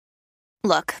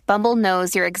Look, Bumble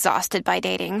knows you're exhausted by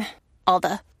dating. All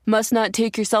the must not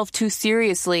take yourself too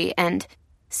seriously and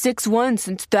 6'1"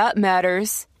 since that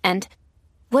matters. And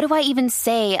what do I even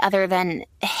say other than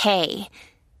hey?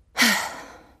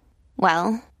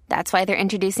 Well, that's why they're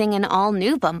introducing an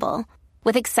all-new Bumble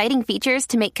with exciting features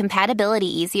to make compatibility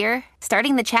easier,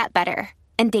 starting the chat better,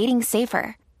 and dating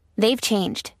safer. They've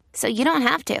changed, so you don't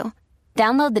have to.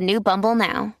 Download the new Bumble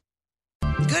now.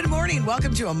 Good morning.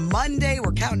 Welcome to a Monday.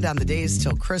 We're counting down the days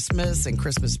till Christmas and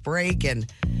Christmas break, and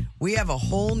we have a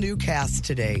whole new cast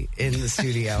today in the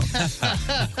studio.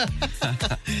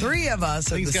 Three of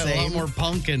us are the same. Got a lot more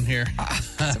punk in here.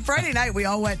 So Friday night, we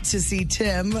all went to see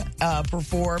Tim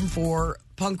perform for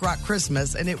Punk Rock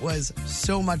Christmas, and it was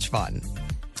so much fun.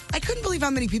 I couldn't believe how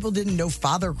many people didn't know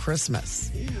Father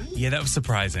Christmas. Yeah, that was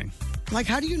surprising. Like,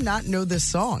 how do you not know this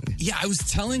song? Yeah, I was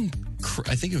telling,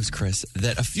 I think it was Chris,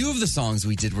 that a few of the songs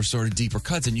we did were sort of deeper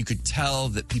cuts, and you could tell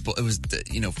that people, it was,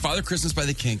 Father Christmas by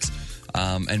the Kinks,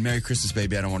 and Merry Christmas,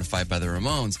 Baby, I Don't Want to Fight by the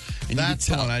Ramones. And that's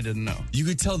the one I didn't know. You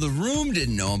could tell the room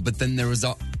didn't know them, but then there was,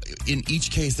 in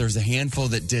each case, there was a handful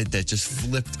that just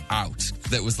flipped out.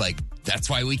 That was like, that's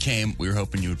why we came. We were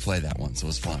hoping you would play that one, so it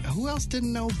was fun. Who else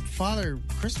didn't know Father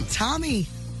Christmas? Tommy.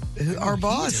 Our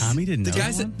boss. Tommy didn't know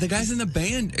the guys in the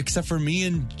band, except for me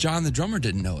and John, the drummer,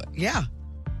 didn't know it. Yeah.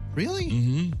 Really?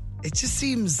 Mm-hmm. It just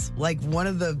seems like one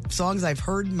of the songs I've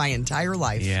heard my entire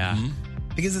life. Yeah.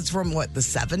 Mm-hmm. Because it's from, the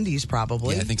 70s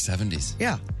probably? Yeah, I think 70s.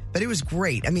 Yeah. But it was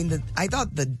great. I mean, I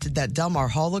thought that Delmar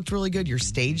Hall looked really good. Your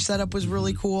stage setup was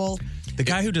really cool. The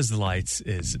guy who does the lights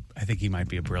I think he might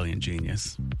be a brilliant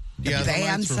genius. The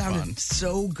band sounded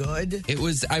so good. It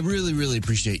was, I really, really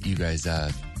appreciate you guys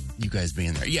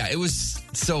being there. Yeah, it was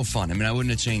so fun. I mean, I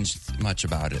wouldn't have changed much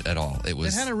about it at all. It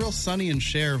had a real Sonny and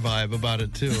Cher vibe about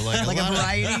it, too. Like a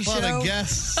variety show? A lot of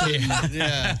guests.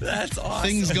 Yeah. That's awesome.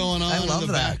 Things going on in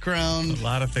the background. A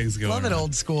lot of things going on. Love an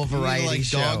old school variety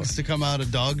show. Dogs to come out, a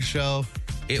dog show.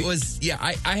 It was,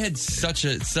 I had such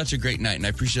a great night, and I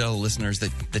appreciate all the listeners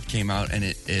that came out, and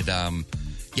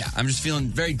I'm just feeling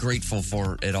very grateful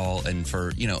for it all, and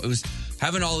for, it was,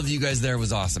 having all of you guys there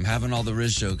was awesome. Having all the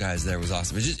Riz Show guys there was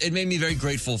awesome. It made me very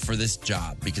grateful for this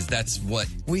job, because that's what...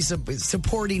 We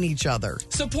supporting each other.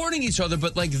 Supporting each other,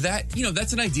 but like that,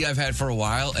 that's an idea I've had for a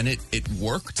while, and it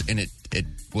worked, and it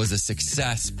was a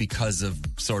success because of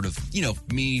sort of,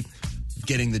 me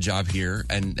getting the job here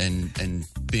and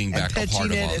being back a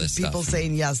part of all this stuff. People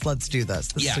saying, yes, let's do this.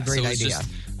 This is a great idea.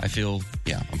 I'm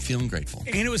feeling grateful.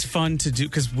 And it was fun to do,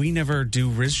 because we never do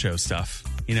Riz Show stuff.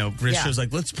 Riz Show's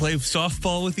like, let's play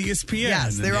softball with ESPN.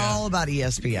 Yes, they're all about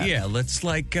ESPN. Yeah, let's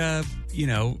let's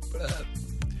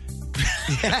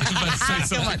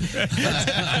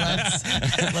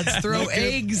throw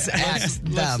eggs at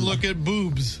them. Let's look at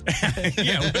boobs.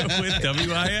 Yeah, with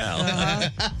WIL.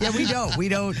 Yeah, we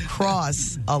don't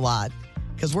cross a lot,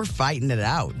 because we're fighting it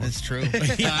out. That's true.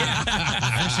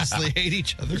 Viciously hate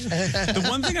each other. The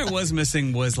one thing I was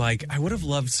missing was, I would have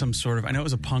loved some sort of, I know it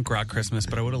was a punk rock Christmas,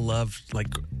 but I would have loved,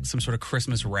 some sort of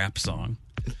Christmas rap song.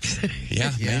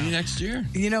 Yeah, maybe next year.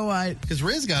 You know what? Because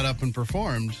Riz got up and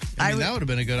performed. That would have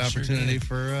been a good opportunity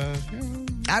for...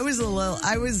 I was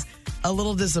a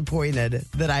little disappointed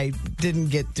that I didn't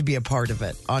get to be a part of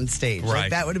it on stage. Right.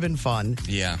 That would have been fun.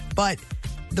 Yeah. But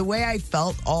the way I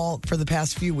felt for the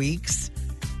past few weeks...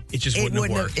 It just wouldn't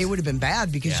have worked. It would have been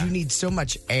bad, because you need so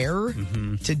much air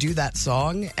to do that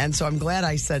song. And so I'm glad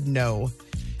I said no.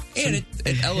 And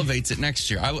it elevates it next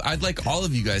year. I'd like all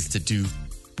of you guys to do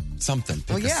something.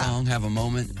 Pick a song, have a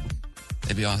moment.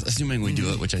 It'd be awesome, assuming we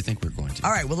do it, which I think we're going to.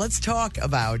 All right, well, let's talk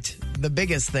about the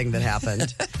biggest thing that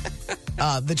happened.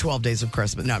 The 12 Days of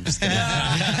Christmas. No, I'm just kidding.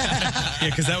 Yeah,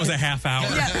 because that was a half hour.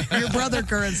 Yeah, your brother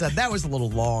Curran said that was a little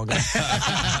long. He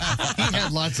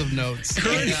had lots of notes.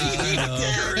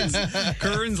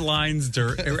 Curran's lines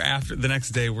after the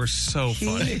next day were so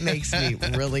funny. He makes me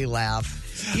really laugh.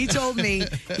 He told me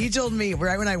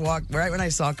right when I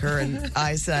saw Curran,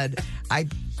 I said,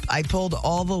 I pulled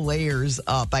all the layers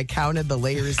up. I counted the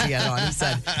layers he had on. He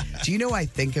said, "Do you know I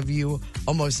think of you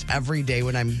almost every day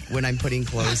when I'm putting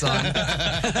clothes on?"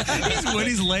 When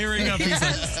he's layering up, he's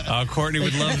like, "Oh, Courtney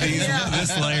would love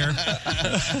this layer."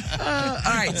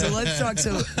 All right, so let's talk.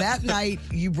 So that night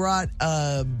you brought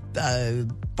a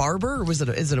barber. Is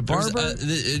it a barber?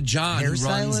 John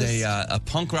runs a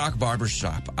punk rock barber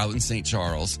shop out in St.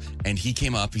 Charles, and he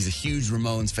came up. He's a huge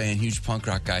Ramones fan, huge punk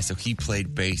rock guy. So he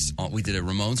played bass. We did a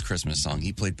Ramones Christmas song.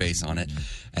 He played bass on it,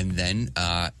 and then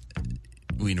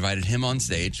we invited him on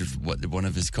stage, one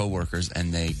of his coworkers,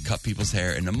 and they cut people's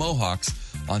hair into mohawks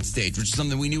on stage, which is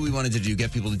something we knew we wanted to do,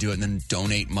 get people to do it, and then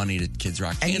donate money to Kids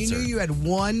Rock And Cancer. you knew you had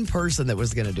one person that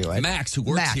was going to do it. Max, who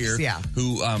works here, yeah.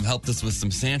 who helped us with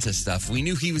some Santa stuff. We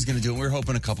knew he was going to do it. We were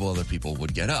hoping a couple other people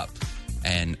would get up.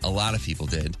 And a lot of people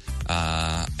did,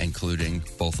 including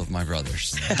both of my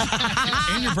brothers.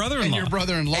 And your brother-in-law. And your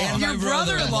brother-in-law. And your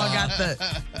brother-in-law got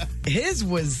his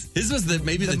was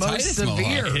maybe the most tightest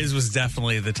severe. mohawk. His was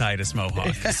definitely the tightest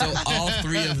mohawk. So all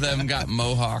three of them got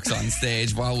mohawks on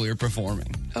stage while we were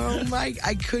performing. Oh my!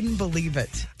 I couldn't believe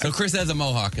it. So Chris has a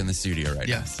mohawk in the studio right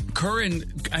Yes. Curran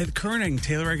and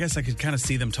Taylor, I guess I could kind of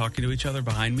see them talking to each other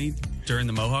behind me during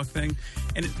the mohawk thing.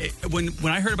 And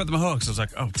when I heard about the mohawks, I was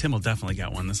like, oh, Tim will definitely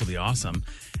get one. This will be awesome.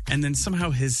 And then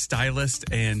somehow his stylist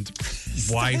and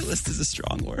now. wife, Stylist is a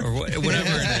strong word. or whatever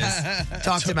it is,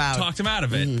 Talked him out. talked him out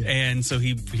of it. And so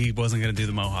he wasn't going to do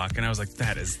the mohawk. And I was like,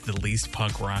 that is the least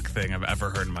punk rock thing I've ever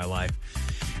heard in my life.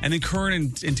 And then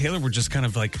Curran and Taylor were just kind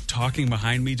of like talking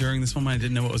behind me during this moment. I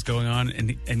didn't know what was going on.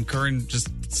 And Curran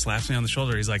just slaps me on the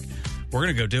shoulder. He's like, we're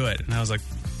going to go do it. And I was like,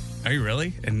 are you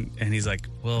really? And he's like,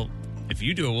 well, if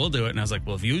you do it, we'll do it. And I was like,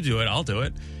 well, if you do it, I'll do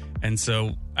it. And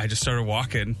so I just started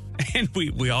walking, and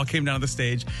we all came down the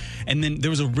stage. And then there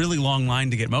was a really long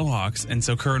line to get mohawks. And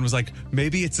so Curran was like,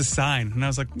 maybe it's a sign. And I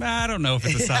was like, nah, I don't know if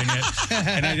it's a sign yet.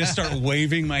 And I just start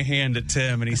waving my hand at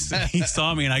Tim, and he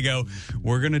saw me, and I go,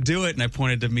 we're going to do it. And I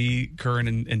pointed to me, Curran,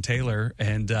 and Taylor,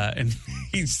 and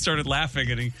he started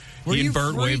laughing, and he and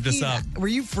Bert waved us up. Were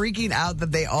you freaking out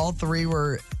that they all three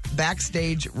were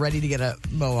backstage ready to get a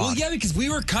mohawk? Well, yeah, because we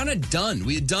were kind of done.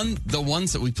 We had done the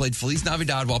ones that we played Feliz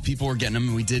Navidad while people were getting them,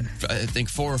 and we did, I think,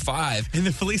 4 or 5. And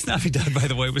the Feliz Navidad, by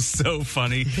the way, was so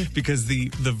funny because the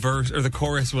verse or the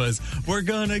chorus was, we're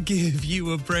gonna give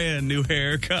you a brand new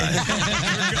haircut.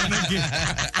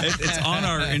 It's on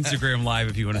our Instagram Live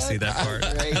if you want to see that part.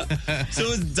 So it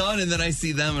was done, and then I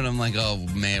see them, and I'm like, oh,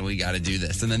 man, we got to do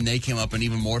this. And then they came up, and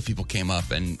even more people came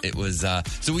up, and it was,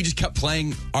 so we just kept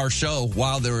playing our show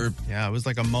while they were. Yeah, it was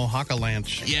like a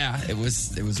mohawk-a-lanch. Yeah, it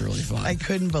was really fun. I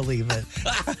couldn't believe it.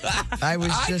 I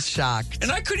was just shocked.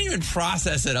 And I couldn't even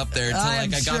process it up there until I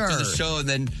got to the show, and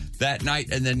then that night,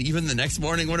 and then even the next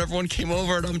morning when everyone came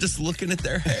over, and I'm just looking at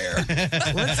their hair.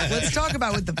 Let's talk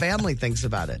about what the family thinks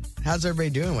about it. How's everybody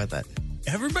doing with it?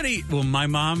 Everybody, well, my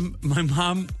mom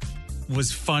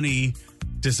was funny,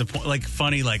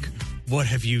 like, what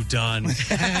have you done?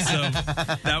 So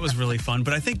that was really fun.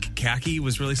 But I think Khaki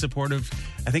was really supportive.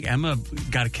 I think Emma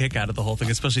got a kick out of the whole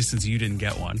thing, especially since you didn't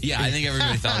get one. Yeah, I think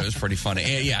everybody thought it was pretty funny.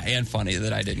 And funny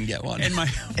that I didn't get one. And my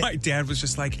dad was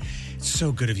just like, it's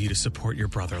so good of you to support your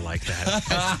brother like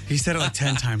that. He said it like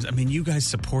 10 times. I mean, you guys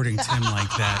supporting Tim like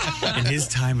that in his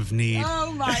time of need.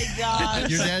 Oh my God.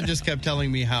 Your dad just kept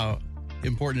telling me how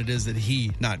important it is that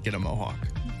he not get a mohawk.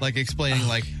 Like explaining,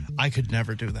 like, I could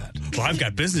never do that. Well, I've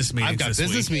got business meetings. I've got this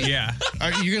business week. meetings. Yeah.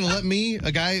 Are you going to let me,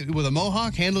 a guy with a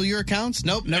mohawk, handle your accounts?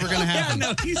 Nope, never going to happen. Yeah,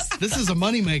 no, This is a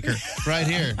moneymaker right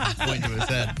here. Point to his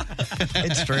head.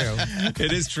 It's true.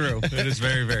 It is true. It is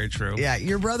very, very true. Yeah,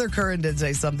 your brother Curran did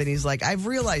say something. He's like, I've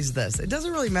realized this. It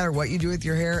doesn't really matter what you do with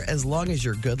your hair as long as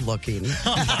you're good looking. And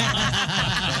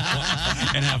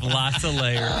have lots of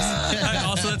layers.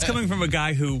 Also, that's coming from a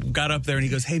guy who got up there and he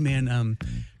goes, hey, man,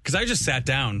 because I just sat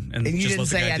down and you just didn't let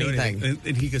the say guy do anything.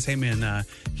 And he goes, hey, man, can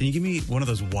you give me one of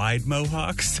those wide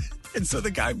mohawks? And so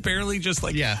the guy barely just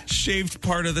shaved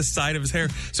part of the side of his hair.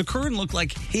 So Curran looked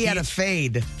like He had a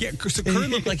fade. Yeah, so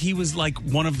Curran looked like he was like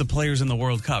one of the players in the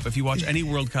World Cup. If you watch any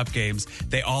World Cup games,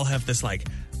 they all have this like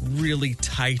really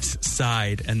tight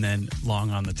side and then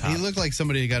long on the top. He looked like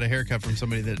somebody who got a haircut from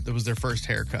somebody that was their first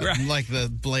haircut. Right. Like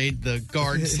the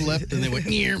guard slipped and they went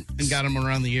and got him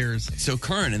around the ears. So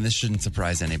Curran, and this shouldn't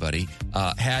surprise anybody,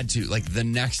 had to, like the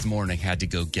next morning, had to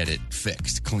go get it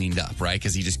fixed, cleaned up, right?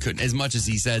 Because he just couldn't, as much as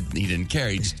he said he didn't care,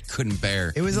 he just couldn't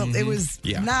bear. It was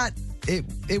not. It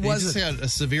He wasn't. just had a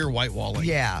severe whitewalling.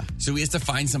 Yeah. So he has to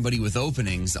find somebody with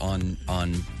openings on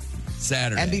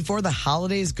Saturday. And before the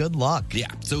holidays, good luck.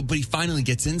 Yeah. So, but he finally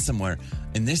gets in somewhere.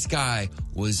 And this guy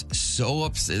was so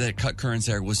upset, that cut Curran's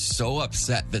hair, was so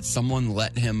upset that someone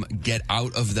let him get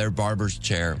out of their barber's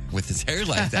chair with his hair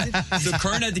like that. So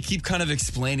Curran had to keep kind of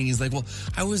explaining. He's like, well,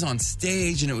 I was on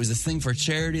stage and it was this thing for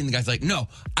charity. And the guy's like, no,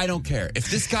 I don't care. If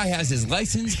this guy has his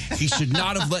license, he should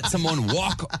not have let someone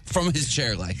walk from his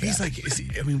chair like that. He's like,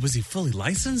 was he fully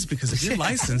licensed? Because if you're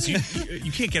licensed, you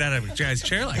can't get out of a guy's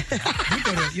chair like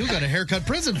that. You go to haircut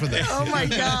prison for this. Oh my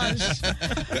gosh.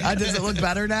 Does it look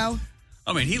better now?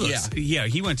 I mean, he looks. Yeah,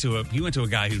 he went to a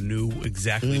guy who knew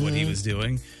exactly what he was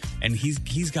doing, and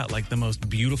he's got like the most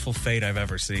beautiful fade I've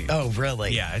ever seen. Oh,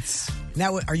 really? Yeah, it's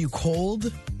Now, are you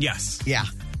cold? yes. Yeah.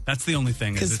 That's the only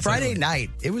thing. Because Friday night,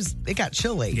 it got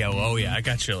chilly. Yeah. Well, I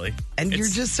got chilly, And you're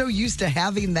just so used to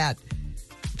having that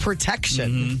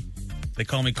protection. They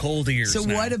call me cold ears. So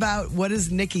now. what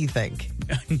does Nikki think?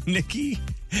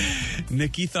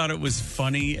 Nikki thought it was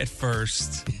funny at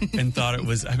first and thought it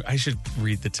was I should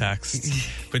read the text,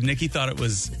 but Nikki thought it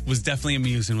was definitely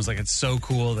amusing, was like, it's so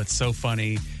cool, that's so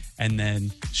funny. And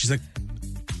then she's like,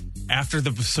 after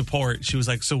the support, she was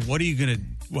like, so how are you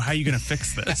gonna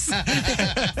fix this?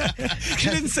 She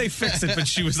didn't say fix it, but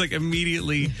she was like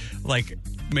immediately like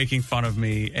making fun of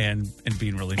me and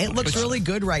being really funny. It looks really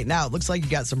good right now. It looks like you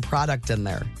got some product in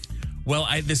there. Well,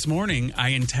 this morning I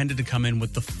intended to come in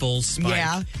with the full spike.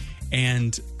 Yeah.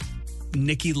 And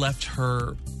Nikki left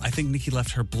her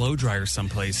blow dryer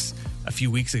someplace a few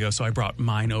weeks ago, so I brought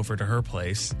mine over to her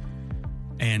place.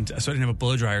 And so I didn't have a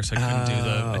blow dryer, so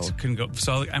I couldn't go.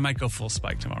 So I might go full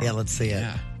spike tomorrow. Yeah, let's see it.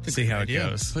 Yeah. See how it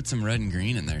goes. Put some red and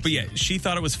green in there. But yeah, she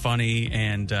thought it was funny,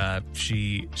 and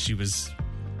she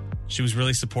was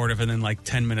really supportive. And then like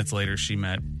 10 minutes later, she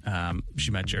met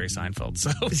Jerry Seinfeld.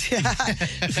 So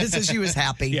Yeah. So she was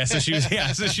happy. so she was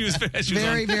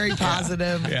Very, very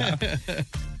positive. Yeah.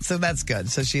 So that's good.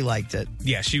 So she liked it.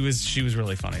 Yeah, she was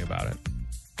really funny about it.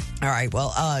 All right. Well,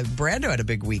 Brando had a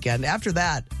big weekend. After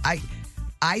that,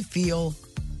 I feel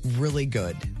really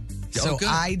good. So good.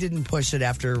 I didn't push it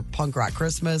after Punk Rock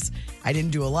Christmas. I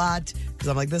didn't do a lot because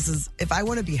I'm like, if I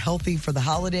want to be healthy for the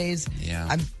holidays,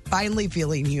 I'm finally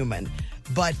feeling human.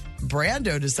 But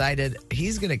Brando decided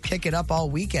he's going to kick it up all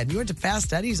weekend. You went to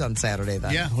Fast Eddie's on Saturday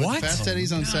then. Yeah, went to Fast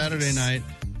Eddie's on Saturday night.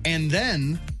 And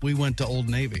then we went to Old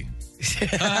Navy.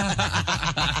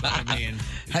 I mean,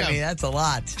 that's a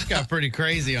lot. it got pretty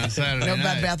crazy on Saturday No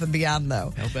night. Bed Bath & Beyond,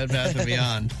 though. No Bed Bath &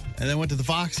 Beyond. And then went to the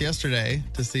Fox yesterday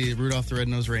to see Rudolph the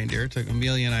Red-Nosed Reindeer. Took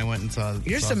Amelia and I went and saw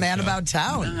You're just saw a the man show. about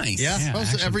town. Nice. Yeah, well,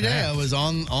 so action every day packed. I was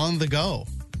on the go.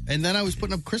 And then I was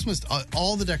putting up Christmas,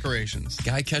 all the decorations.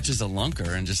 Guy catches a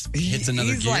lunker and just hits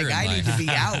another He's gear like, in I need life. to be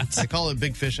out. I call it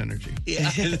big fish energy.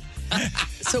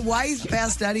 So why is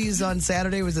Fast Eddie's on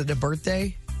Saturday? Was it a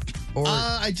birthday? Or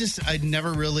I'd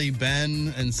never really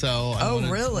been, and so I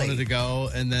wanted to go.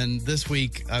 And then this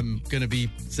week, I'm going to be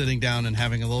sitting down and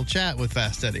having a little chat with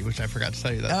Fast Eddie, which I forgot to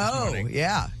tell you that this morning.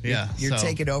 Yeah. Yeah, You're so-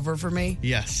 taking over for me?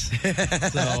 Yes.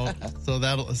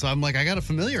 So I'm like, I got to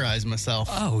familiarize myself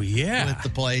Oh yeah. with the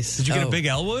place. Did you get Oh. a big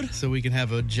Elwood? so we can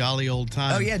have a jolly old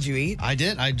time. Oh, yeah. Did you eat? I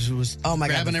did. I just was Oh, my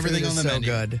God, grabbing the everything food on is the so menu.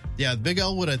 good. Yeah, Big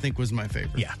Elwood, I think, was my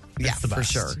favorite. Yeah. Yeah, It's the for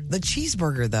best. sure. The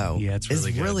cheeseburger, though, Yeah, it's really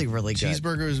is good. really, really good.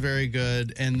 Cheeseburger is very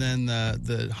good, and then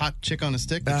the hot chick on a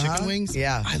stick, the chicken wings.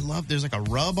 Yeah. I love. There's like a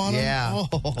rub on Yeah.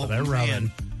 them. Oh, they're man.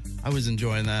 rubbing. I was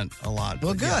enjoying that a lot.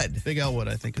 Well, But yeah, good. Big Elwood,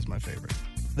 I think, is my favorite.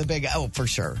 The big, for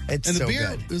sure. It's And the so beer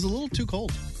good. is a little too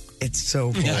cold. It's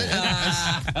so cool.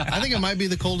 I think it might be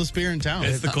the coldest beer in town.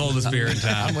 It's the coldest beer in I'm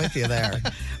town. with you there.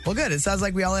 Well, good. It sounds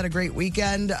like we all had a great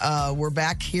weekend. We're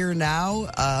back here now,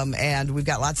 and we've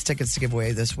got lots of tickets to give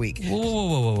away this week.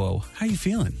 Whoa. How you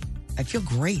feeling? I feel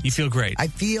great. You feel great. I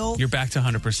feel You're back to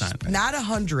 100%. not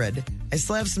 100. I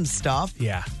still have some stuff.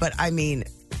 Yeah. But I mean,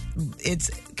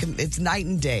 it's night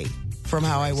and day from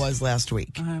how I was last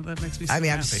week. That makes me so I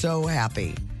mean, I'm happy. so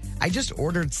happy. I just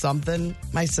ordered something.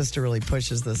 My sister really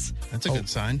pushes this That's a good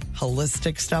sign.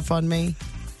 holistic stuff on me.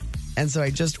 And so I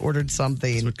just ordered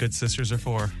something. That's what good sisters are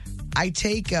for. I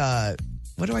take,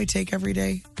 what do I take every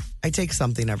day? I take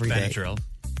something every day. Benadryl,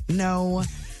 No,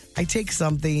 I take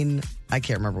something. I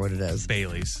can't remember what it is.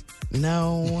 Bailey's.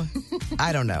 No,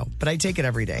 I don't know. But I take it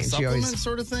every day. And she Supplement always,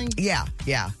 sort of thing? yeah.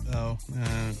 Oh,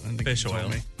 I think Fish you told oil.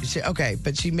 me. Okay,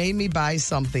 but she made me buy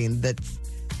something that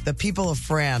the people of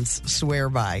France swear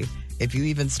by if you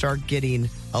even start getting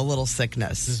a little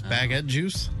sickness. Is this baguette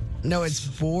juice? No, it's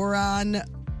boron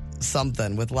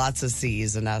something with lots of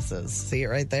C's and S's. See it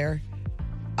right there?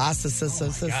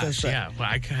 Gosh, yeah. Well,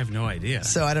 I have no idea.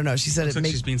 So I don't know. She said Looks it like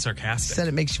makes she's being sarcastic. said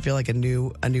it makes you feel like a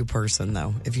new person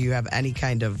though. If you have any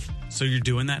kind of So you're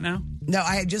doing that now? No,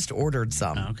 I had just ordered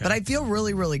some. Oh, okay. But I feel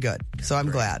really, really good. So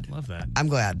I'm glad. Love that. I'm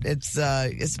glad. It's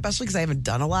especially because I haven't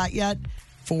done a lot yet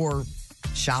for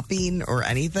shopping or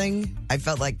anything. I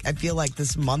feel like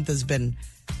this month has been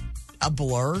a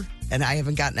blur and I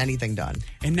haven't gotten anything done.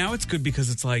 And now it's good because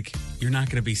it's like you're not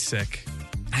going to be sick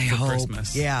for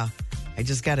Christmas. Yeah. I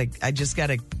just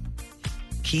gotta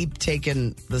keep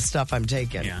taking the stuff I'm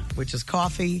taking. Yeah. Which is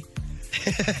coffee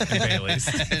Bailey's.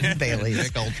 Bailey's.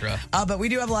 Mick Ultra. But we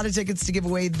do have a lot of tickets to give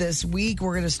away this week.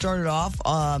 We're going to start it off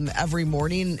every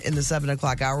morning in the 7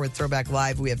 o'clock hour with Throwback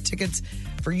Live. We have tickets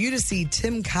for you to see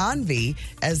Tim Convey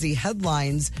as he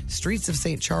headlines Streets of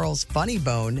St. Charles Funny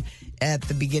Bone at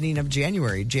the beginning of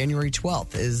January. January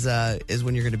 12th is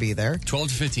when you're going to be there. 12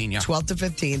 to 15, yeah. 12th to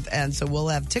 15th. And so we'll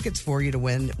have tickets for you to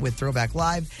win with Throwback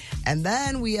Live. And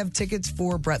then we have tickets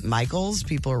for Bret Michaels.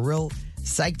 People are real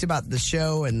psyched about the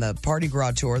show and the Party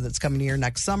Gras tour that's coming here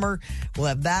next summer. We'll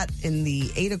have that in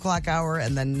the 8 o'clock hour,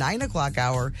 and then 9 o'clock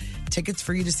hour, tickets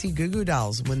for you to see Goo Goo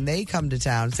Dolls when they come to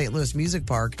town, St. Louis Music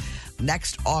Park,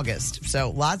 next August.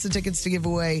 So lots of tickets to give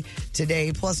away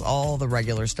today, plus all the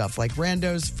regular stuff like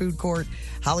Rando's, Food Court,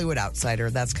 Hollywood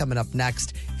Outsider. That's coming up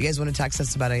next. If you guys want to text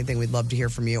us about anything, we'd love to hear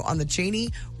from you on the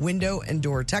Cheney Window and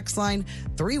Door text line,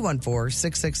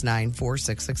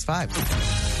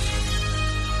 314-669-4665.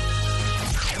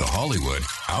 The Hollywood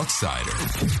Outsider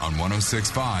on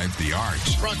 106.5 The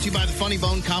Arch. Brought to you by the Funny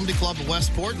Bone Comedy Club at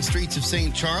Westport and Streets of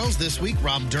St. Charles. This week,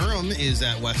 Rob Durham is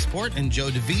at Westport and Joe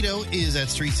DeVito is at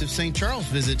Streets of St. Charles.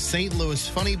 Visit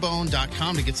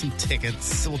stlouisfunnybone.com to get some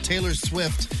tickets. Well, Taylor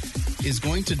Swift is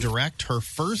going to direct her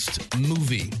first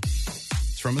movie.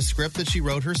 It's from a script that she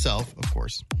wrote herself, of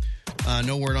course.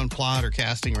 No word on plot or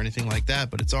casting or anything like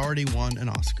that, but it's already won an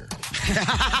Oscar.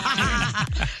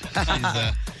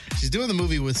 She's doing the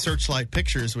movie with Searchlight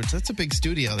Pictures, which that's a big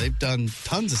studio. They've done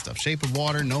tons of stuff. Shape of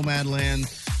Water, Nomadland,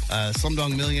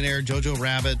 Slumdog Millionaire, Jojo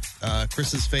Rabbit,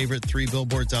 Chris's favorite, 3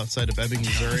 Billboards Outside of Ebbing,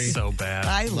 Missouri. So bad.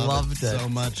 I loved it so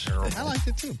much. I liked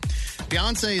it too.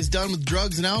 Beyonce is done with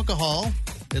drugs and alcohol.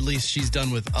 At least she's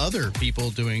done with other people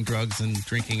doing drugs and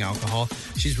drinking alcohol.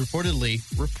 She's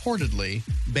reportedly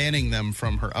banning them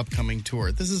from her upcoming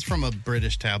tour. This is from a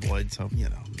British tabloid, so, you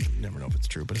never know if it's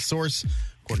true. But a source,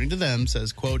 according to them,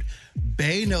 says, quote,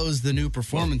 Bey knows the new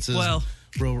performances. Well,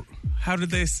 how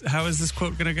is this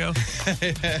quote going to go?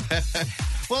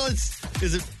 Well,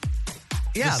 is it?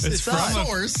 Yeah, it's from a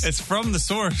source. It's from the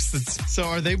source. So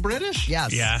are they British?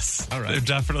 Yes. Yes. All right. They're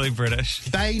definitely British.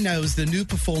 Bey knows the new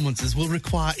performances will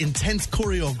require intense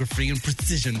choreography and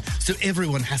precision, so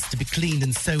everyone has to be clean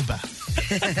and sober.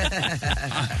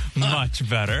 Much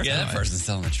better. Yeah, that person's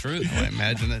telling the truth. I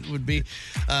imagine it would be.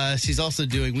 She's also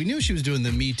we knew she was doing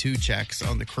the Me Too checks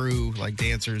on the crew, like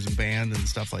dancers and band and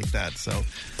stuff like that. So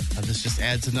this just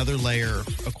adds another layer,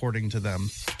 according to them.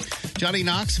 Johnny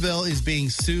Knoxville is being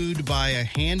sued by a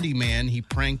handyman he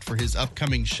pranked for his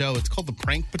upcoming show. It's called the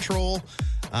Prank Patrol.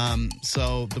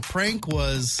 So the prank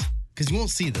was, because you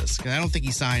won't see this, because I don't think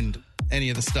he signed any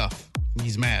of the stuff.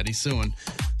 He's mad. He's suing.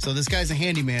 So this guy's a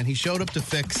handyman. He showed up to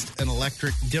fix an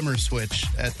electric dimmer switch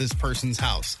at this person's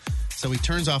house. So he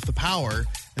turns off the power,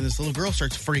 and this little girl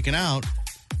starts freaking out.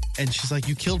 And she's like,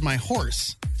 "You killed my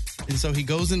horse." And so he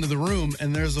goes into the room,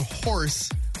 and there's a horse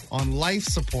on life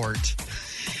support.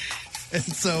 And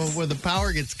so when the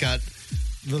power gets cut,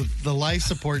 the life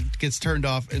support gets turned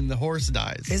off and the horse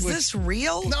dies. Is this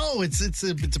real? No, it's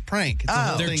a prank. It's a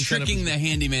whole They're thing tricking the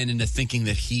handyman into thinking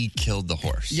that he killed the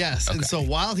horse. Yes, Okay. and so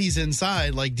while he's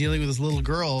inside, like dealing with this little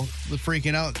girl,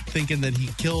 freaking out, thinking that he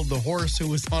killed the horse who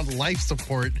was on life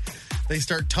support, they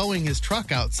start towing his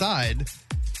truck outside.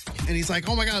 And he's like,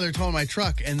 "Oh my God, they're towing my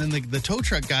truck!" And then the tow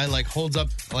truck guy holds up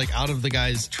out of the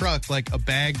guy's truck a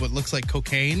bag what looks like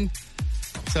cocaine.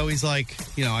 So he's like,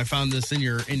 "I found this in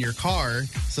your car."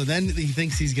 So then he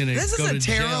thinks he's gonna. This go is to a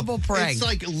terrible jail. prank. It's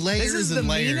like layers This is and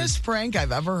the layers. meanest prank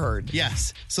I've ever heard.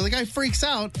 Yes. So the guy freaks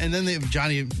out, and then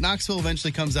Johnny Knoxville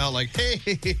eventually comes out like, "Hey,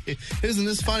 isn't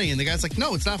this funny?" And the guy's like,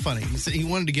 "No, it's not funny." He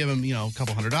wanted to give him, a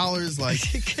couple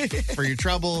 $100, for your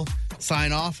trouble.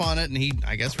 Sign off on it, and he,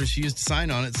 I guess, refused to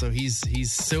sign on it. So he's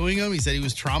suing him. He said he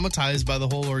was traumatized by the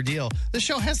whole ordeal. The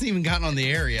show hasn't even gotten on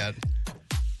the air yet.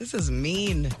 This is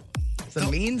mean. It's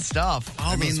mean stuff.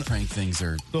 All those prank things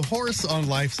are... The horse on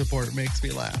life support makes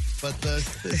me laugh, but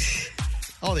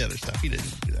all the other stuff, he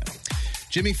didn't do that.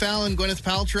 Jimmy Fallon, Gwyneth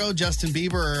Paltrow, Justin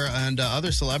Bieber, and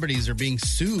other celebrities are being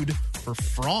sued for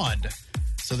fraud.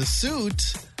 So the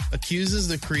suit accuses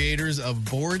the creators of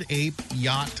Bored Ape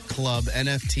Yacht Club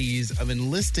NFTs of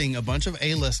enlisting a bunch of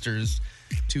A-listers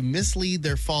to mislead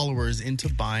their followers into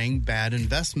buying bad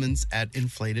investments at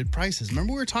inflated prices.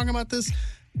 Remember we were talking about this?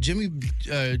 Justin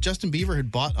Bieber had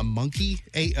bought a monkey,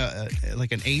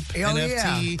 like an ape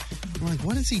NFT. Yeah. We're like,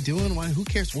 what is he doing? Why? Who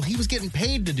cares? Well, he was getting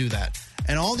paid to do that.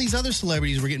 And all these other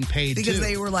celebrities were getting paid because too.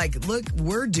 They were like, look,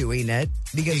 we're doing it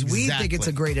because we think it's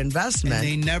a great investment. And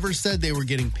they never said they were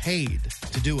getting paid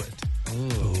to do it.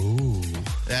 Ooh.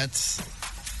 It's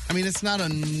not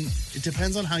it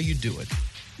depends on how you do it.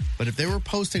 But if they were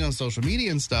posting on social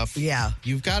media and stuff, yeah,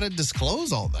 you've got to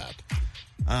disclose all that.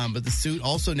 But the suit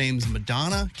also names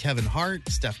Madonna, Kevin Hart,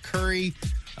 Steph Curry,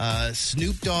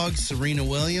 Snoop Dogg, Serena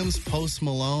Williams, Post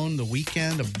Malone, The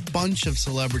Weeknd, a bunch of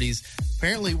celebrities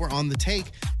apparently were on the take.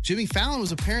 Jimmy Fallon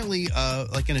was apparently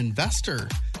like an investor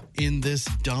in this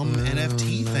dumb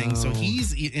NFT thing. So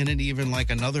he's in it even like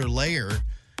another layer.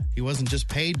 He wasn't just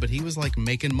paid, but he was like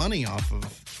making money off of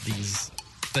these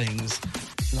things.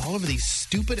 And all of these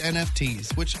stupid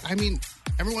NFTs, which, I mean,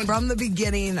 everyone... From the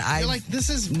beginning, I like, this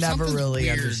is never really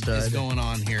weird understood. Is going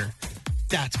on here.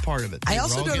 That's part of it. I They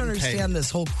also were all don't getting understand paid. this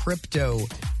whole crypto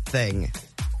thing.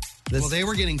 Well, they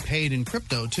were getting paid in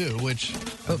crypto, too, which...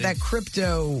 But that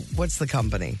crypto, what's the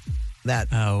company? That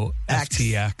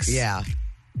FTX. Yeah.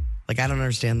 Like, I don't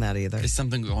understand that either. Is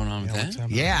something going on with that?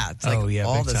 Yeah, it's like all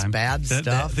big this time. bad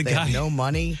stuff. They have no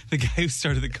money. The guy who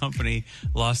started the company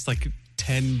lost like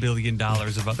 $10 billion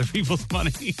of other people's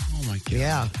money. Oh, my God.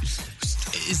 Yeah.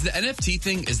 Is the NFT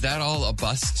thing, is that all a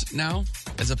bust now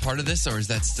as a part of this, or is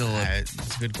that still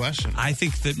It's a good question. I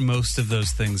think that most of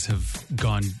those things have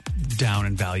gone down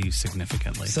in value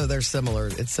significantly. So they're similar.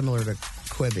 It's similar to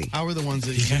Quibi. How are the ones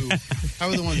that you... How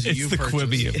are the ones that It's you the purchased?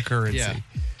 Quibi of currency. Yeah.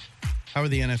 How are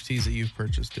the NFTs that you've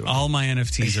purchased doing? All my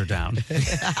NFTs are down.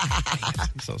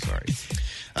 I'm so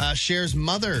sorry. Cher's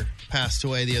mother passed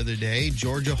away the other day.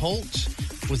 Georgia Holt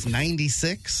was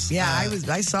 96. Yeah,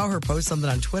 I saw her post something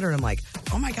on Twitter, and I'm like,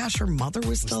 oh my gosh, her mother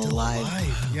was still alive.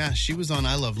 Yeah, she was on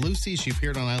I Love Lucy. She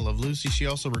appeared on I Love Lucy. She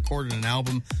also recorded an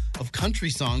album of country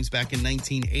songs back in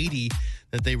 1980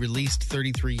 that they released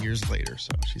 33 years later.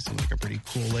 So she seemed like a pretty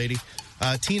cool lady.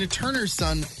 Tina Turner's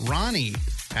son, Ronnie,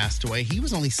 passed away. He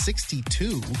was only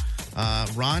 62.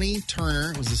 Ronnie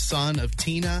Turner was the son of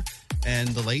Tina and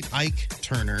the late Ike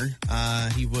Turner.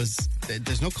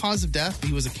 There's no cause of death.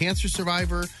 He was a cancer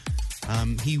survivor.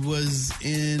 He was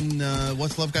in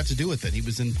What's Love Got to Do with It? He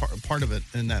was in part of it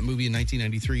in that movie in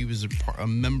 1993. He was a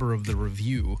member of the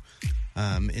Review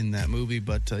in that movie.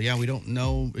 But yeah, we don't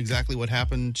know exactly what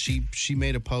happened. She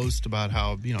made a post about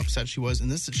how upset she was,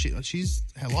 and she's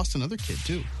had lost another kid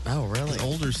too. Oh, really? An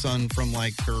older son from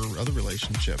like her other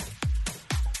relationship.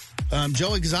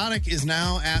 Joe Exotic is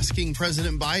now asking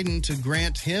President Biden to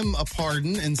grant him a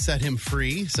pardon and set him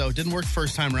free. So it didn't work the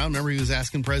first time around. Remember, he was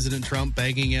asking President Trump,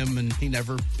 begging him, and he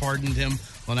never pardoned him.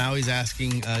 Well, now he's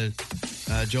asking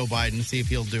Joe Biden to see if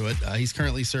he'll do it. He's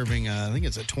currently serving, I think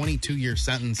it's a 22-year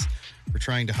sentence for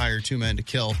trying to hire two men to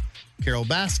kill Carol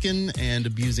Baskin and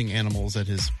abusing animals at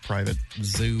his private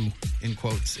zoo, in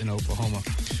quotes, in Oklahoma.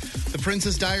 The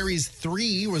Princess Diaries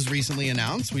 3 was recently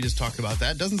announced. We just talked about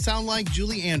that. Doesn't sound like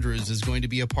Julie Andrews is going to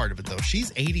be a part of it, though.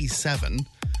 She's 87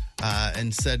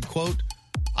 and said, quote,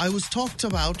 I was talked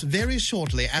about very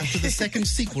shortly after the second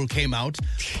sequel came out,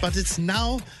 but it's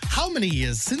now how many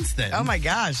years since then? Oh, my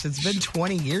gosh. It's been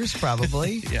 20 years,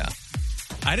 probably. Yeah.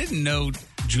 I didn't know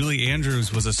Julie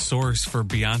Andrews was a source for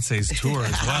Beyonce's tour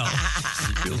as well.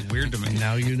 It feels weird to me.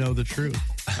 Now you know the truth.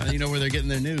 Now you know where they're getting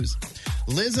their news.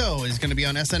 Lizzo is going to be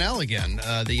on SNL again.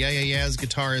 The Yeah Yeah Yeahs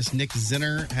guitarist Nick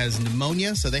Zinner has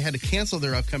pneumonia, so they had to cancel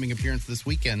their upcoming appearance this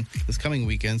coming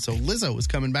weekend. So Lizzo is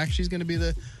coming back. She's going to be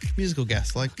the musical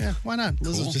guest. Like, yeah, why not?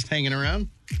 Lizzo's just hanging around.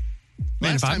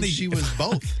 Man, Last time she was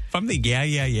both. If I'm the Yeah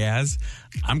Yeah Yeahs,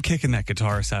 I'm kicking that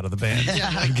guitarist out of the band.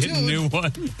 Yeah, I'm getting a new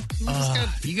one.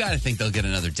 You got to think they'll get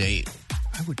another date.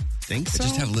 I would think Or so.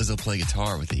 just have Lizzo play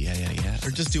guitar with the Yeah Yeah Yeah.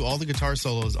 Or just do all the guitar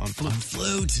solos on flute. On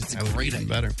flute. It's a That would be great even idea.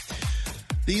 better.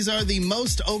 These are the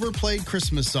most overplayed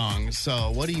Christmas songs.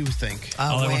 So what do you think?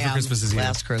 All I Want for Wham! Christmas Is You.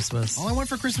 Last Christmas. All I Want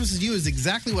for Christmas Is You is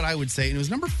exactly what I would say. And it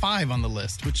was number 5 on the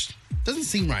list, which doesn't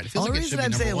seem right. It feels The like only it should reason be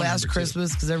I'm number saying 1, Last number 2.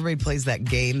 Christmas because everybody plays that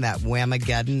game, that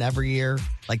Whamageddon, every year.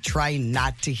 Like, try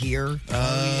not to hear.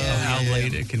 How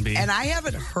late it can be. And I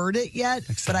haven't heard it yet,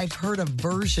 but I've heard a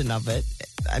version of it.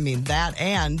 I mean, that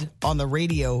and on the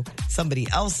radio, somebody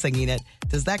else singing it.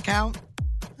 Does that count?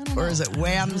 Or is it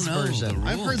Wham's I don't know. version?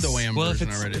 I've heard the Wham well, if version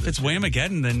it's, already. if this it's year.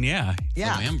 Whamageddon, then yeah.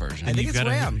 Yeah. Wham version. I think You've it's gotta-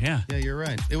 Wham. Yeah. Yeah, you're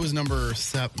right. It was number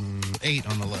 8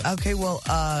 on the list. Okay, well,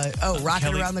 Rockin'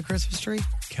 Kelly- Around the Christmas Tree?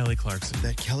 Kelly Clarkson.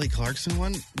 That Kelly Clarkson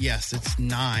one? Yes, it's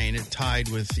 9. It tied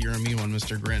with You're a Mean One,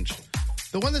 Mr. Grinch.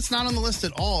 The one that's not on the list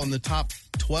at all in the top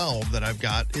 12 that I've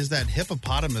got is that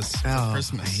Hippopotamus for Oh,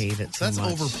 Christmas. I hate it so That's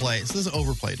much. overplayed. So this is an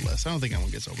overplayed list. I don't think that one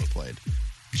gets overplayed.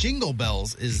 Jingle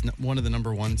Bells is one of the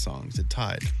number 1 songs. It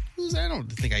tied. I don't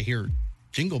think I hear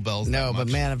Jingle Bells that No, but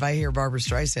much. man, if I hear Barbara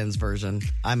Streisand's version,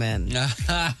 I'm in.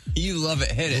 You love it.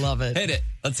 Hit it. Love it. Hit it.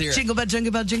 Let's hear it. Jingle bell,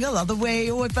 jingle all the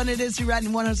way. Oh, what fun it is to ride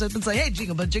in one horse open sleigh. Hey,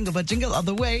 jingle bell, jingle all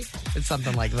the way. It's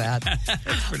something like that.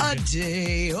 A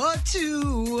day or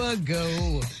two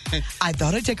ago, I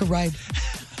thought I'd take a ride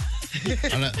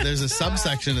There's a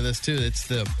subsection of this too. It's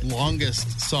the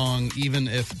longest song, even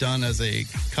if done as a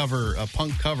cover, a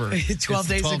punk cover. 12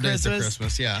 Days of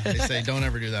Christmas. Yeah, they say don't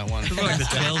ever do that one. Like the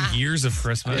 12 years of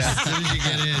Christmas. Yeah, as soon as you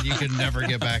get in, you can never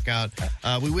get back out.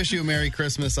 We wish you a Merry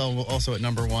Christmas. Also at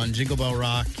number 1, Jingle Bell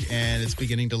Rock, and it's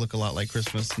beginning to look a lot like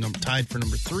Christmas. Tied for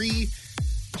number 3.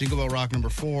 Jingle Bell Rock number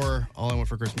 4. All I Want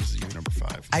for Christmas Is You number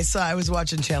 5. I was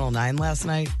watching Channel 9 last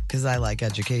night because I like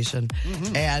education,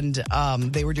 and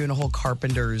they were doing a whole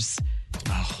Carpenters,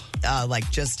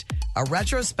 like just a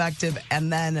retrospective,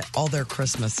 and then all their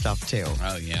Christmas stuff too.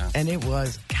 Oh yeah, and it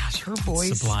was, gosh, her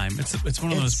voice sublime. It's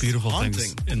one of the most beautiful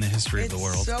things in the history of the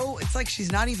world. So it's like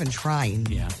she's not even trying,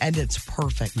 and it's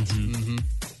perfect.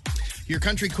 Your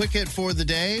country quick hit for the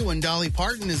day: when Dolly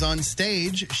Parton is on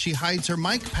stage, she hides her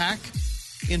mic pack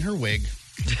in her wig.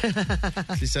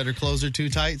 She said her clothes are too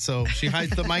tight, so she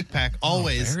hides the mic pack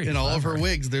always in all of her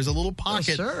wigs. There's a little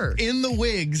pocket in the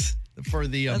wigs for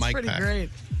the mic pack. That's pretty great.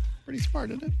 Pretty smart,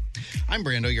 isn't it? I'm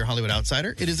Brando, your Hollywood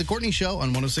outsider. It is The Courtney Show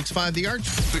on 106.5 The Arch.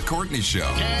 The Courtney Show.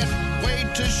 Can't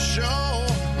wait to show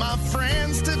my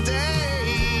friends today.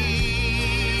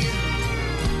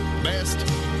 Best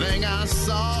thing I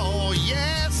saw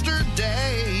yesterday.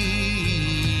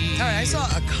 All right, I saw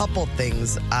a couple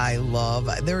things I love.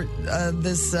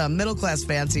 This middle-class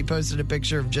fancy posted a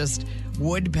picture of just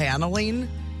wood paneling,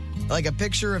 like a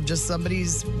picture of just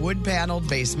somebody's wood-paneled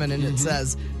basement, and it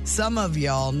says, "Some of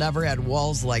y'all never had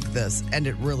walls like this," and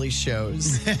it really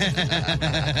shows. But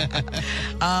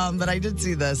I did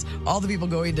see this. All the people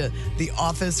going to the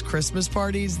office Christmas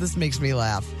parties, this makes me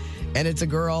laugh. And it's a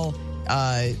girl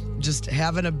just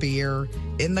having a beer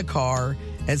in the car,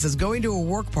 and it says, "Going to a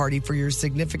work party for your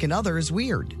significant other is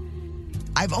weird.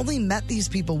 I've only met these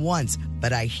people once,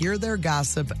 but I hear their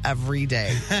gossip every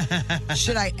day.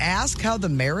 Should I ask how the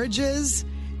marriage is?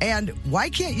 And why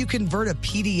can't you convert a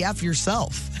PDF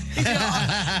yourself?" You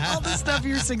know, all the stuff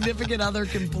your significant other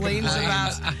complains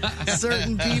about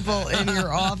certain people in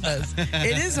your office.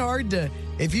 It is hard to,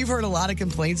 if you've heard a lot of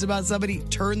complaints about somebody,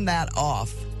 turn that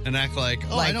off. And act like,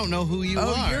 I don't know who you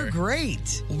are. Oh, you're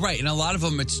great. Right, and a lot of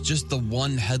them, it's just the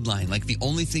one headline. Like, the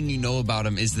only thing you know about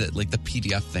them is that, like, the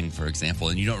PDF thing, for example,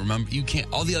 and you don't remember, you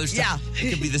can't, all the other stuff,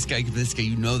 it could be this guy, it could be this guy,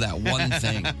 you know that one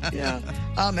thing. Yeah.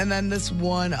 And then this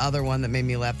one other one that made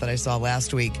me laugh that I saw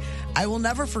last week. "I will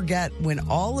never forget when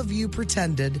all of you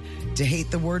pretended to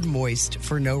hate the word moist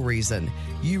for no reason.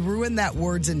 You ruined that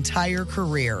word's entire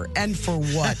career. And for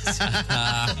what?"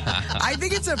 I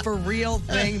think it's a for real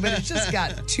thing, but it just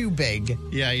got too big.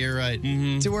 Yeah, you're right.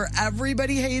 To where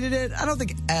everybody hated it. I don't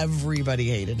think everybody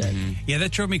hated it. Yeah,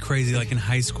 that drove me crazy. Like in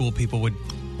high school, people would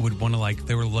want to, like,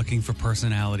 they were looking for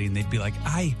personality, and they'd be like,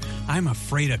 I'm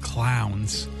afraid of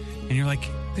clowns. And you're like,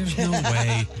 there's no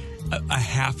way a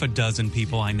half a dozen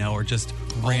people I know are just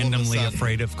randomly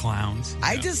afraid of clowns.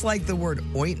 I just like the word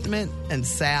ointment and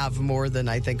salve more than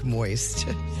I think moist.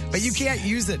 But you can't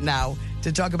use it now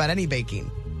to talk about any baking.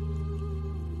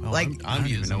 Oh, like, I don't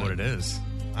even know what it is.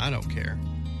 I don't care.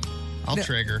 I'll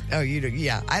trigger. Oh, you do?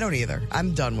 Yeah, I don't either.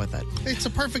 I'm done with it. It's a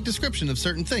perfect description of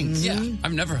certain things. Yeah,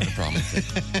 I've never had a problem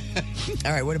with it.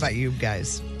 All right, what about you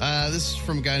guys? This is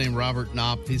from a guy named Robert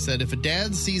Knopp. He said, if a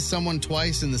dad sees someone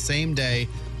twice in the same day,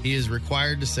 he is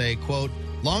required to say, quote,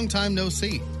 "Long time no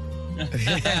see." With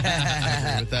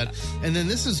that. And then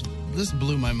this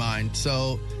blew my mind.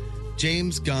 So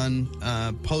James Gunn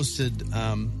posted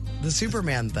The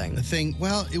Superman thing. the thing.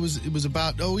 Well, it was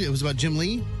about Jim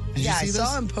Lee. Did Yeah, you see I this?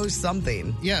 saw him post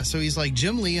something. Yeah, so he's like,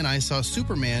 Jim Lee and I saw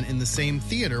Superman in the same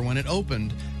theater when it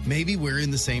opened. Maybe we're in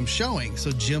the same showing.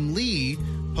 So Jim Lee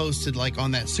posted like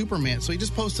on that Superman. So he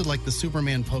just posted like the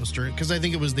Superman poster because I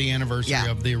think it was the anniversary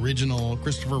of the original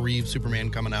Christopher Reeve Superman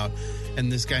coming out. And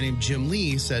this guy named Jim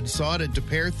Lee said, saw it at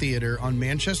DePere Theater on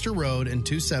Manchester Road and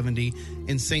 270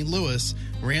 in St. Louis,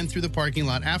 ran through the parking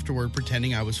lot afterward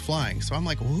pretending I was flying. So I'm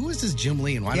like, well, who is this Jim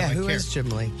Lee and why do I care? Who is Jim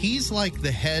Lee? He's like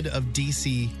the head of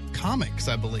DC Comics,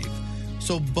 I believe.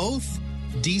 So both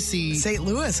DC... St.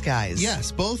 Louis guys.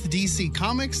 Yes, both DC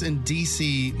Comics and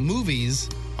DC movies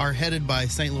are headed by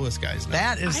St. Louis guys now.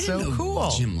 That is so cool.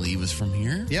 Jim Lee was from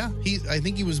here? Yeah, I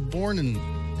think he was born in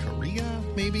Korea,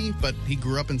 maybe, but he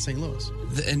grew up in St. Louis.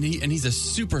 And he's a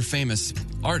super famous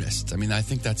artist. I mean, I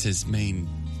think that's his main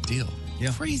deal.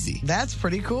 Yeah. Crazy. That's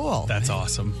pretty cool. That's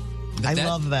awesome. I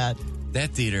love that.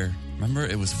 That theater, remember,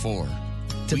 it was 4.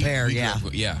 DePere, We yeah. grew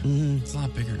up- yeah. Mm-hmm. It's a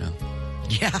lot bigger now.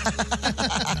 Yeah.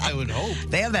 I would hope.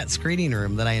 They have that screening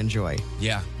room that I enjoy.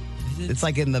 Yeah. It's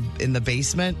like in the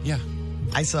basement. Yeah.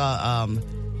 I saw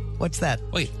what's that?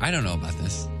 Wait, I don't know about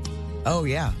this. Oh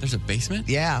yeah. There's a basement?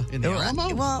 Yeah. In the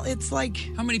Alamo? Well, it's like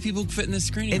How many people fit in this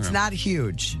screening it's room? not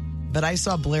huge. but I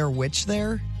saw Blair Witch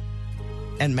there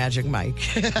and Magic Mike.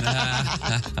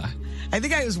 I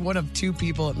think I was one of 2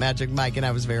 people at Magic Mike, and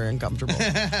I was very uncomfortable.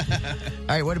 All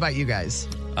right, what about you guys?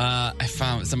 I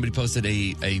found somebody posted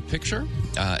a picture,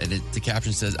 and the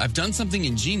caption says, "I've done something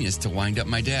ingenious to wind up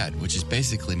my dad, which is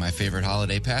basically my favorite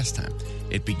holiday pastime.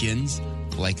 It begins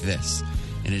like this."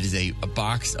 And it is a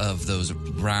box of those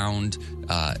round,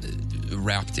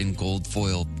 wrapped in gold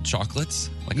foil chocolates,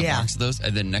 like a box of those.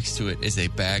 And then next to it is a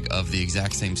bag of the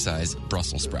exact same size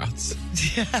Brussels sprouts.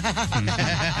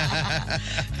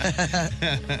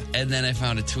 And then I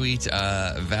found a tweet,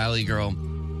 Valley Girl.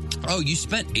 "Oh, you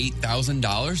spent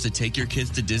 $8,000 to take your kids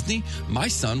to Disney? My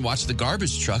son watched the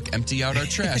garbage truck empty out our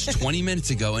trash 20 minutes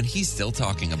ago, and he's still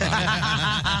talking about it."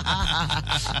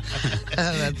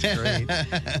 That's great.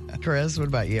 Chris, what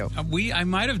about you? I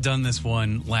might have done this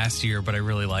one last year, but I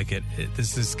really like it. This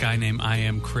is this guy named I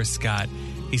Am Chris Scott.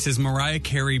 He says Mariah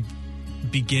Carey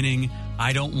beginning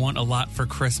 "I don't want a lot for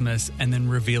Christmas" and then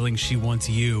revealing she wants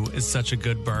you is such a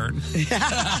good burn.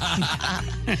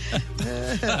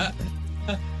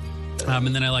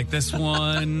 And then I like this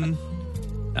one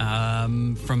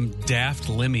from Daft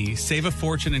Lemmy. "Save a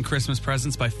fortune in Christmas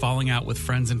presents by falling out with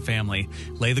friends and family.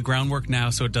 Lay the groundwork now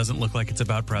so it doesn't look like it's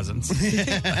about presents."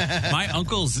 My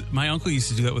uncle used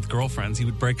to do that with girlfriends. He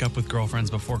would break up with girlfriends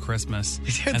before Christmas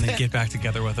and then get back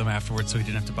together with them afterwards so he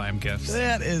didn't have to buy them gifts.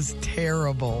 That is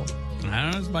terrible. I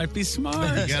don't know, this might be smart.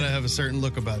 You got to have a certain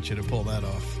look about you to pull that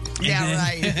off. Yeah,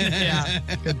 right. Yeah,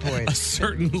 good point. A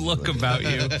certain look about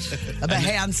you. The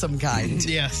handsome kind.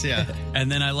 Yes, yeah.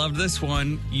 And then I loved this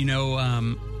one. You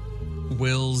know,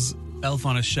 Will's Elf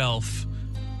on a Shelf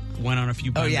went on a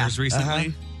few benders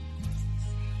recently.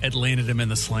 It landed him in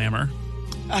the slammer.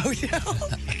 Oh, no.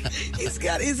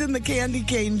 He's in the candy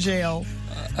cane jail.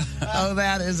 Oh,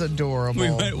 that is adorable.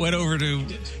 We went over to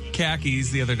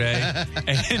Khakis the other day,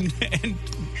 and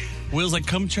Will's like,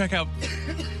 "Come check out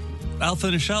Elf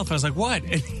on a Shelf." I was like, "What?"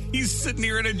 And he's sitting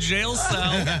here in a jail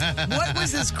cell. What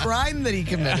was his crime that he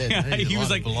committed? He was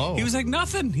like,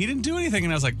 "Nothing. He didn't do anything."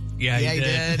 And I was like, Yeah, he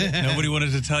did. Nobody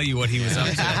wanted to tell you what he was up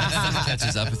to.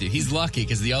 Catches up with you. He's lucky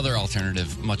because the other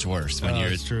alternative much worse when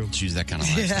you choose that kind of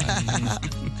lifestyle.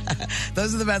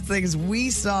 Those are the best things we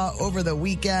saw over the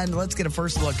weekend. Let's get a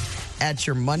first look at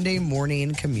your Monday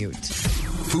morning commute.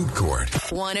 Food Court.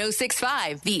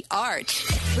 106.5 The Arch.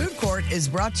 Food Court is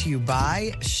brought to you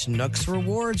by Schnucks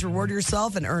Rewards. Reward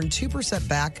yourself and earn 2%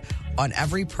 back on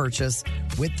every purchase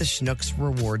with the Schnucks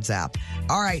Rewards app.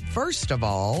 All right, first of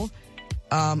all,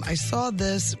 I saw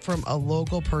this from a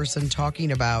local person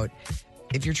talking about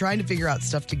if you're trying to figure out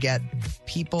stuff to get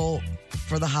people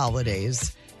for the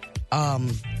holidays,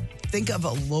 think of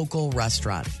a local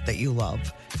restaurant that you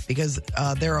love, because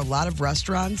there are a lot of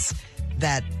restaurants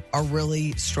that are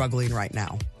really struggling right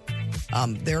now.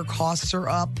 Their costs are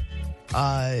up.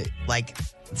 They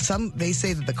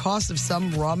say that the cost of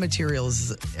some raw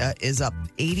materials is up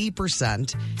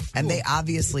 80%, and they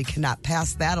obviously cannot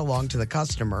pass that along to the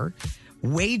customer.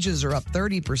 Wages are up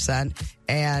 30%,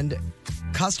 and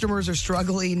customers are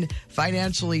struggling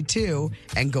financially too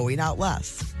and going out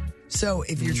less. So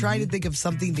if you're trying to think of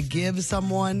something to give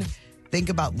someone, think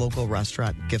about local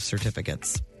restaurant gift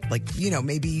certificates. Like,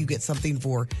 maybe you get something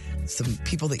for some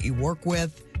people that you work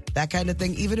with, that kind of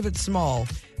thing. Even if it's small,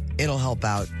 it'll help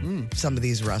out some of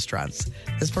these restaurants.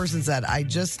 This person said, I've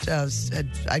just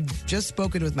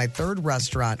spoken with my third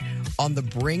restaurant on the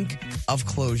brink of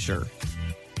closure.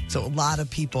 So a lot of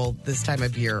people this time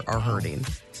of year are hurting.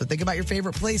 So think about your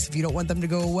favorite place. If you don't want them to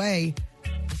go away,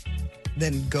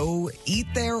 then go eat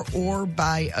there or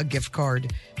buy a gift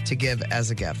card to give as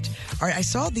a gift. All right, I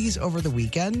saw these over the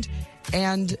weekend,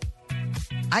 and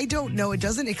I don't know. It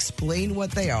doesn't explain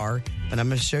what they are, but I'm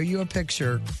going to show you a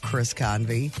picture, Chris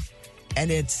Convey,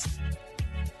 and it's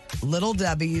Little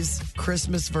Debbie's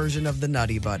Christmas version of the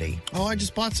Nutty Buddy. Oh, I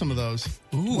just bought some of those.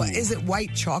 Ooh. What, is it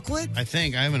white chocolate? I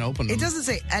think. I haven't opened them. It doesn't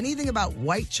say anything about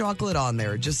white chocolate on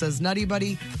there. It just says Nutty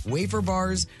Buddy wafer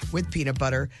bars with peanut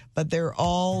butter, but they're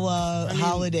all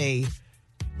holiday,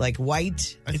 like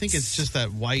white. I think it's just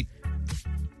that white,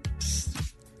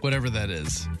 whatever that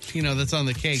is. That's on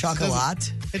the cake.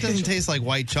 Chocolate? It doesn't taste like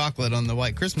white chocolate on the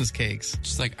white Christmas cakes.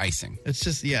 Just like icing. It's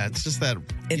just that,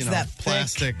 it's that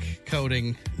plastic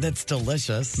coating. That's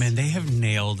delicious. Man, they have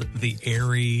nailed the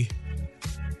airy,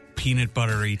 peanut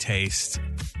buttery taste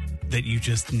that you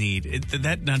just need.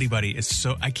 That Nutty Buddy is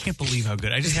so... I can't believe how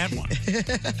good. I just had one.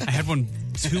 I had one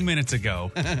 2 minutes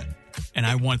ago, and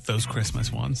I want those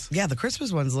Christmas ones. Yeah, the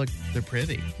Christmas ones they're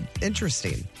pretty.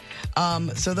 Interesting.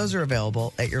 So those are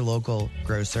available at your local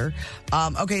grocer.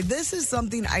 Okay, this is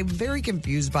something I'm very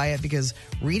confused by it, because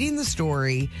reading the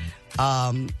story,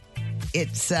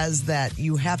 it says that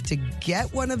you have to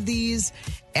get one of these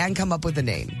and come up with a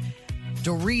name.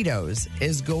 Doritos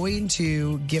is going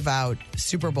to give out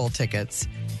Super Bowl tickets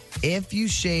if you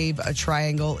shave a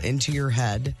triangle into your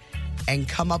head and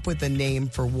come up with a name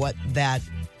for what that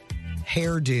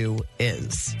hairdo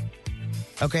is.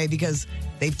 Okay, because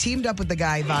they've teamed up with the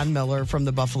guy Von Miller from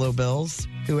the Buffalo Bills,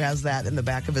 who has that in the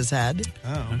back of his head.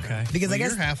 Oh, Okay. Because Well, I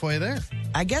guess you're halfway there.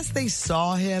 I guess they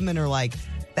saw him and are like,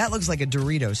 that looks like a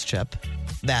Doritos chip,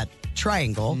 that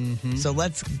triangle. So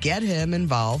let's get him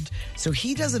involved. So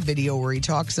he does a video where he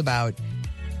talks about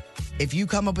if you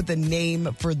come up with a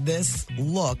name for this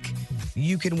look,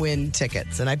 you can win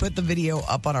tickets. And I put the video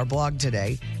up on our blog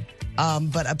today.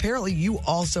 But apparently you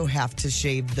also have to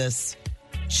shave this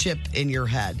chip in your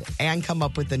head and come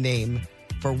up with a name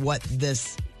for what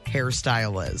this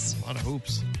hairstyle is. A lot of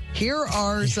hoops. Here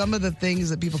are some of the things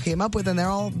that people came up with, and they're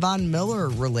all Von Miller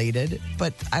related,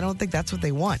 but I don't think that's what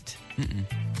they want.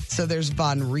 So there's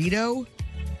Von Rito,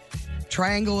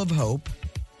 Triangle of Hope,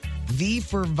 V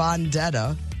for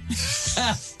Vendetta,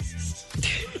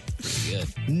 Good.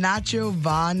 Nacho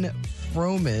Von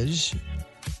Fromage.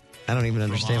 I don't even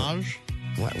understand. Fromage?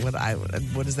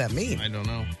 What does that mean? I don't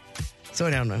know. So I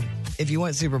don't know. If you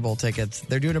want Super Bowl tickets,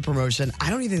 they're doing a promotion. I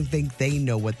don't even think they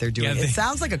know what they're doing. Yeah, It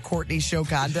sounds like a Courtney show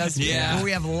contest where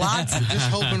we have lots of Just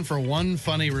hoping for one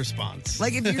funny response.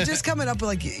 like if you're just coming up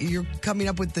with you're coming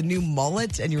up with the new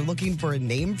mullet and you're looking for a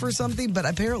name for something, but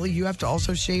apparently you have to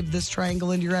also shave this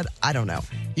triangle into your head. I don't know.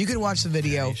 You can watch the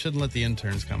video. You shouldn't let the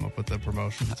interns come up with the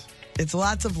promotions. It's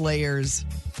lots of layers,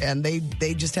 and they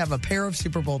just have a pair of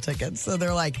Super Bowl tickets. So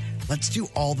they're like, let's do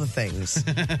all the things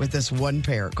with this one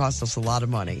pair. It costs us a lot of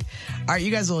money. All right,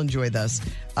 you guys will enjoy this.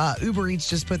 Uber Eats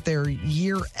just put their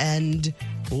year-end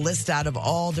list out of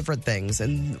all different things,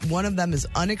 and one of them is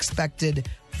unexpected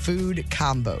food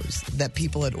combos that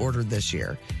people had ordered this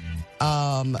year.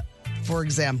 For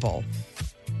example,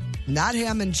 not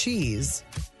ham and cheese,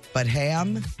 but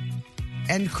ham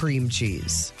and cream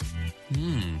cheese.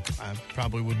 I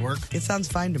probably would work. It sounds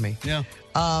fine to me. Yeah.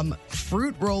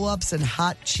 Fruit roll-ups and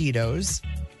hot Cheetos.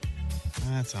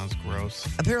 That sounds gross.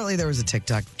 Apparently there was a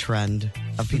TikTok trend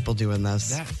of people doing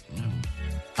this.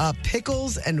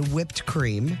 Pickles and whipped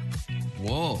cream.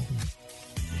 Whoa.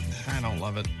 I don't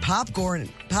love it. Popcorn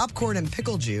and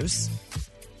pickle juice.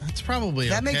 That's probably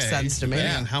That makes sense to me.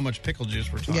 depending on how much pickle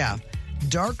juice we're talking. Yeah.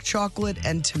 Dark chocolate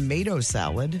and tomato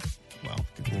salad. Well,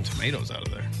 get the tomatoes out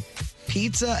of there.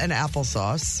 Pizza and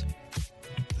applesauce.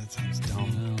 That sounds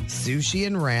dumb. Sushi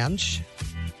and ranch.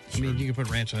 I mean, you can put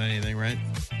ranch on anything, right?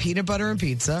 Peanut butter and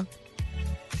pizza.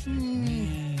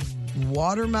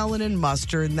 Watermelon and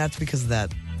mustard, and that's because of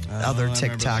that other I remember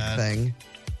TikTok that. thing.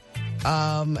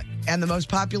 And the most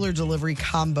popular delivery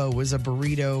combo was a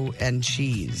burrito and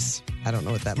cheese. I don't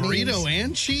know what that Burrito means.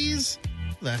 and cheese?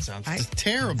 That sounds just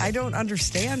terrible. I don't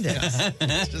understand it.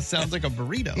 It just sounds like a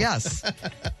burrito. Yes.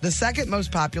 The second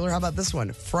most popular, how about this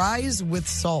one? Fries with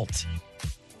salt.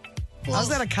 How's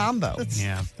that a combo?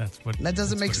 Yeah, that's what. That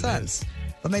doesn't make that's what it sense.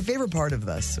 But my favorite part of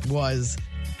this was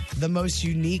the most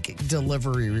unique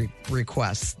delivery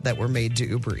requests that were made to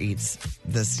Uber Eats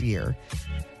this year.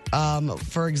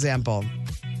 For example,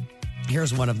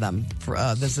 here's one of them.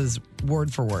 This is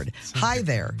word for word. Hi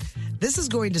there. This is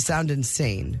going to sound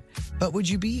insane, but would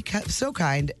you be so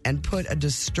kind and put a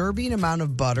disturbing amount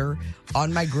of butter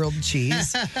on my grilled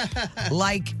cheese?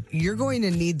 Like you're going to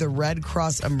need the Red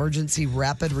Cross Emergency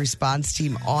Rapid Response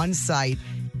Team on site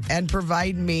and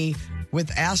provide me with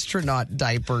astronaut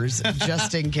diapers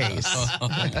just in case.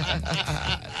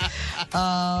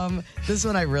 This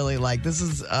one I really like. This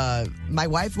is my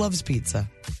wife loves pizza.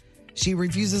 She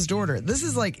refuses to order it. This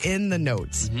is like in the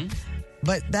notes.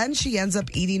 But then she ends up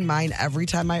eating mine every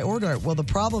time I order it. Well, the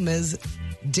problem is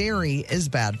dairy is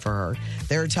bad for her.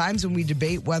 There are times when we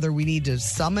debate whether we need to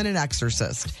summon an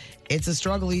exorcist. It's a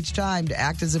struggle each time to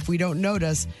act as if we don't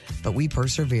notice, but we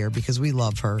persevere because we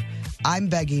love her. I'm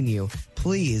begging you,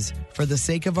 please, for the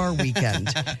sake of our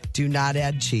weekend, do not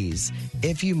add cheese.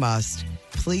 If you must,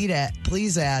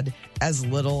 please add as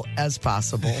little as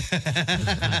possible. For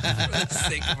the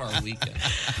sake of our weekend.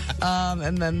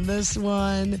 And then this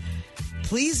one.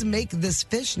 Please make this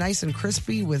fish nice and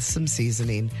crispy with some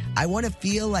seasoning. I want to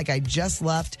feel like I just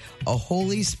left a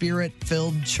Holy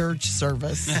Spirit-filled church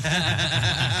service. You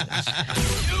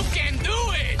can do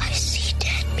it! I see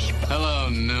dead people. Hello,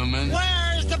 Newman.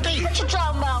 Where's the beef? What you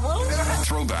talking about, Will?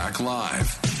 Throwback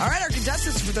Live. All right, our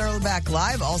contestants for Throwback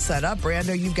Live all set up.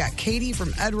 Brando, you've got Katie from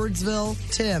Edwardsville,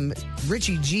 Tim,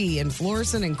 Richie G in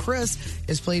Florissant, and Chris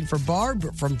is played for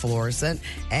Barb from Florissant,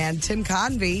 and Tim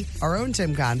Convey, our own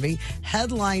Tim Convey,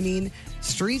 headlining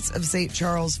Streets of St.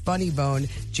 Charles Funny Bone,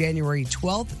 January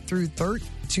 12th through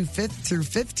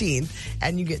 15th,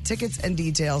 and you get tickets and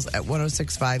details at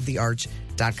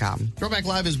 1065thearch.com. Throwback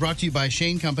Live is brought to you by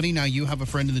Shane Company. Now you have a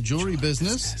friend in the jewelry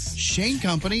business. Shane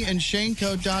Company and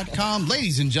ShaneCo.com.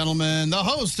 Ladies and gentlemen, the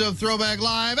host of Throwback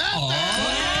Live. That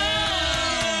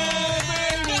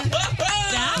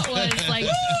was like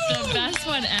the best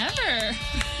one ever.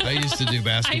 I used to do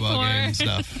basketball game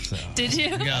stuff. So Did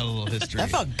you? I got a little history. That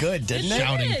felt good, didn't it?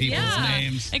 Shouting people's Yeah.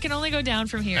 names. It can only go down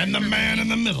from here. And the man in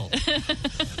the middle.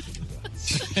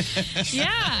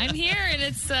 Yeah, I'm here, and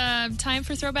it's time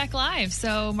for Throwback Live.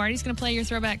 So Marty's going to play your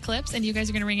throwback clips, and you guys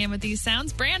are going to ring in with these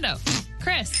sounds. Brando,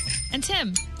 Chris, and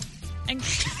Tim. And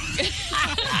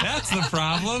That's the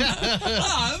problem.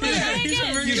 Oh, man. You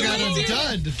got a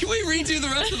dud. Can we redo the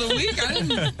rest of the week? I didn't.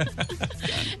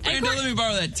 Brando, let me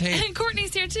borrow that tape. and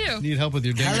Courtney's here, too. Need help with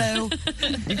your dinner. Hello.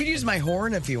 You can use my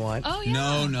horn if you want. Oh,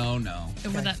 yeah. No.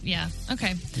 With that, yeah.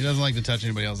 Okay. He doesn't like to touch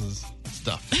anybody else's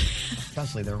stuff.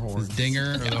 Especially their horn. His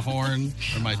dinger or the horn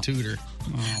or my tutor.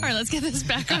 All right, let's get this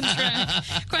back on track.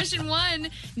 Question 1.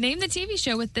 Name the TV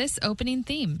show with this opening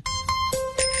theme.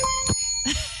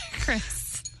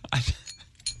 Chris.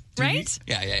 Right?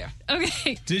 Yeah.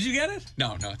 Okay. Did you get it?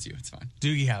 No, it's you. It's fine.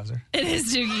 Doogie Howser. It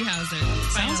is Doogie Howser.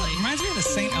 Sounds Finally. like, reminds me of the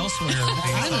St. Elsewhere.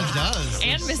 Kind of does.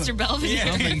 And Mr. Belvedere.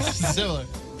 Something similar.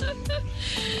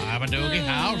 I'm a Doogie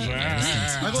Howser.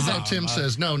 I love how Tim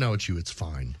says, no, it's you. It's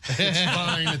fine. It's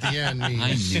fine at the end. I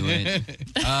knew it.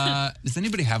 Does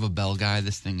anybody have a bell guy?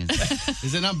 This thing is.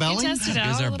 Is it not belling? Test it out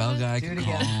Is there a a bell little guy I Do can it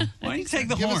call? again. Why don't you take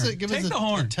the Give horn? us a Take the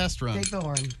horn. test run. Take the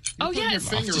horn. Oh,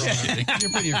 yes. Your finger on it.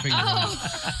 You're putting your finger on it.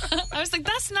 I was like,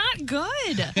 that's not good.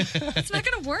 It's not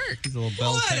going to work. It's a little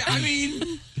bell What? technique. I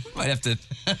mean, might have to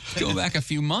go back a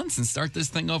few months and start this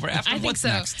thing over after. I think What's so.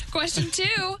 next? Question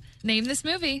 2. Name this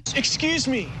movie. Excuse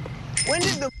me. When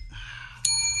did the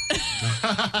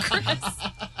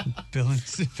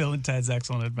Bill and Ted's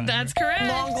Excellent Adventure. That's correct.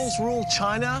 Mongols rule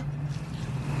China?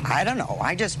 I don't know.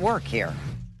 I just work here.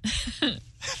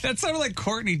 That sounded like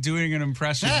Courtney doing an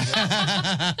impression.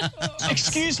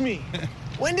 Excuse me.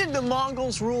 When did the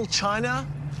Mongols rule China?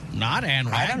 Not Anne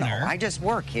Wagner. I don't know. I just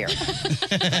work here.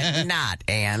 Not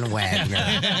Ann Wagner.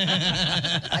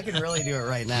 I can really do it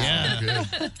right now. Yeah.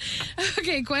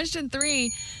 Okay, question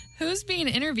 3. Who's being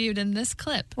interviewed in this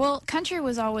clip? Well, country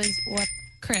was always what?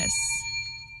 Chris.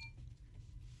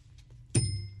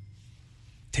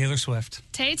 Taylor Swift.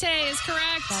 Tay-Tay is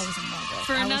correct. I was in love with.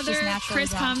 For I was another just naturally Chris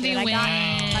drawn to Comedy it. I win.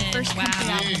 got my first country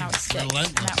Wow. album when I was 6, and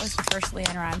Relentless. that was the first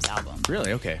Leanne Rimes album.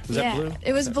 Really? Okay. Was yeah, that blue?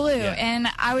 it was blue, and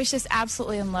I was just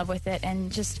absolutely in love with it,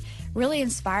 and just really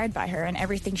inspired by her and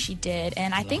everything she did.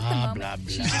 And I think the moment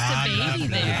She's just a baby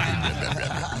there.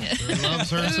 Loves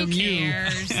her Who some you.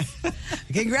 cares?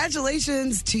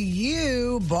 Congratulations to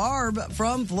you, Barb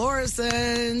from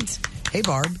Florissant. Hey,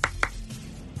 Barb.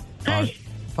 Hi.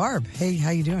 Barb, hey, how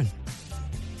you doing?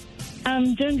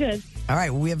 I'm doing good. All right,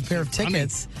 well, we have a pair of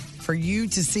tickets for you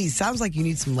to see. Sounds like you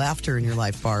need some laughter in your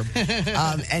life, Barb.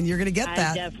 And you're going to get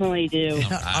that. I definitely do.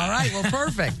 All right, well,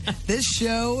 perfect. This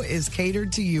show is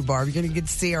catered to you, Barb. You're going to get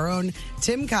to see our own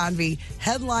Tim Convey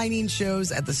headlining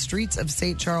shows at the Streets of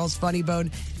St. Charles Funny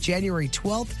Bone, January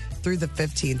 12th through the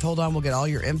 15th. Hold on, we'll get all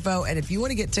your info. And if you want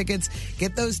to get tickets,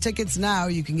 get those tickets now.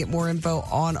 You can get more info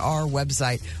on our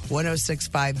website,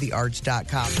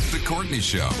 1065thearch.com. The Courtney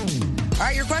Show. All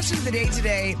right, your question of the day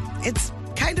today, it's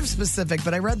kind of specific,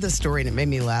 but I read this story and it made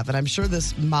me laugh. And I'm sure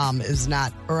this mom is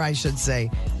not, or I should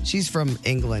say, she's from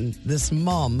England. This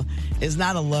mom is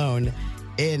not alone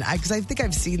because I think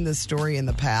I've seen this story in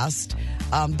the past.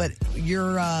 But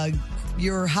your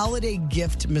holiday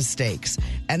gift mistakes.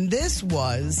 And this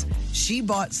was, she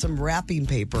bought some wrapping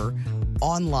paper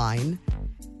online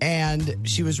and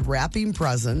she was wrapping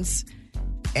presents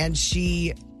and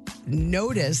she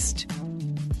noticed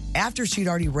after she'd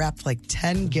already wrapped like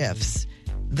 10 gifts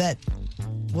that,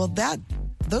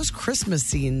 those Christmas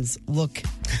scenes look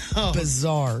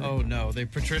bizarre. Oh no, they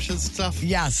Patricia's stuff?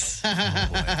 Yes.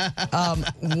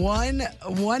 One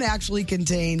actually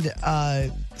contained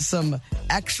some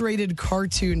X-rated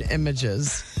cartoon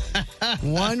images.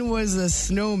 One was a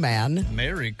snowman.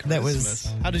 Merry Christmas. That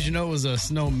was- How did you know it was a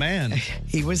snowman?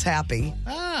 He was happy.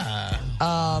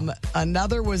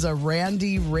 Another was a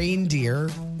Randy reindeer.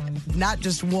 Not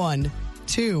just one,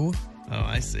 2. Oh,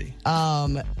 I see.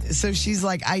 So she's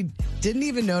like, I didn't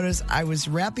even notice I was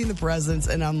wrapping the presents,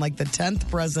 and on like the 10th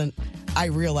present, I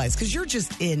realized, because you're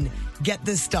just in get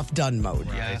this stuff done mode.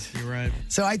 Yeah, you're right.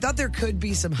 So I thought there could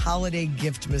be some holiday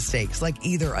gift mistakes, like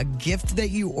either a gift that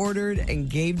you ordered and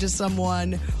gave to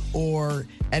someone,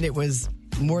 and it was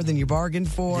more than you bargained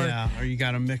for. Yeah, or you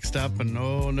got them mixed up and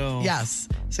oh no. Yes.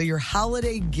 So your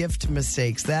holiday gift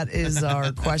mistakes. That is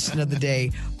our question of the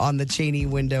day on the Cheney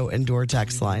window and door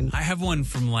text line. I have one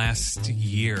from last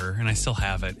year, and I still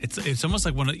have it. It's almost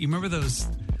like you remember those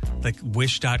like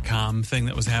Wish.com thing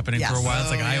that was happening for a while? It's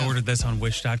like I ordered this on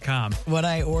Wish.com. What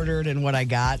I ordered and what I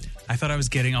got. I thought I was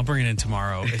getting, I'll bring it in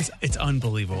tomorrow. It's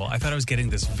unbelievable. I thought I was getting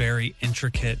this very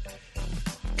intricate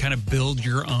kind of build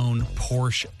your own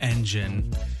Porsche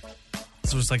engine.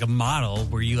 So it's like a model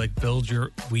where you like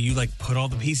put all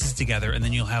the pieces together, and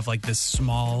then you'll have like this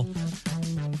small,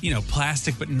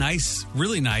 plastic but nice,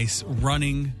 really nice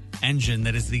running engine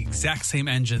that is the exact same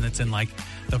engine that's in like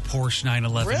the Porsche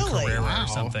 911 Carrera or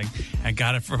something. I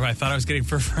got it I thought I was getting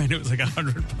for a friend. It was like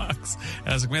 $100. And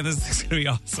I was like, man, this thing's going to be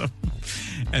awesome.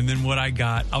 And then what I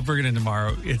got, I'll bring it in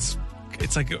tomorrow. It's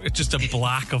like just a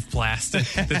block of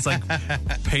plastic that's like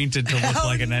painted to look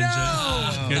like an engine.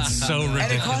 It's so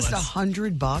ridiculous. And it cost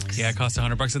 $100? Yeah, it cost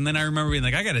 $100. And then I remember being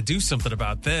like, I got to do something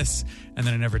about this. And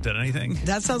then I never did anything.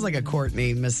 That sounds like a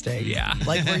Courtney mistake. Yeah.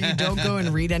 Like where you don't go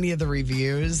and read any of the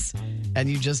reviews and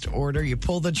you just order, you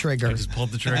pull the trigger. I just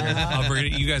pulled the trigger. I'll bring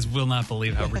it. You guys will not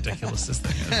believe how ridiculous this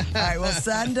thing is. All right, well,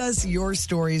 send us your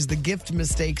stories, the gift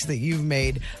mistakes that you've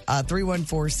made.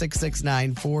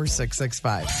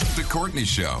 314-669-4665. The Courtney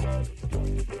Show.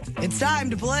 It's time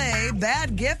to play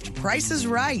Bad Gift Price is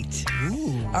Right.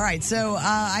 Ooh. All right, so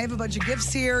I have a bunch of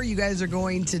gifts here. You guys are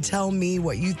going to tell me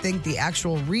what you think the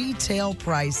actual retail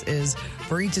price is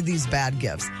for each of these bad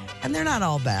gifts. And they're not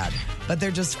all bad, but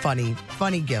they're just funny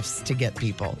gifts to get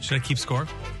people. Should I keep score?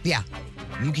 Yeah,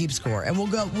 you keep score. And we'll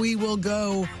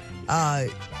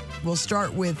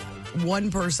start with one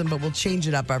person, but we'll change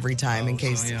it up every time in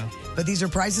case. So, yeah. But these are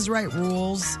Price is Right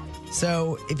rules.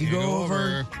 So if you go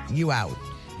over, you out.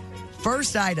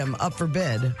 First item up for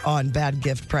bid on Bad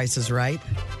Gift Price is Right.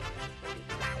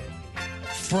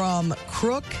 From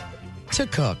crook to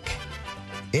cook.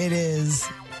 It is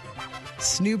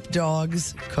Snoop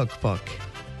Dogg's cookbook.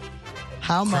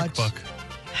 How much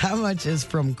is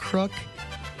from crook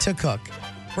to cook?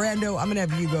 Brando, I'm going to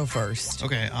have you go first.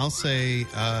 Okay, I'll say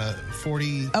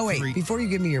 40. Oh, wait, before you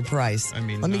give me your price, let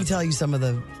me tell you some of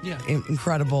the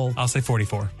incredible... I'll say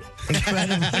 44.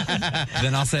 Incredible.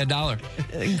 Then I'll say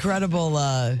 $1. Incredible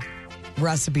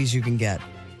recipes you can get.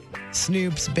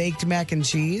 Snoop's baked mac and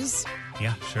cheese.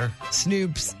 Yeah, sure.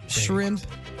 Snoop's shrimp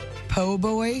po'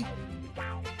 boy.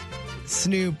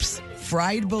 Snoop's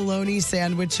fried bologna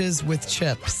sandwiches with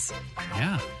chips.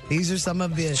 Yeah. These are some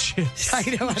of the chips. I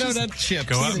don't know. Chips.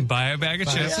 Go out and buy a bag of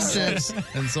chips. Some chips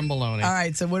and some bologna. All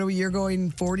right, so what are we? You're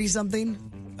going 40 something?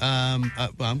 Well, I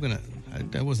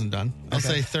wasn't done. I'll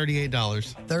say $38.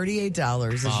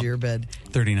 $38 is your bid.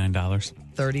 $39.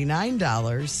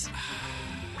 $39.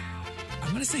 I'm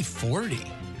going to say 40.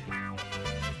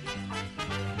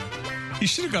 You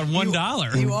should have got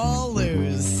 $1. You all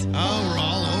lose. Oh, we're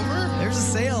all over? There's a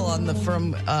sale on the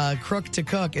from crook to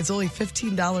cook. It's only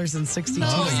 $15.62.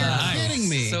 Oh, you're kidding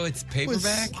me. So it's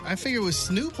paperback? I figure with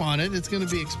Snoop on it, it's going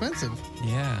to be expensive.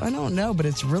 Yeah. I don't know, but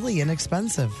it's really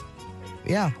inexpensive.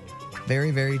 Yeah.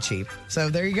 Very, very cheap. So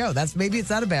there you go. Maybe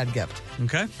it's not a bad gift.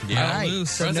 Okay. Yeah. All right.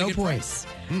 Lose. So That's a no good points.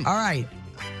 All right.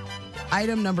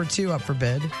 Item number 2 up for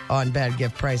bid on Bad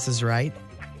Gift Price is Right.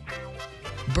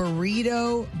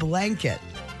 Burrito blanket.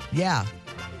 Yeah.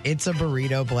 It's a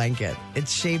burrito blanket.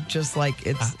 It's shaped just like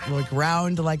it's like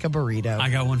round like a burrito.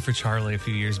 I got one for Charlie a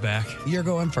few years back. You're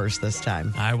going first this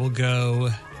time. I will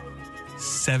go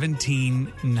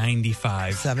 $17.95.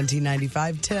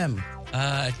 $17.95. Tim.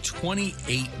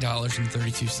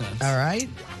 $28.32. All right.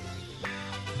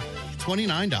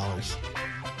 $29.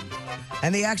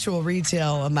 And the actual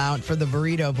retail amount for the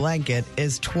burrito blanket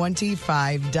is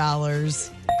 $25.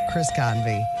 Chris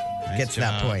Convey gets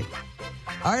that point.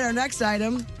 All right, our next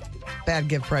item, Bad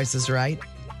Gift Price is Right.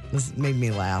 This made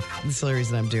me laugh. This is the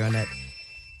reason I'm doing it.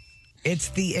 It's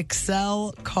the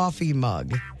Excel coffee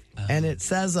mug, and it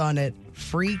says on it,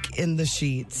 "Freak in the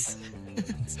sheets."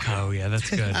 Oh, yeah,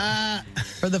 that's good.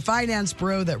 For the finance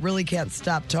bro that really can't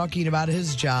stop talking about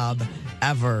his job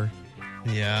ever.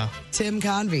 Yeah. Tim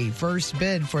Convey, first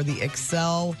bid for the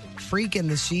Excel Freak in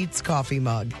the Sheets coffee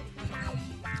mug.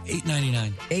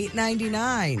 $8.99.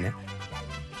 $8.99.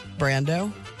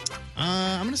 Brando?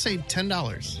 I'm going to say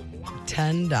 $10.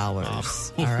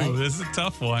 $10. All right. This is a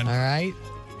tough one. All right.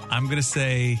 I'm going to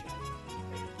say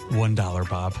 $1,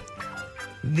 Bob.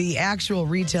 The actual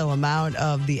retail amount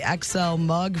of the XL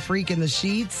mug Freak in the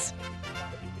Sheets,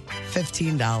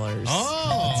 $15.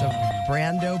 Oh. It's a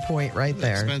Brando point right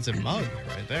there. Expensive mug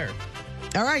right there.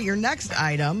 All right, your next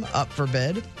item up for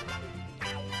bid.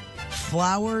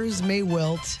 Flowers may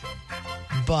wilt,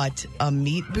 but a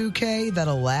meat bouquet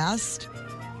that'll last.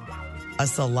 A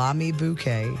salami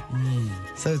bouquet.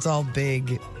 So it's all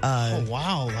big. Oh,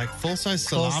 wow. Like full-size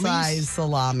salamis? Full-size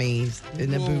salami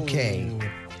in a bouquet.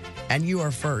 And you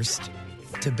are first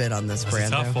to bid on this, That's Brando.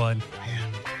 a tough one.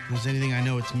 Man, if there's anything I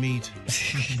know, it's meat.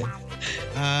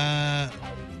 I'm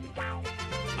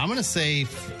going to say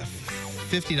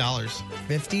 $50.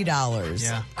 $50.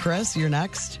 Yeah. Chris, you're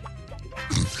next.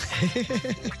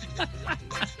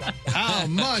 How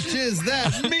much is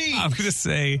that meat? I'm going to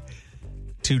say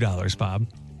 $2, Bob.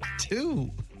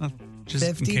 $2.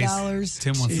 Just in case $50.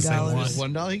 Tim wants to say $2.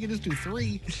 one. $1. He can just do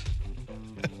 3.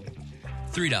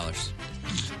 $3.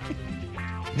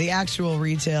 The actual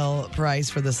retail price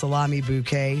for the salami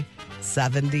bouquet,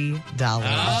 $70.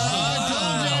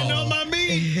 I know my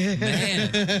meat.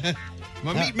 Man.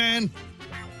 My meat man.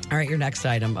 All right, your next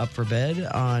item up for bid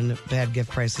on Bad Gift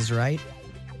Prices Right.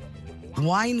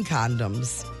 Wine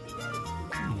condoms.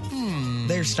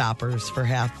 They're stoppers for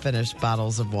half-finished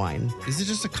bottles of wine. Is it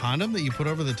just a condom that you put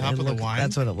over the top of the wine?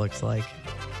 That's what it looks like.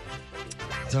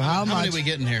 So how much? many are we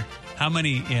getting here? How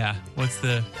many? Yeah. What's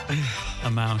the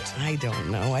amount? I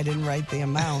don't know. I didn't write the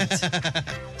amount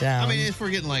down. I mean, if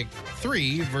we're getting like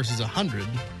 3 versus 100.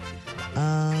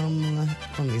 Let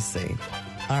me see.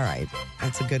 All right.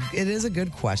 It is a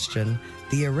good question.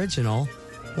 The original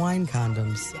wine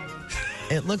condoms.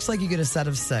 It looks like you get a set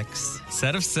of 6.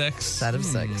 Set of 6. Set of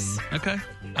 6. Okay.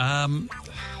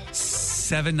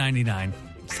 $7.99.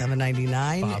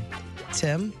 $7.99. Bob.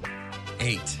 Tim?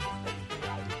 $8.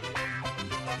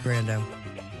 Brando.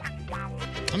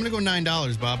 I'm going to go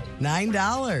 $9, Bob.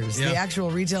 $9. Yeah. The actual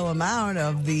retail amount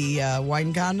of the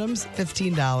wine condoms,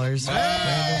 $15. Brando gets look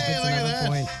at another that.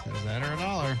 point. Is that or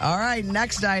 $1? All right,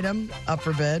 next item up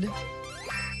for bid.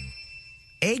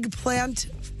 Eggplant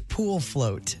pool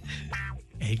float.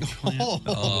 Eggplant.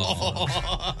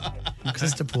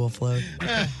 Just a pool float.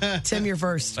 Tim, you're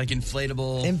first. Like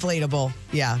inflatable. Inflatable.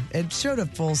 Yeah. It showed a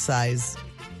full size.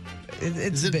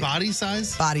 Is it big. body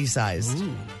size? Body sized.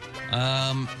 Ooh.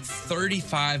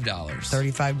 $35.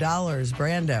 $35.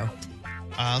 Brando.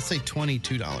 I'll say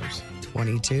 $22.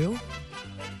 $22.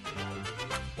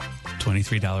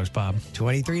 $23, Bob.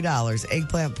 $23.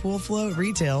 Eggplant pool float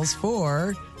retails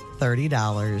for $30.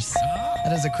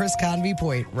 That is a Chris Convey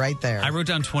point right there. I wrote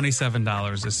down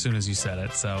 $27 as soon as you said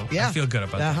it, so Yeah. I feel good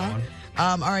about that one.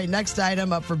 All right, next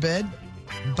item up for bid.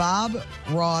 Bob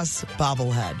Ross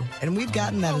bobblehead. And we've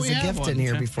gotten that as a gift in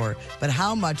here before. But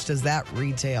how much does that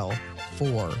retail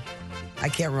for? I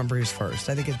can't remember who's first.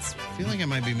 I think I feel like it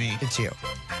might be me. it's you.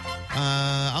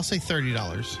 I'll say $30.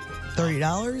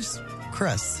 $30?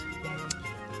 Chris.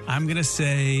 I'm going to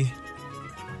say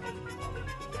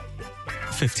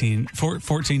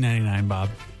 $14.99, Bob.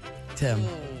 Tim.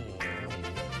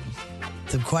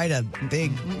 It's quite a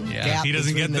big gap. he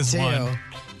doesn't between get this the two. one.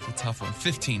 It's a tough one.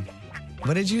 15.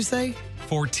 What did you say?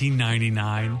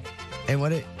 $14.99. And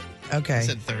what it okay. I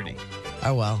said 30.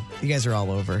 Oh well. You guys are all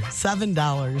over.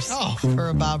 $7 for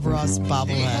a Bob Ross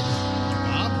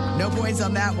bobblehead. No points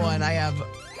on that one. I have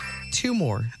 2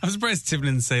 more. I'm surprised Tim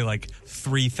didn't say like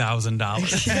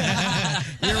 $3,000.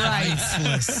 You're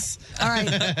right. All right.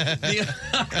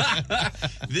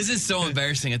 This is so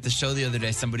embarrassing. At the show the other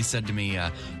day, somebody said to me,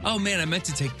 oh man, I meant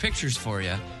to take pictures for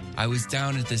you. I was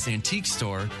down at this antique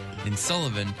store in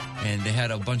Sullivan, and they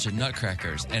had a bunch of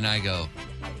nutcrackers. And I go,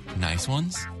 nice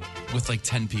ones? With like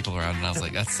 10 people around. And I was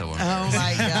like, that's so embarrassing. Oh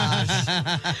my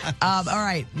gosh. All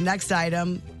right. Next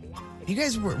item. You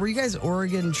guys were you guys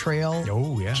Oregon Trail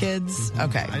kids?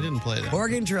 Okay. I didn't play that.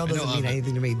 Oregon Trail doesn't mean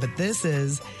anything to me, but this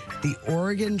is the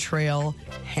Oregon Trail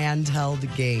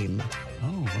handheld game.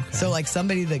 Oh, okay. So like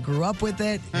somebody that grew up with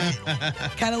it,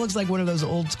 kind of looks like one of those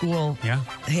old school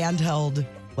handheld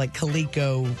like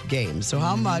Coleco games. So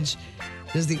how much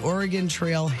does the Oregon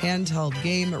Trail handheld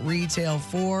game retail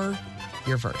for?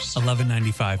 You're first.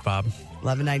 $11.95, Bob.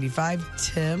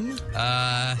 $11.95. Tim?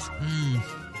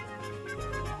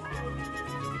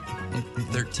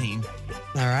 13.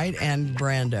 All right. And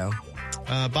Brando?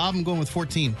 Bob, I'm going with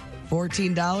 14.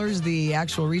 $14. The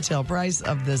actual retail price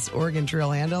of this Oregon Trail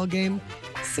handheld game,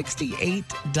 $68.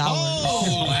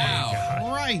 Oh,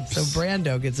 wow. Right. So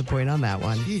Brando gets a point on that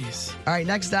one. Jeez. All right,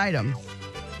 next item.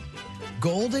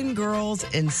 Golden Girls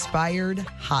inspired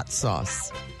hot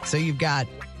sauce. So you've got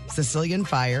Sicilian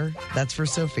Fire, that's for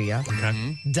Sophia.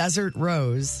 Okay. Desert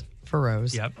Rose for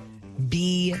Rose. Yep.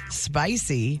 Be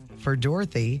Spicy for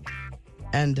Dorothy.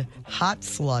 and hot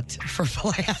slut for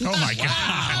Blanche. Oh my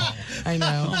God. I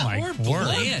know. Oh my Poor word.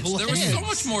 Blanche. There was so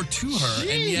much more to her,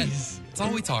 and yet it's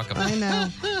all we talk about. I know.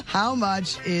 How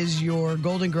much is your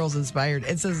Golden Girls inspired?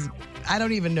 It says, I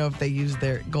don't even know if they use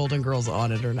their Golden Girls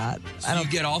on it or not. So you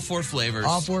get all 4 flavors.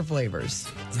 All 4 flavors.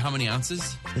 How many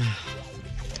ounces?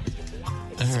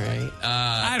 All right.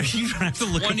 You don't have to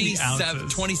look at the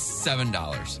ounces. $27.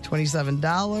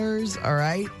 $27. All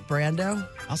right. Brando?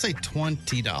 I'll say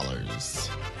 $20,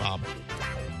 Bob.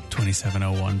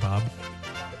 2701, Bob.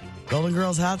 Golden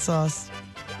Girls hot sauce.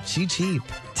 She cheap.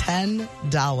 $10.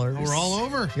 We're all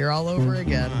over. You're all over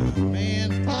again.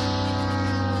 Man.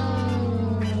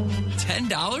 $10?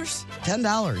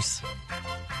 $10.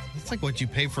 That's like what you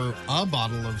pay for a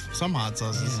bottle of some hot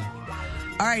sauces. Yeah.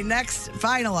 All right, next,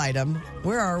 final item.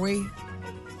 Where are we?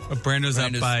 Brando's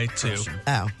up by 2.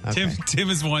 Oh, okay. Tim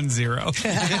is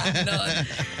 1-0.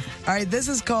 All right, this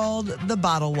is called the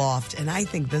Bottle Loft, and I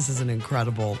think this is an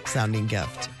incredible sounding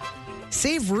gift.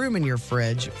 Save room in your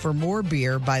fridge for more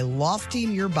beer by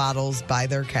lofting your bottles by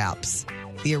their caps.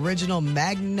 The original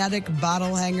magnetic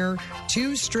bottle hanger,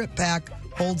 2-strip pack,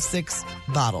 holds 6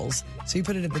 bottles. So you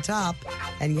put it at the top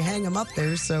and you hang them up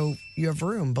there so you have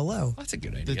room below. That's a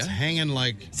good idea. It's hanging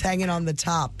like It's hanging on the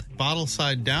top. bottle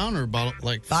side down or bottle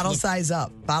Bottle size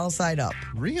up. Bottle side up.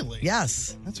 Really?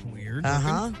 Yes. That's weird.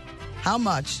 Uh-huh. How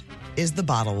much is the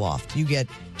Bottle Loft? You get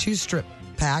 2 strip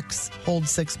packs, hold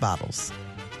 6 bottles.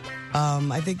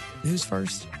 I think, who's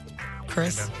first?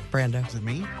 Chris? Brando. Is it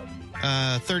me?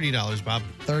 $30, Bob.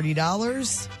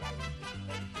 $30.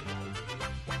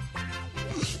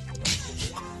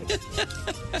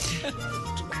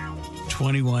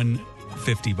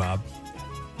 $21.50, Bob.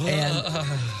 And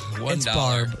it's $1.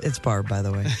 Barb. It's Barb, by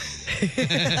the way.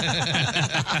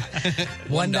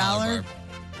 $1. Barb.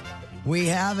 We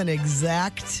have an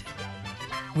exact.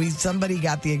 Somebody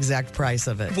got the exact price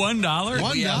of it. $1?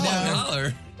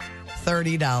 $1.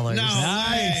 $30. No,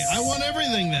 Nice. way. I won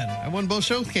everything then. I won both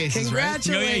showcases,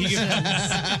 Congratulations.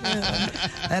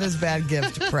 That is bad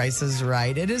gift prices,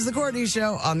 right? It is the Courtney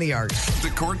Show on the Arch.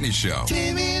 The Courtney Show.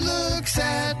 Timmy looks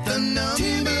at the number.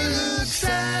 Timmy looks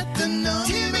at the number.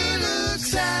 Timmy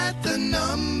looks at the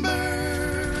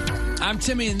number. I'm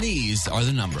Timmy, and these are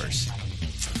the numbers.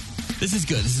 This is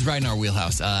good. This is right in our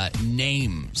wheelhouse.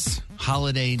 Names.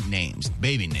 Holiday names.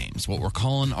 Baby names. What we're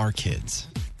calling our kids.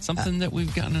 Something that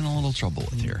we've gotten in a little trouble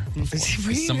with here before.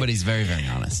 Somebody's very, very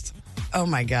honest. Oh,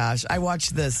 my gosh. I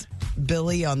watched this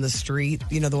Billy on the Street,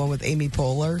 you know, the one with Amy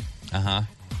Poehler. Uh-huh.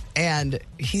 And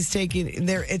he's taking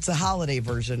there. It's a holiday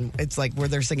version. It's like where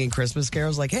they're singing Christmas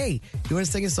carols. Like, hey, you want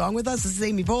to sing a song with us? This is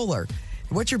Amy Poehler.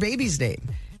 What's your baby's name?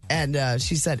 And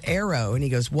she said Arrow, and he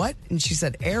goes, what? And she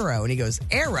said Arrow, and he goes,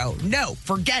 Arrow? No,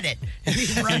 forget it. And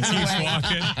he runs away.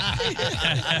 Walking.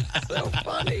 So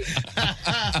funny.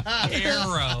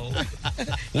 Arrow.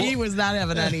 He was not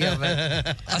having any of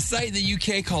it. A site in the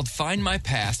UK called Find My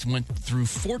Past went through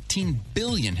 14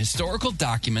 billion historical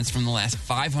documents from the last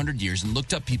 500 years and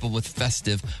looked up people with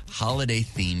festive,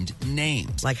 holiday-themed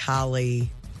names. Like Holly.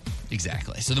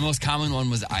 Exactly. So the most common one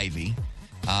was Ivy.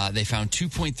 They found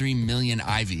 2.3 million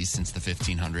Ivies since the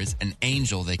 1500s. An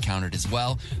Angel they counted as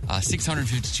well.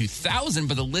 652,000,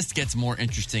 but the list gets more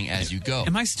interesting as you go.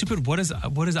 Am I stupid? What does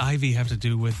Ivy have to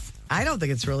do with... I don't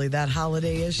think it's really that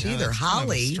holiday-ish either. that's kind of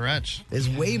a Holly stretch. is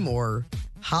way more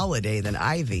holiday than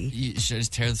Ivy. You should I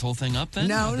just tear this whole thing up then?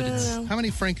 No. How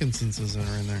many frankincenses are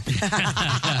in there?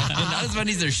 Not as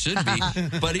many as there should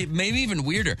be, but maybe even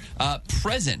weirder.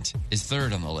 Present is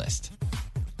third on the list.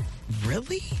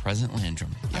 Really? Present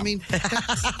Landrum. I mean,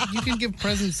 you can give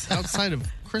presents outside of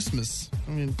Christmas.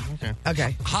 I mean, okay.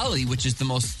 Okay. Holly, which is the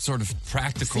most sort of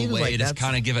practical Seems way like to that's-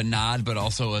 kind of give a nod, but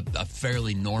also a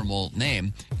fairly normal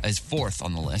name, is fourth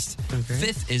on the list. Okay.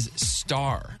 Fifth is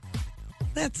Star.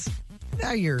 That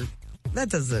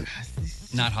doesn't.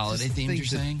 Not holiday Just themed, think you're that-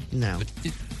 saying? No. But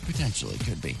it potentially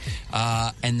could be.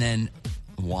 And then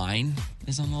Wine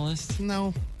is on the list.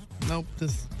 No. Nope.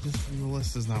 The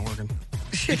list is not working.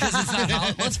 Because it's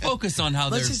not let's focus on how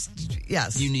Let's they're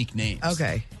yes. unique names.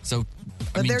 Okay. So,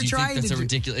 But they're do you trying think that's to a do-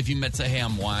 ridiculous? If you met, say, hey,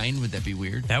 I'm Wine, would that be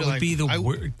weird? That would like, be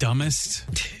the dumbest.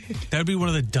 That would be one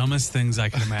of the dumbest things I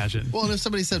can imagine. Well, and if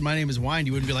somebody said my name is Wine,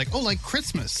 you wouldn't be like, oh, like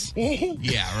Christmas.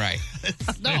 Yeah, right.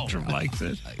 No. Andrew likes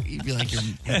it. You'd be like your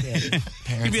parents.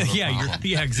 You'd be like, have a problem.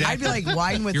 yeah, exactly. I'd be like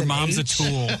Wine with your an mom's H. a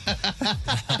tool.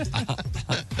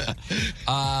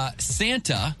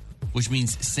 Santa, which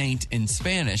means saint in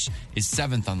Spanish, is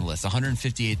seventh on the list.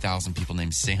 158,000 people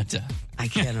named Santa. I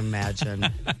can't imagine.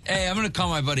 Hey, I'm going to call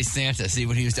my buddy Santa, see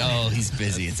what he was. Oh, he's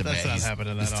busy. It's a That's bad. not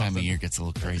happening This that time of often. year gets a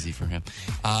little crazy for him.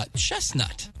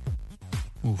 Chestnut.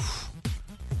 Oof.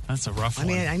 That's a rough I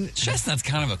mean, Chestnut's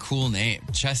kind of a cool name.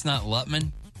 Chestnut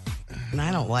Lutman.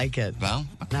 I don't like it. Well,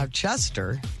 now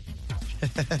Chester.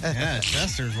 Yeah,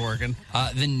 Chester's working.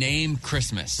 The name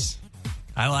Christmas.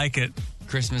 I like it.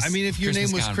 Christmas. I mean, if your Christmas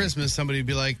name was Convy. Christmas, somebody would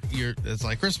be like, it's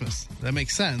like Christmas. That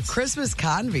makes sense. Christmas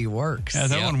Convy works. Yeah,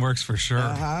 that one works for sure.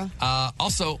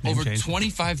 Also, Name over change.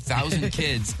 25,000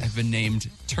 kids have been named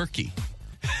Turkey.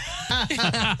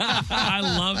 I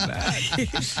love that.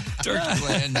 Turkey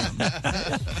Land.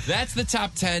 That's the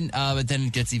top 10, but then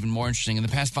it gets even more interesting. In the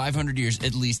past 500 years,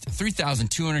 at least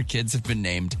 3,200 kids have been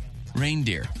named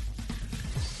reindeer.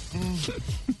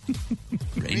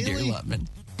 Reindeer Really? Lutman.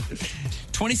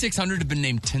 2,600 have been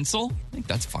named Tinsel. I think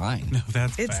that's fine. No,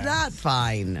 that's It's bad. not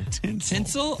fine.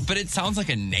 Tinsel, but it sounds like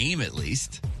a name at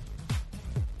least.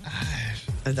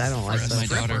 I don't like My that.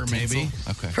 daughter, maybe.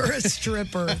 Okay. For a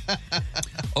stripper.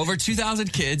 Over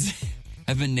 2,000 kids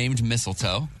have been named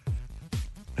Mistletoe.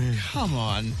 Come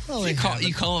on.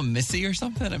 You call them Missy or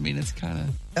something? I mean, it's kind of.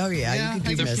 Oh, yeah. You could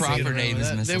do their Missy. proper name is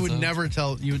They Mistletoe. would never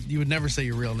tell you. You would never say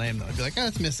your real name though. I'd be like, oh,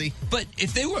 it's Missy. But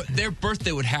if they were, their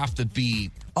birthday would have to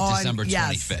be On- December 25th.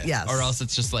 yes, yes. Or else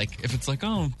it's just like, if it's like,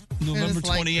 oh, November It's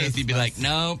like 28th, you'd be like,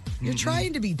 no. You're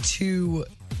trying to be too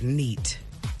neat.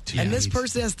 Yeah. And this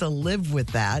person has to live with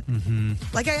that.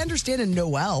 Like, I understand a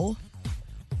Noel.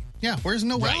 Yeah, where's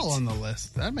Noel Right. on the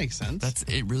list? That makes sense. That's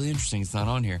it. Really interesting. It's not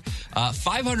on here.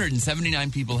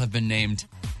 579 people have been named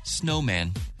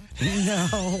Snowman. No.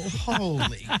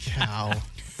 Holy cow.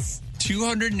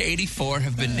 284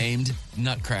 have been named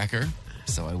Nutcracker.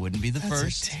 So I wouldn't be the That's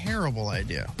first. a terrible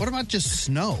idea. What about just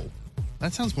Snow?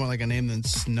 That sounds more like a name than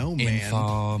Snowman.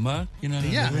 Informa. You know what I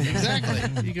Yeah, mean?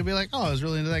 exactly. You could be like, oh, I was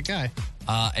really into that guy.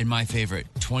 And my favorite,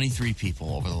 23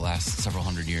 people over the last several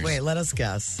hundred years. Wait, let us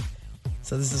guess.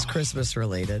 So this is Christmas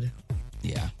related.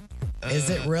 Yeah. Is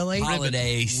it really?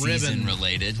 Holiday season Ribbon.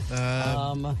 related.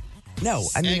 No,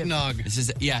 I mean Eggnog. This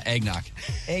is, eggnog.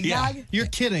 eggnog. Yeah. You're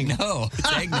kidding. No,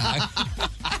 it's eggnog.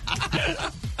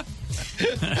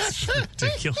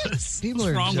 Ridiculous. People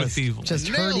What's are wrong just, with people? just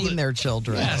Nailed hurting it. their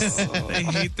children. Yes, they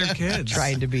hate their kids.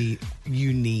 Trying to be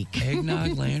unique.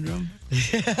 Eggnog Landrum.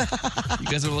 You guys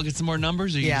want to look at some more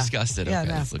numbers, or you Yeah. discussed it? Yeah, Okay,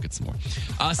 no. let's look at some more.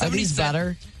 Are these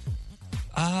better?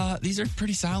 These are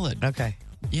pretty solid. Okay.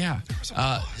 Yeah.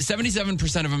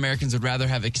 77% of Americans would rather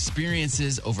have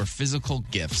experiences over physical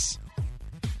gifts.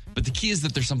 But the key is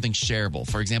that there's something shareable.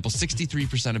 For example,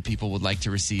 63% of people would like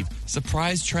to receive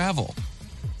surprise travel.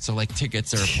 So, like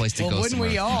tickets or a place to Well, go wouldn't somewhere.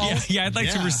 we all? Yeah, I'd like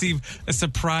to Yeah. receive a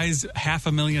surprise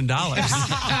 $500,000.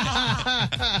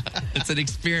 It's an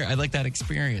experience. I like that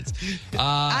experience.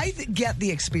 I get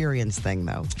the experience thing,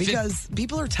 though, because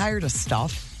people are tired of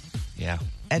stuff. Yeah.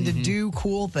 And to do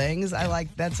cool things, I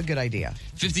like, that's a good idea.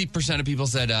 50% of people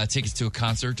said tickets to a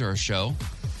concert or a show.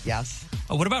 Yes.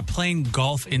 What about playing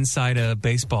golf inside a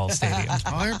baseball stadium?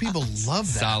 Other people love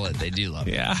that. Solid. They do love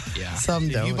it. Yeah. Yeah. Some If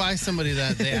you don't. buy somebody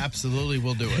that, they absolutely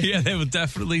will do it. Yeah, they will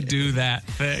definitely do that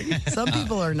thing. Some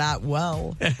people are not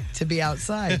well to be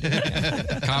outside.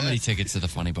 Comedy tickets to the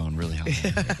Funny Bone really help.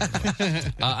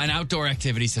 An outdoor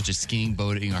activity such as skiing,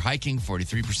 boating, or hiking,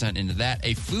 43% into that.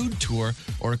 A food tour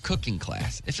or a cooking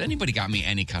class. If anybody got me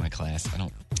any kind of class, I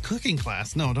don't. Cooking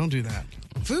class. No, don't do that.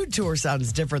 Food tour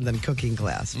sounds different than cooking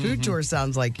class. Food tour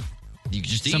sounds like You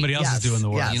just eat. Somebody else Yes, is doing the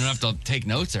work. yes. You don't have to take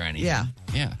notes or anything. Yeah.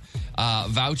 Yeah.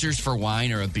 Vouchers for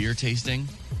wine or a beer tasting.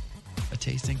 A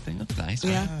tasting thing. That's nice.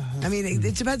 yeah. I mean,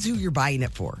 it depends who you're buying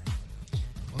it for.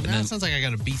 Well, now it sounds like I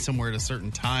got to be somewhere at a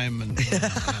certain time, and I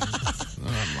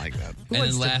don't like that. Who And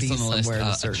wants then to last be on the list, somewhere at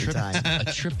a certain trip, time?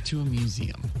 a trip to a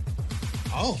museum.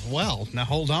 Oh well, now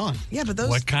hold on. Yeah, but those.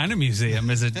 What kind of museum?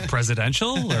 Is it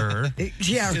presidential or?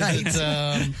 Yeah, right.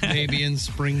 It's maybe in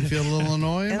Springfield,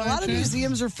 Illinois. And a lot of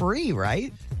museums are free,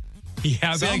 right? Yeah,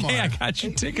 I'd be Some like, hey, are. I got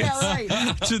your tickets Yeah,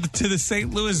 right. to the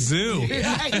St. Louis Zoo.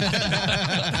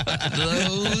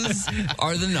 Those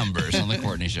are the numbers on the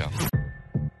Courtney Show.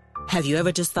 Have you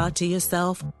ever just thought to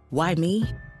yourself, why me?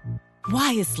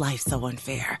 Why is life so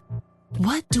unfair?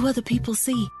 What do other people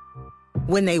see?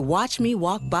 When they watch me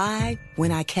walk by,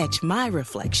 when I catch my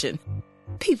reflection,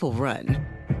 people run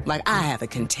like I have a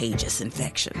contagious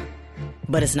infection.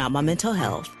 But it's not my mental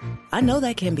health. I know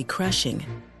that can be crushing.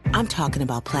 I'm talking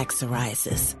about plaque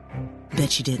psoriasis.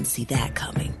 Bet you didn't see that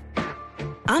coming.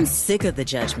 I'm sick of the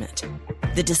judgment,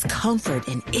 the discomfort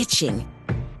and itching.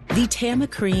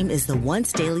 VTAMA cream is the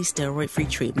once daily steroid-free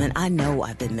treatment I know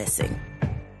I've been missing.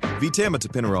 VTAMA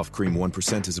tapinarof cream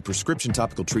 1% is a prescription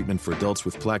topical treatment for adults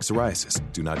with plaque psoriasis.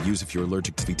 Do not use if you're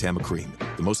allergic to VTAMA cream.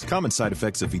 The most common side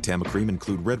effects of VTAMA cream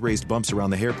include red raised bumps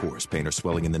around the hair pores, pain or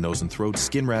swelling in the nose and throat,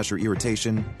 skin rash or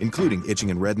irritation, including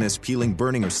itching and redness, peeling,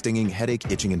 burning or stinging,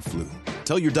 headache, itching, and flu.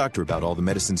 Tell your doctor about all the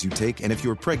medicines you take and if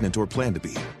you're pregnant or plan to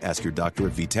be. Ask your doctor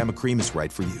if VTAMA cream is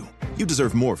right for you. You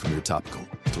deserve more from your topical.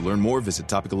 To learn more, visit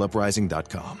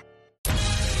topicaluprising.com.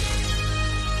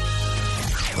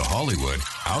 The Hollywood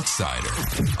Outsider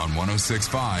on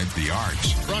 106.5 The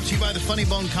Arch. Brought to you by the Funny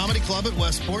Bone Comedy Club at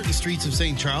Westport and Streets of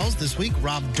St. Charles. This week,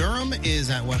 Rob Durham is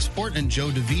at Westport and Joe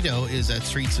DeVito is at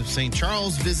Streets of St.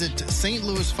 Charles. Visit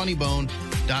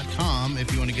stlouisfunnybone.com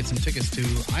if you want to get some tickets to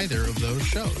either of those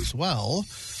shows. Well,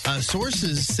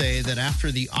 sources say that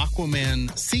after the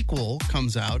Aquaman sequel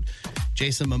comes out,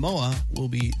 Jason Momoa will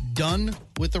be done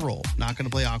with the role. Not going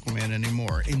to play Aquaman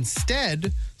anymore.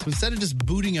 Instead of just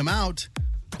booting him out,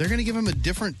 they're going to give him a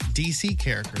different DC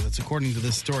character. That's according to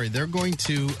this story. They're going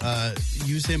to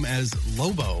use him as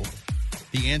Lobo,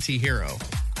 the anti-hero.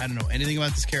 I don't know anything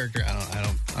about this character.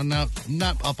 I'm not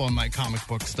up on my comic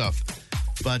book stuff,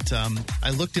 but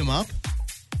I looked him up,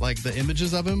 like the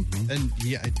images of him, and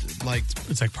yeah, it's like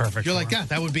perfect. You're like, yeah,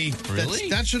 that would be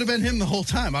Really? that should have been him the whole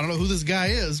time. I don't know who this guy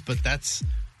is, but that's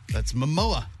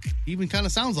Momoa. He even kind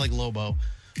of sounds like Lobo.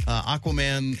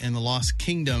 Aquaman and the Lost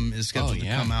Kingdom is scheduled to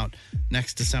come out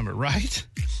next December, right?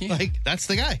 Yeah. Like, that's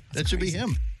the guy. That should be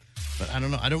him. But I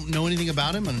don't know. I don't know anything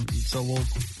about him, and so we'll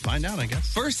find out, I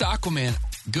guess. First Aquaman,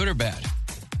 good or bad?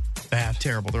 Bad.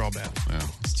 Terrible. They're all bad. Well,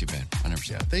 it's too bad. I never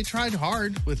saw it. They tried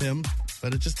hard with him,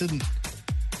 but it just didn't.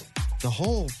 The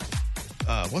whole,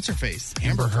 what's her face?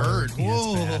 Amber Heard.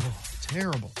 Whoa,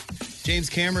 terrible. James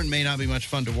Cameron may not be much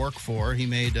fun to work for. He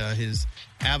made his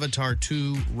Avatar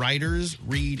 2 writers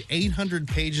read 800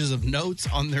 pages of notes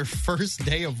on their first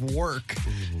day of work.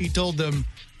 Ooh. He told them,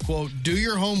 quote, "Do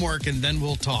your homework and then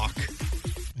we'll talk."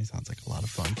 He sounds like a lot of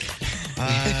fun.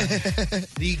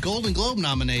 The Golden Globe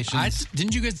nominations.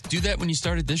 Didn't you guys do that when you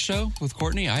started this show with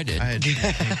Courtney? I did.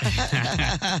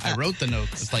 I wrote the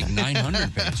notes. It's like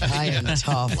 900 pages. I am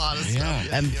tough. A lot of stuff.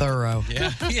 And thorough.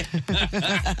 Yeah.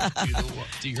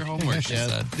 Do your homework, she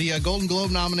said. The Golden Globe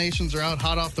nominations are out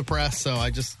hot off the press, so I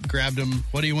just grabbed them.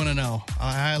 What do you want to know?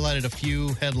 I highlighted a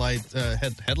few headlines.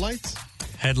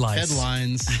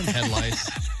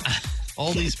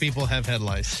 All these people have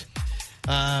headlights.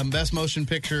 Best Motion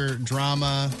Picture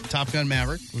Drama, Top Gun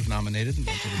Maverick was nominated in a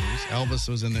bunch of the movies. Elvis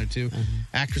was in there too.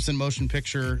 Actress in Motion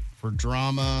Picture for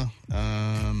Drama.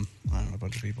 I don't know, a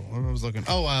bunch of people. I was looking.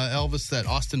 Elvis, that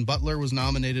Austin Butler was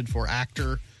nominated for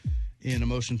Actor in a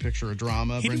Motion Picture or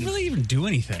Drama. He didn't really even do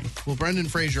anything. Well, Brendan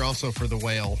Fraser also for The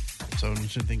Whale, so you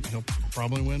should think he'll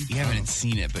probably win. You haven't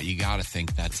seen it, but you got to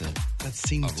think that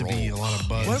seems to be a lot of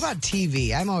buzz. What about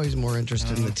TV? I'm always more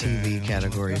interested in the TV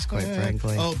categories, quite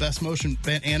frankly. Oh, Best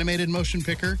Animated Motion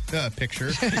Picture.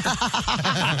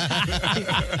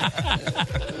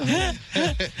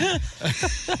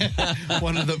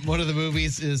 One of the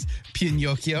movies is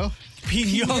Pinocchio.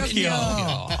 Pinocchio.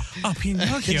 Oh,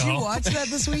 Pinocchio. Did you watch that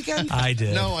this weekend? I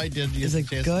did. No, I did. Is it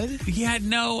good? Yeah,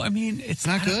 no. I mean, it's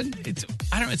not good.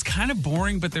 I don't know. It's kind of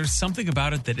boring, but there's something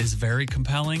about it that is very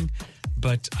compelling.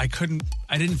 But I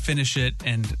didn't finish it,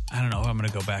 and I don't know if I'm going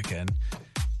to go back in.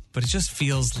 But it just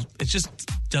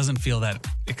doesn't feel that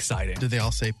exciting. Did they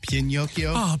all say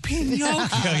Pinocchio? Oh,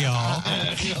 Pinocchio, y'all.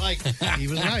 Like, he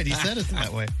was right. He said it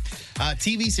that way.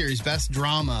 TV series, Best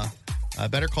Drama.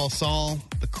 Better Call Saul,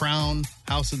 The Crown,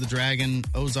 House of the Dragon,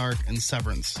 Ozark, and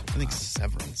Severance. I think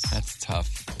Severance. That's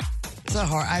tough. It's a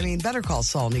hard. I mean, Better Call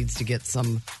Saul needs to get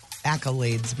some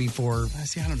accolades before.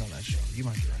 See, I don't know that show. You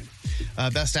might be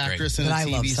right. Best Actress in a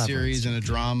TV series and a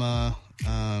drama.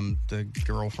 The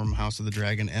girl from House of the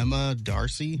Dragon, Emma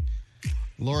Darcy.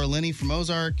 Laura Linney from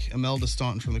Ozark. Imelda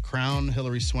Staunton from The Crown.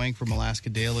 Hilary Swank from Alaska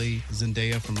Daily.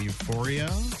 Zendaya from Euphoria.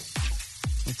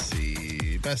 Let's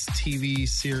see. Best TV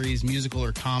series, musical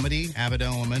or comedy. Abbott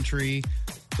Elementary.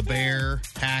 The Bear.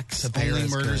 Hacks. Only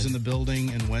Murders in the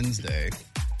Building. And Wednesday.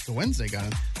 So Wednesday got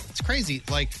it. It's crazy.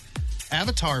 Like,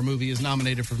 Avatar movie is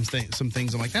nominated for some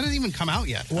things. I'm like, that didn't even come out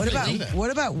yet. What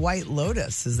about White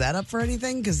Lotus? Is that up for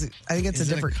anything? Because I think it's Is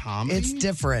a it different comedy. It's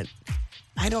different.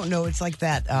 I don't know. It's like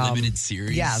that limited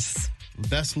series. Yes.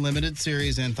 Best limited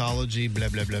series anthology. Blah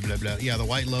blah blah blah blah. Yeah, The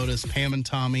White Lotus, Pam and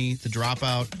Tommy, The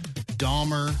Dropout,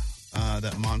 Dahmer,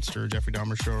 that monster Jeffrey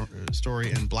Dahmer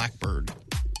story, and Blackbird.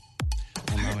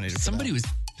 All nominated. Somebody was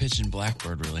pitching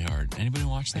Blackbird really hard. Anybody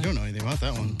watch that? I don't know anything about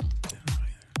that one.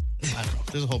 I don't know.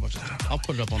 There's a whole bunch of stuff. I'll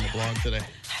put it up on the blog today.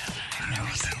 I don't know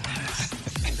what that one is.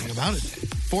 Nothing about it.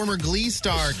 Former Glee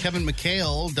star Kevin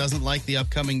McHale doesn't like the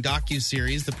upcoming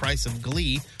docuseries, The Price of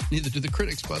Glee. Neither do the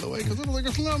critics, by the way, because I don't think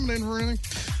it's nominated for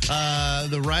anything.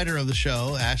 The writer of the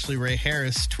show, Ashley Ray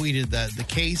Harris, tweeted that the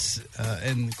cast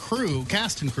and crew,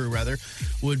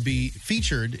 would be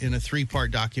featured in the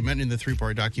three-part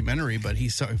documentary. But he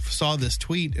saw this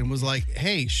tweet and was like,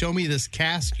 "Hey, show me this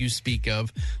cast you speak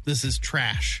of. This is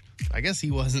trash." I guess he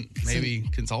wasn't maybe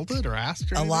consulted or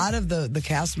asked. Or a lot of the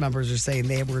cast members are saying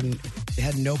they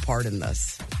had no part in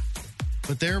this.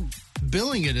 But they're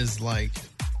billing it as like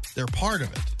they're part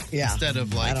of it. Yeah. Instead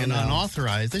of like an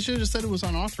unauthorized. They should have just said it was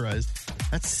unauthorized.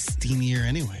 That's steamier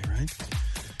anyway, right?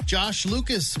 Josh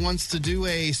Lucas wants to do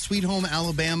a Sweet Home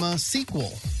Alabama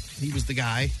sequel. He was the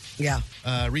guy. Yeah.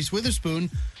 Reese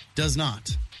Witherspoon does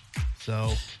not.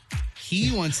 So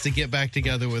he wants to get back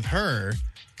together with her.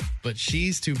 But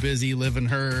she's too busy living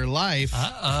her life,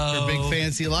 her big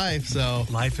fancy life. So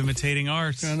life imitating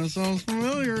art kind of sounds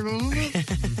familiar, doesn't it?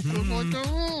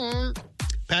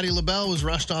 Patti LaBelle was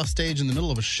rushed off stage in the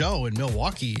middle of a show in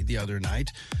Milwaukee the other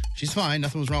night. She's fine.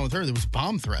 Nothing was wrong with her. There was a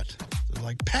bomb threat. They're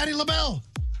like, Patti LaBelle,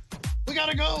 we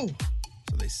gotta go.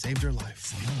 So they saved her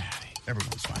life.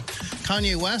 Everyone's fine.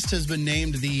 Kanye West has been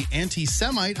named the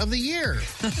anti-Semite of the year.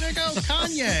 There you go,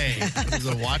 Kanye. There's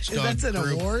a watchdog That's an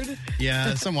group. award?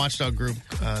 Yeah, some watchdog group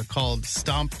called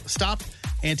Stop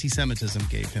Anti-Semitism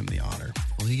gave him the honor.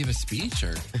 Will he give a speech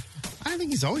or? I think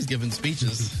he's always given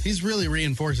speeches. He's really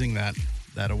reinforcing that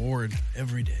award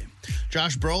every day.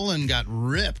 Josh Brolin got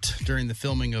ripped during the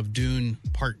filming of Dune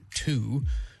Part 2.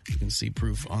 You can see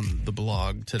proof on the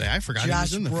blog today. I forgot he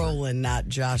was in the Brolin, not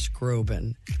Josh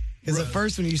Groban. Because at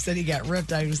first when you said he got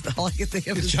ripped, all I could think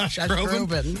of was Josh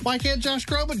Groban. Why can't Josh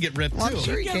Groban get ripped too? I'm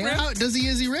sure he can.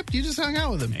 Is he ripped? You just hung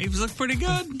out with him. He looked pretty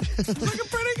good. Looking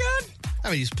pretty good. I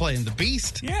mean, he's playing the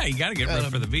Beast. Yeah, you got to get ripped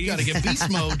for the Beast. Got to get Beast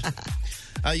mode.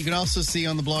 You can also see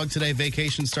on the blog today,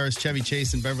 Vacation stars Chevy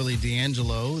Chase and Beverly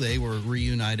D'Angelo. They were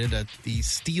reunited at the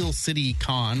Steel City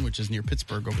Con, which is near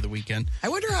Pittsburgh, over the weekend. I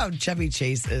wonder how Chevy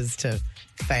Chase is to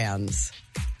fans.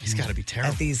 He's got to be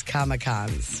terrible. At these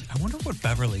Comic-Cons. I wonder what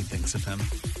Beverly thinks of him.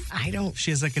 I don't.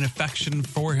 She has like an affection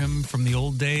for him from the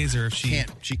old days, or if she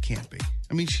can't be.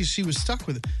 I mean, she was stuck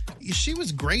with it. She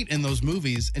was great in those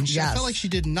movies, and I felt like she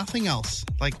did nothing else.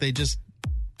 Like they just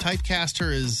typecast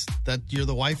her as that you're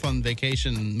the wife on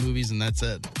Vacation movies, and that's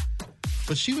it.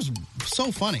 But she was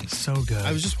so funny, so good.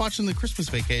 I was just watching the Christmas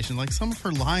Vacation. Like some of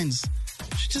her lines,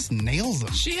 she just nails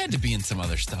them. She had to be in some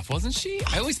other stuff, wasn't she?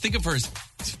 I always think of her as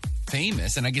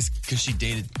famous, and I guess because she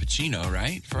dated Pacino,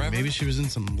 right? Forever. Maybe she was in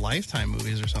some Lifetime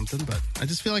movies or something. But I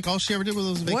just feel like all she ever did was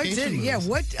those Vacation movies.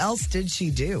 What else did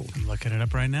she do? I'm looking it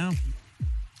up right now.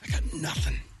 I got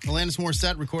nothing. Alanis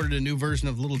Morissette recorded a new version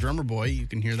of Little Drummer Boy. You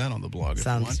can hear that on the blog.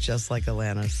 Sounds just like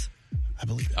Alanis. I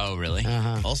believe it. Oh, really?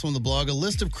 Also on the blog, a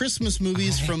list of Christmas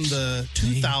movies from the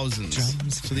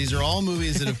 2000s. So these are all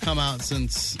movies that have come out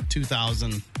since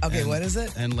 2000. Okay, what is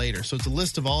it? And later. So it's a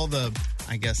list of all the,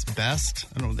 I guess, best.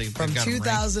 I don't know. From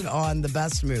 2000 on, the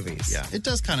best movies. Yeah, it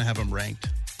does kind of have them ranked.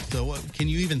 So what, can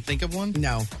you even think of one?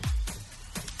 No.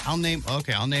 I'll name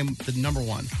the number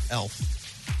one, Elf.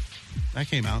 That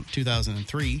came out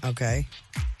 2003. Okay.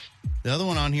 The other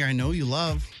one on here I know you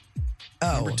love.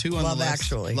 Number 2 on Love the list.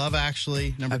 Actually. Love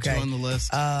Actually. Number 2 on the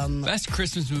list. Best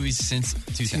Christmas movies since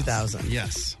 2000.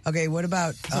 Yes. Okay, what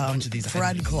about a bunch of these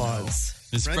Fred Claus?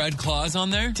 Is Fred Claus on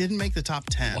there? Didn't make the top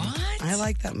 10. What? I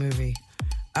like that movie.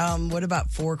 What about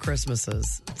Four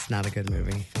Christmases? It's not a good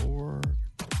movie.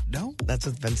 No? That's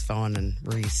with Vince Vaughn and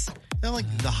Reese. They're like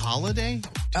The Holiday?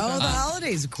 Oh, The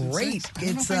Holiday's great.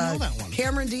 It's know that one.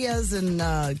 Cameron Diaz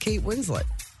and Kate Winslet.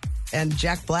 And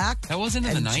Jack Black. That wasn't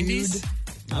in the 90s?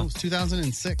 No, it was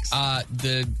 2006.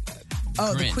 The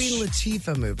Queen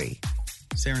Latifah movie.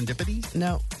 Serendipity?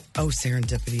 No. Oh,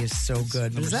 Serendipity is so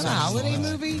good. Is that a holiday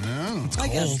movie? No. It's I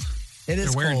cold. guess it is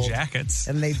They're wearing cold. jackets.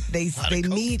 And they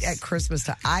meet at Christmas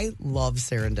time. I love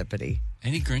Serendipity.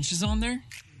 Any Grinches on there?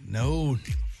 No.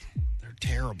 They're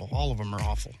terrible. All of them are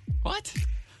awful. What?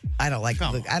 I don't like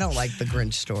the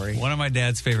Grinch story. One of my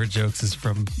dad's favorite jokes is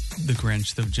from The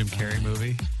Grinch, the Jim Carrey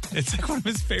movie. It's like one of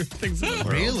his favorite things in the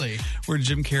world. Really? Where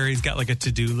Jim Carrey's got like a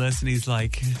to-do list, and he's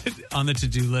like, on the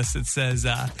to-do list it says,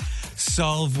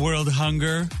 solve world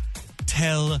hunger,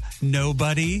 tell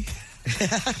nobody.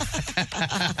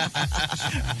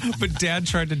 But Dad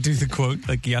tried to do the quote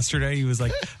like yesterday. He was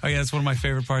like, oh yeah, that's one of my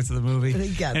favorite parts of the movie.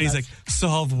 And he's like,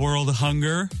 solve world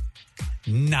hunger.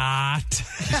 Not.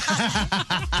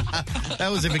 That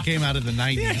was if it came out of the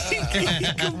 90s.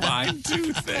 He combined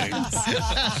two things.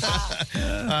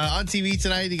 On TV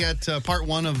tonight, you got part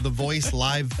 1 of The Voice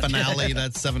live finale.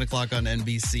 That's 7 o'clock on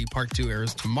NBC. Part 2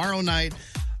 airs tomorrow night.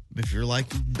 if you're like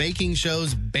baking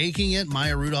shows, Baking It,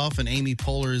 Maya Rudolph and Amy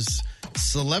Poehler's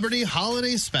Celebrity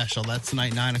Holiday Special. That's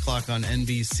tonight, 9 o'clock on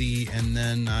NBC. And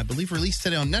then I believe released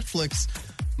today on Netflix,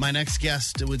 my next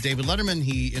guest with David Letterman,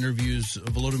 he interviews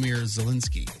Volodymyr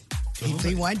Zelensky. So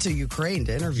He went to Ukraine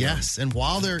to interview. Yes, and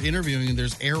while they're interviewing,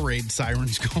 there's air raid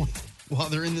sirens going while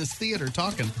they're in this theater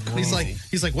talking. He's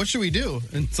like, what should we do?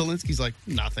 And Zelensky's like,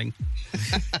 nothing.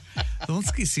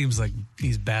 Zelensky seems like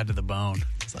he's bad to the bone.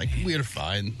 It's like, we're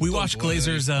fine. We watched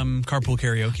Glazer's Carpool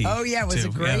Karaoke. Oh, yeah. Was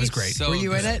it great? Yeah, it was great. Were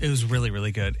you in it? It was really,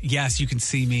 really good. Yes, you can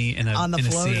see me on the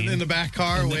float a scene. In the back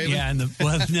car waving? Yeah, and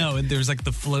there was like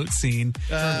the float scene.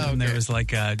 And there was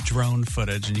like drone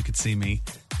footage, and you could see me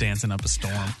dancing up a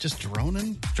storm. Just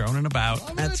droning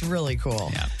about. That's really cool.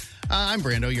 Yeah. I'm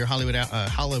Brando, your Hollywood outsider.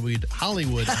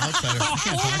 I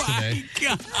can't talk today.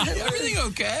 God, everything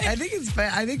okay? I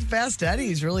think Fast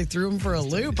Eddie's really threw him for a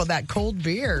loop on that cold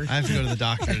beer. I have to go to the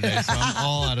doctor today, so I'm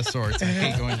all out of sorts. I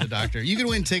hate going to the doctor. You can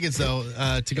win tickets, though,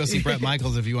 to go see Bret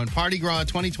Michaels if you want. Party Gras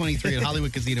 2023 at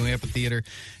Hollywood Casino Amphitheater.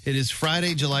 It is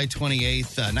Friday, July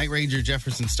 28th. Night Ranger,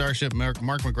 Jefferson Starship, Mark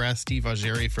McGrath, Steve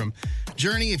Augeri from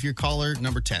Journey. If you're caller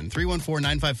number 10,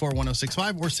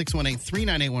 314-954-1065 or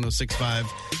 618-398-1065.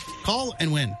 Call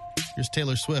and win. Here's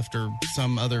Taylor Swift or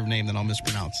some other name that I'll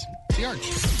mispronounce. The Arch.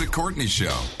 The Courtney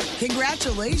Show.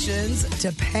 Congratulations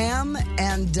to Pam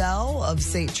Andel of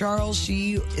St. Charles.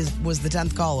 She was the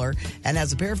 10th caller and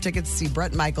has a pair of tickets to see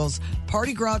Bret Michaels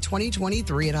Party Gras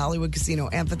 2023 at Hollywood Casino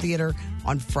Amphitheater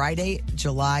on Friday,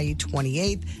 July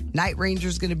 28th. Night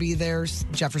Ranger's going to be there,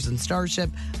 Jefferson Starship,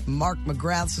 Mark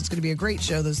McGrath. So it's going to be a great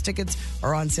show. Those tickets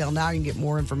are on sale now. You can get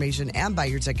more information and buy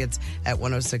your tickets at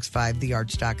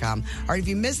 1065thearch.com. All right, if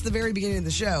you missed the very beginning of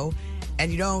the show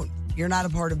and you're not a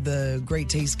part of the Great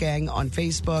Taste Gang on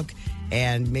Facebook,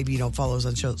 and maybe you don't follow us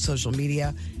on social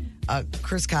media,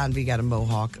 Chris Convey got a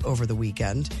mohawk over the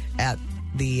weekend at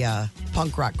the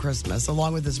Punk Rock Christmas,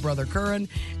 along with his brother Curran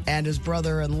and his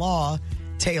brother-in-law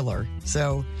Taylor.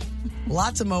 So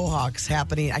lots of mohawks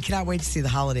happening. I cannot wait to see the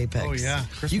holiday pics. Oh, yeah.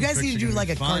 You guys need to do like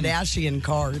a Kardashian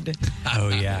card. Oh,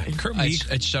 yeah. At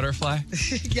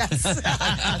Shutterfly? Yes.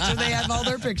 That's where they have all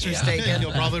their pictures taken.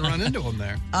 You'll probably run into them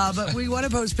there. But we want to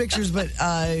post pictures, but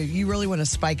you really want to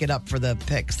spike it up for the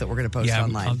pics that we're going to post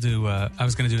online. I'll do. I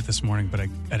was going to do it this morning, but I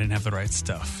didn't have the right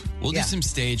stuff. We'll do some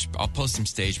I'll post some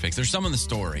stage pics. There's some in the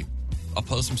story. I'll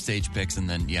post some stage pics, and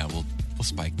then, we'll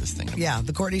spike this thing. Yeah,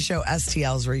 The Courtney Show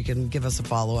STL is where you can give us a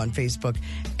follow on Facebook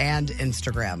and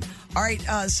Instagram. All right,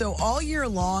 so all year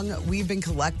long, we've been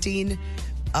collecting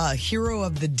Hero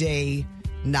of the Day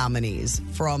nominees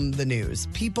from the news.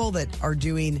 People that are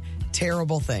doing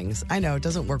terrible things. I know it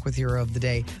doesn't work with Hero of the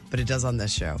Day, but it does on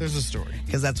this show. There's a story.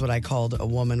 Because that's what I called a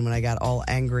woman when I got all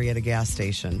angry at a gas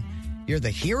station. You're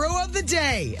the hero of the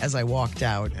day as I walked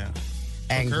out. Yeah.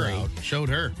 Angry. Showed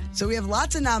her. So we have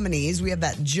lots of nominees. We have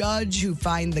that judge who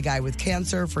fined the guy with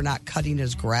cancer for not cutting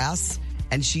his grass,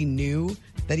 and she knew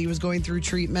that he was going through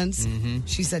treatments. Mm-hmm.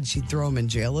 She said she'd throw him in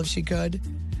jail if she could.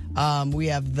 We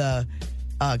have the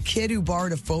kid who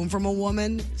borrowed a phone from a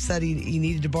woman, said he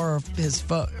needed to borrow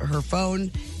her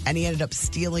phone, and he ended up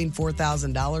stealing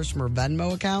 $4,000 from her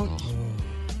Venmo account.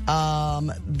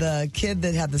 Oh. The kid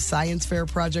that had the science fair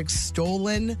project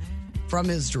stolen from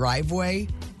his driveway.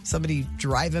 Somebody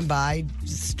driving by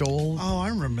stole. Oh, I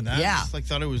remember that. Yeah. Just,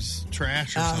 thought it was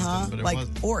trash or something, but it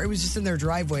wasn't. Or it was just in their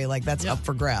driveway. That's up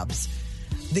for grabs.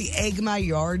 The Egg My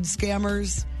Yard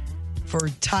scammers for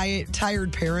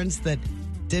tired parents that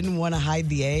didn't want to hide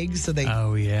the eggs, so they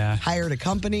hired a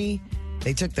company.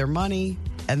 They took their money,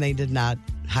 and they did not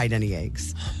hide any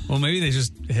eggs. Well, maybe they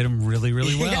just hit them really,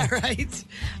 really well. Yeah, right?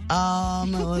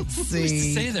 Let's see. Who's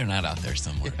to say they're not out there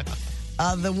somewhere?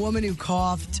 Yeah. The woman who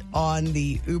coughed on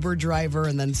the Uber driver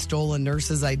and then stole a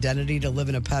nurse's identity to live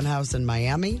in a penthouse in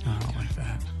Miami. I don't like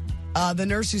that. The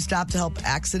nurse who stopped to help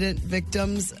accident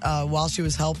victims while she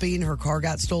was helping, her car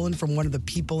got stolen from one of the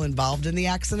people involved in the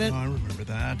accident. Oh, I remember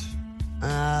that.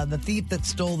 The thief that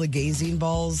stole the gazing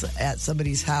balls at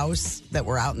somebody's house that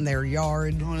were out in their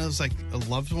yard. Oh, it was like a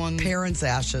loved one. Parents'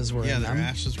 ashes were in them. Yeah, their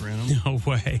ashes were in them. No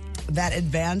way. That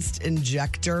advanced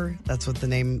injector, that's what the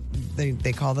name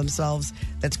they call themselves,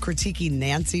 that's critiquing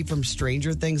Nancy from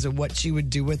Stranger Things and what she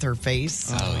would do with her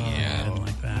face. Oh, yeah. I didn't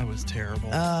like that. That was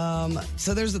terrible.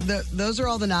 So those are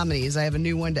all the nominees. I have a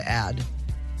new one to add.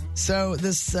 So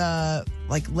this,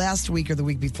 last week or the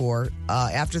week before,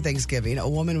 after Thanksgiving, a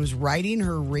woman was riding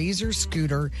her Razor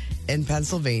scooter in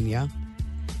Pennsylvania,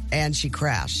 and she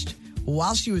crashed.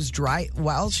 While she was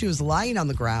lying on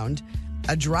the ground,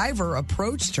 a driver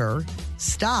approached her,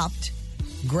 stopped,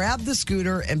 grabbed the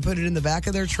scooter, and put it in the back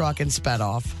of their truck and sped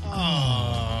off.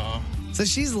 Oh. So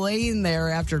she's laying there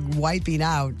after wiping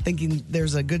out, thinking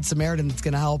there's a good Samaritan that's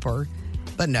going to help her.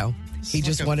 But no, he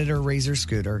just wanted her razor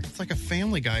scooter. It's like a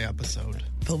Family Guy episode.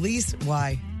 Police,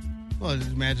 why? Well,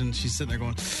 imagine she's sitting there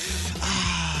going,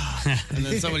 and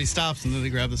then somebody stops and then they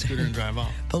grab the scooter and drive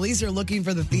off. Police are looking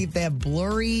for the thief. They have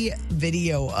blurry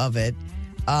video of it.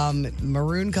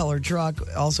 Maroon colored truck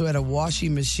also had a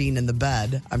washing machine in the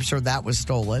bed. I'm sure that was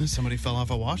stolen. Somebody fell off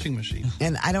a washing machine.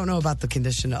 And I don't know about the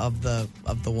condition of the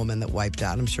woman that wiped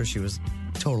out. I'm sure she was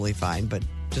totally fine, but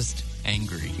just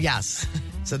angry. Yes.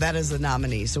 So that is the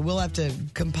nominee. So we'll have to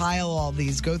compile all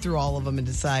these, go through all of them, and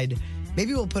decide.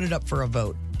 Maybe we'll put it up for a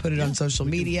vote. Put it on social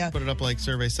media. Put it up like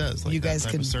Survey says. Like you guys that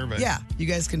type can of survey. Yeah, you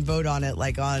guys can vote on it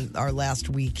like on our last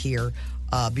week here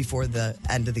before the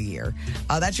end of the year.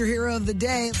 That's your hero of the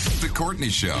day. The Courtney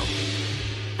Show.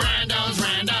 Randos.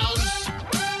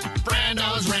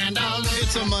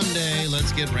 It's a Monday.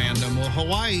 Let's get random. Well,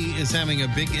 Hawaii is having a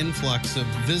big influx of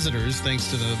visitors thanks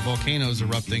to the volcanoes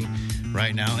erupting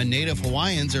right now. And native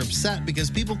Hawaiians are upset because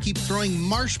people keep throwing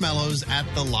marshmallows at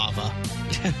the lava.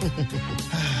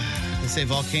 They say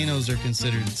volcanoes are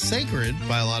considered sacred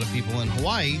by a lot of people in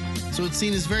Hawaii, so it's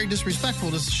seen as very disrespectful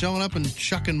just showing up and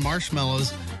chucking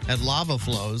marshmallows at lava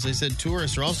flows. They said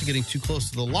tourists are also getting too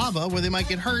close to the lava where they might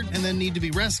get hurt and then need to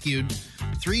be rescued.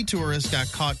 3 tourists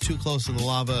got caught too close to the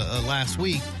lava last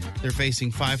week. They're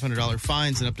facing $500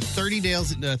 fines and up to 30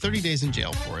 days in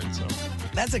jail for it. So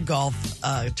that's a golf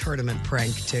tournament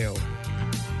prank too.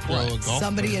 Throw a golf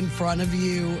Somebody in front of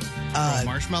you throw a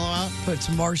marshmallow out, puts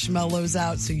marshmallows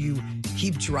out, so you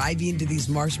keep driving into these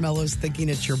marshmallows thinking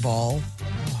it's your ball.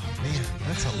 Oh man,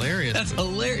 that's hilarious. That's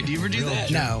hilarious. Do you ever do that?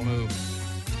 No. Move.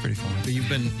 It's pretty funny. But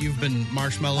you've been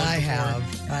marshmallowed I before?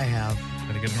 have.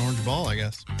 Gotta get an orange ball, I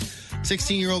guess.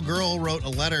 16-year-old girl wrote a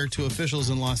letter to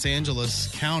officials in Los Angeles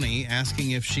County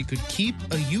asking if she could keep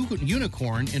a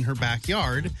unicorn in her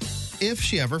backyard if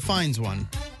she ever finds one.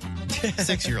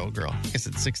 6-year-old girl. I guess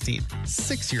it's 16.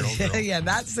 6-year-old girl. Yeah,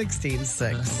 not 16, 6.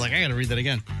 I was like, I gotta read that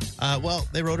again. Well,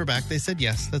 they wrote her back. They said,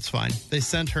 yes, that's fine. They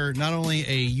sent her not only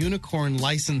a unicorn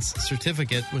license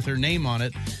certificate with her name on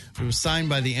it, it was signed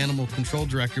by the animal control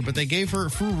director, but they gave her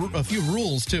a few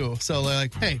rules, too. So they're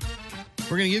like, hey,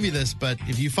 we're going to give you this, but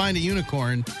if you find a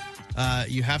unicorn,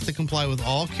 you have to comply with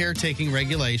all caretaking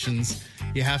regulations.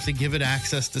 You have to give it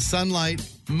access to sunlight,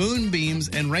 moonbeams,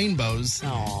 and rainbows.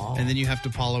 Aww. And then you have to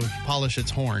polish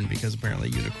its horn because apparently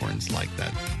unicorns like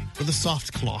that with a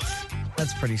soft cloth.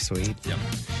 That's pretty sweet. Yep.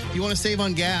 If you want to save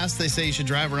on gas, they say you should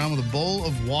drive around with a bowl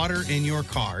of water in your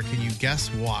car. Can you guess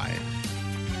why?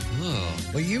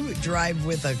 Well, you drive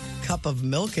with a cup of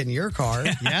milk in your car.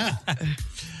 Yeah.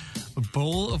 A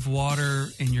bowl of water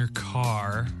in your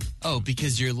car. Oh,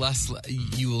 because you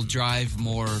will drive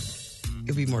more.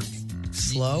 You'll be more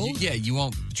slow? Yeah, you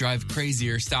won't drive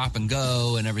crazier, stop and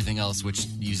go, and everything else, which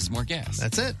uses more gas.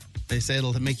 That's it. They say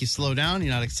it'll make you slow down, you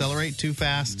not accelerate too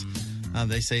fast.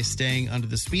 They say staying under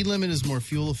the speed limit is more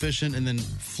fuel efficient, and then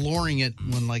flooring it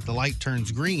when like the light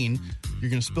turns green, you're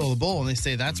going to spill the bowl. And they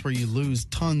say that's where you lose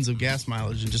tons of gas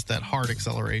mileage and just that hard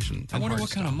acceleration. I wonder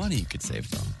what kind of money you could save,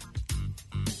 though.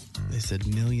 They said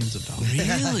millions of dollars.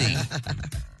 Really?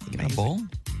 A bowl?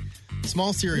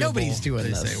 Small cereal Nobody's bowl, doing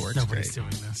they this. say works Nobody's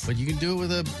great. doing this. But you can do it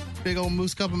with a big old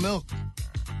moose cup of milk.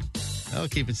 That'll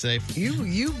keep it safe.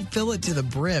 You fill it to the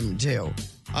brim, too.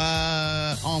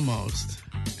 Almost.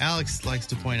 Alex likes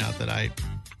to point out that I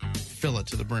fill it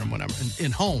to the brim when I'm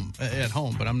at home,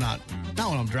 but I'm not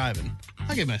when I'm driving.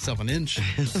 I give myself an inch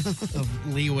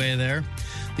of leeway there.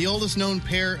 The oldest known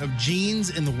pair of jeans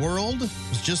in the world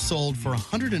was just sold for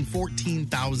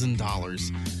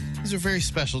 $114,000. These are very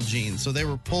special jeans. So they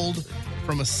were pulled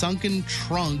from a sunken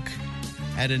trunk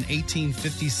at an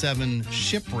 1857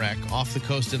 shipwreck off the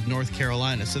coast of North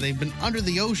Carolina. So they've been under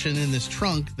the ocean in this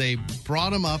trunk. They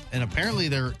brought them up, and apparently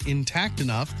they're intact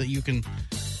enough that you can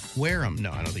wear them.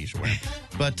 No, I don't think you should wear them.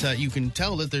 But you can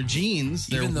tell that they're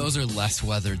jeans. Even those are less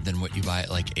weathered than what you buy at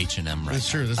like H&M right That's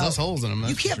true. There's less holes in them.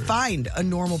 You can't find a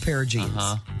normal pair of jeans.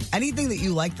 Anything that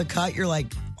you like the cut, you're like,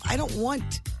 I don't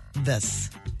want this.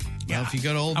 Well, if you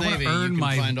go to Old I wanna Navy, you earn can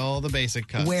my find all the basic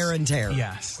cuts. Wear and tear.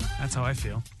 Yes, that's how I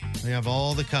feel. They have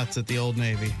all the cuts at the Old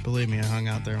Navy. Believe me, I hung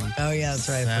out there on Oh, yeah, that's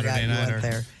right. I forgot Saturday you night went or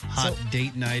there. hot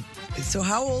date night. So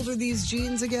how old are these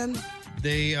jeans again?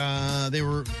 They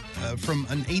were from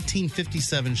an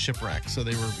 1857 shipwreck, so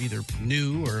they were either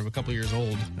new or a couple years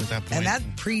old at that point. And that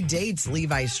predates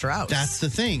Levi Strauss. That's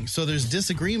the thing. So there's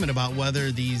disagreement about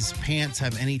whether these pants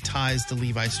have any ties to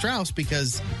Levi Strauss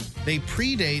because they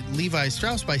predate Levi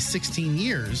Strauss by 16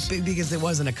 years. Because it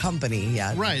wasn't a company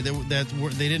yet. Right. They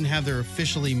didn't have their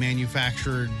officially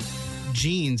manufactured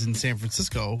jeans in San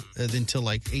Francisco until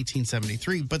like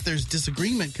 1873. But there's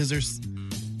disagreement because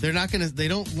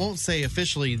won't say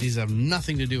officially these have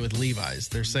nothing to do with Levi's.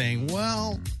 They're saying,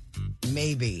 well,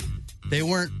 maybe they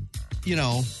weren't,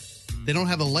 they don't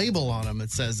have a label on them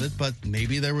that says it, but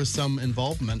maybe there was some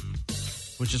involvement,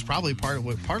 which is probably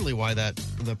partly why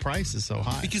the price is so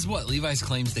high. Because what? Levi's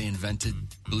claims they invented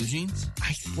blue jeans?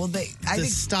 I think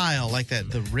style like that,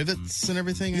 the rivets and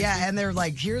everything. Yeah, and they're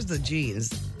like, here's the jeans.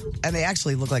 And they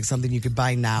actually look like something you could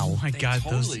buy now. Oh my God,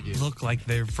 totally those look like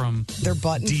they're from They're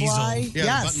button Diesel. fly. Yeah,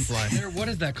 yes. button fly. What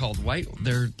is that called?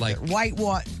 They're like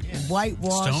whitewash.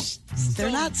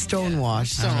 They're not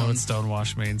stonewash. I don't know what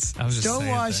stonewash means. I was just saying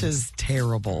Stonewash things. is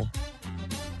terrible.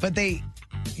 But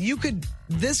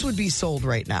this would be sold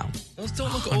right now. Those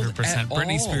don't look old 100%. at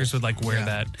Britney all. Spears would like wear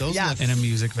that Yes. in a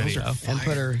music video. And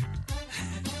put her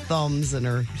thumbs in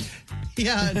her.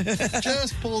 Yeah,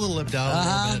 just pull the lip down a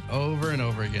little bit over and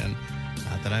over again.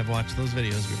 Not that I've watched those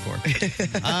videos before.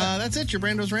 That's it. Your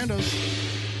Brando's Randos.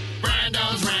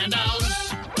 Brando's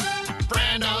Randos.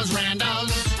 Brando's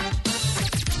Randos.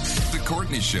 The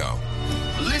Courtney Show.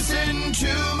 Listen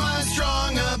to my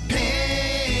strong opinion.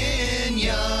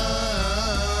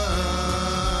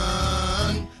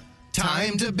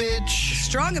 Time to bitch.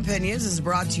 Strong Opinions is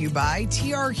brought to you by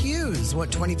TR Hughes.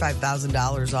 Want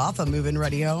 $25,000 off a move-in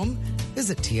ready home?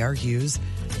 Visit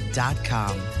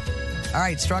trhughes.com. All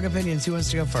right, Strong Opinions. Who wants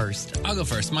to go first? I'll go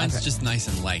first. Mine's just nice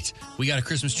and light. We got a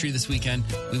Christmas tree this weekend.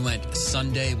 We went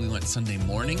Sunday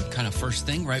morning, kind of first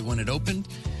thing, right when it opened.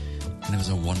 And it was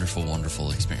a wonderful,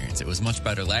 wonderful experience. It was much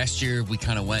better last year. We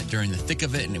kind of went during the thick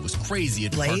of it, and it was crazy. You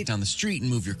had to park down the street and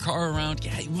move your car around.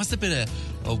 Yeah, it must have been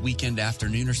a weekend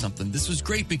afternoon or something. This was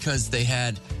great because they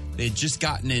had just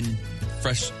gotten in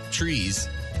fresh trees.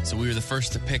 So we were the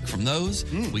first to pick from those.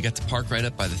 We got to park right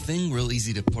up by the thing. Real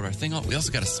easy to put our thing on. We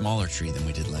also got a smaller tree than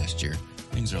we did last year.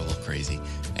 Things are a little crazy.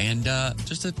 And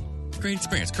just a great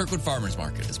experience. Kirkwood Farmers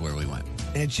Market is where we went.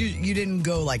 And you didn't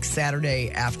go like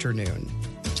Saturday afternoon?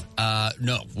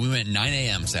 No, we went 9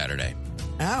 a.m. Saturday.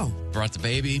 Oh. Brought the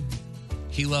baby.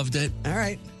 He loved it. All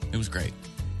right. It was great.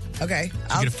 Okay.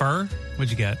 Did you get a fur? What'd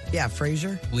you get? Yeah,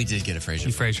 Fraser. We did get a Fraser.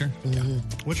 You Fraser?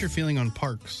 Mm-hmm. What's your feeling on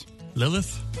parks?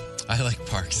 Lilith? I like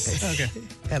parks. Okay.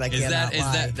 And I Is cannot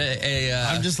lie. that a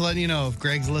I'm just letting you know if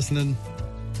Greg's listening.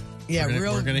 Yeah,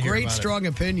 we're gonna hear great about it. strong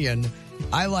opinion.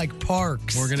 I like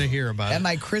parks. We're going to hear about And it.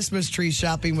 my Christmas tree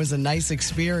shopping was a nice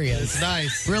experience. It's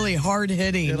nice. Really hard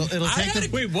hitting. It'll take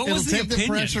the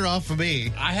pressure off of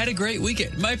me. I had a great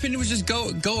weekend. My opinion was just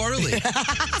go early.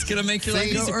 It's gonna make your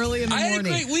life Go easier. early in the I had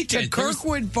morning. a great weekend. To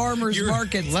Kirkwood Farmers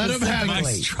Market. Let him have my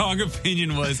specifically. strong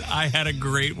opinion was I had a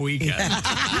great weekend.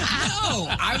 No,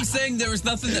 I'm saying there was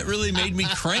nothing that really made me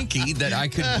cranky that I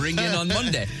could bring in on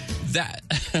Monday. That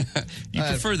you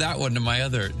prefer that one to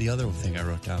the other thing I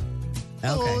wrote down.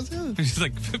 Okay. She's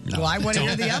like, Well, I want to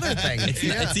hear the other thing.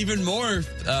 It's even more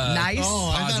nice.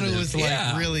 Oh, I thought it was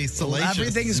like really salacious.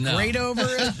 Everything's great over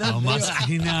at the must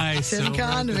be nice. Tim over at the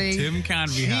Convey. Tim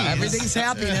Convey house. Everything's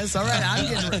happiness. All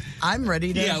right, I'm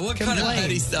ready to Yeah, what complain. kind of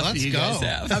petty stuff do you guys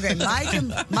have? Okay,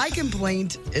 my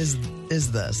complaint is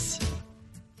this.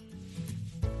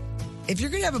 If you're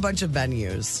going to have a bunch of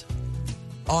venues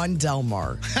on Del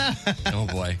Mar, oh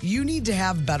boy, you need to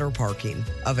have better parking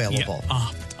available. Yeah,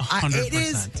 100%. It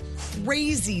is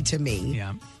crazy to me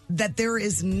that there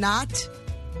is not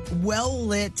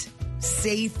well-lit,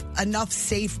 enough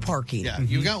safe parking. Yeah,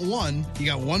 you got one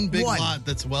big lot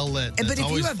that's well lit. That's But if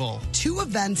always you have full. two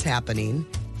events happening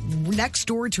next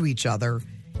door to each other,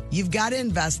 you've got to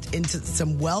invest into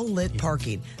some well-lit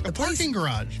parking. A parking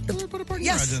garage. Put a parking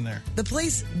garage in there. The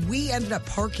place we ended up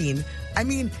parking, I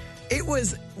mean,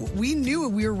 we knew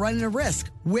we were running a risk.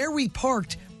 Where we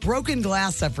parked, broken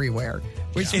glass everywhere.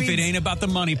 Which If it ain't about the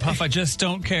money, Puff, I just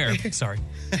don't care. Sorry.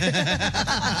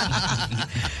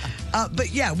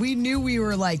 But yeah, we knew we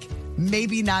were like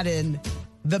maybe not in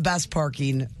the best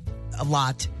parking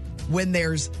lot when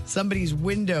there's somebody's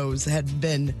windows had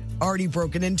been already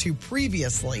broken into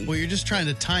previously. Well, you're just trying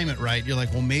to time it right. You're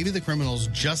like, well, maybe the criminals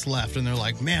just left and they're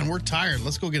like, man, we're tired.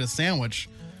 Let's go get a sandwich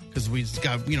because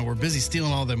we're busy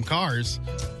stealing all them cars.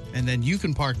 And then you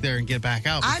can park there and get back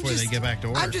out before they get back to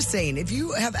work. I'm just saying, if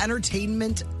you have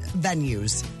entertainment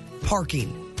venues,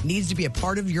 parking needs to be a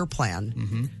part of your plan.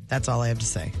 Mm-hmm. That's all I have to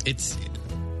say.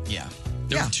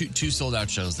 There were two sold out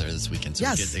shows there this weekend, so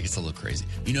Yes. it gets a little crazy.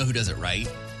 You know who does it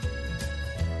right?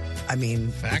 I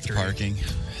mean, factory parking,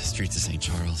 streets of St.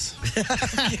 Charles.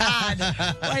 God,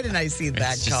 why didn't I see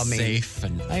that It's just coming? safe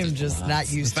and I am just not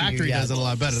used The to factory you yet. does it a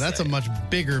lot better. That's a much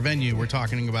bigger venue we're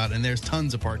talking about, and there's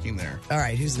tons of parking there. All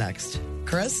right, who's next?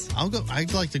 Chris?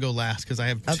 I'd like to go last because I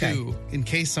have two in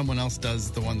case someone else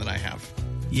does the one that I have.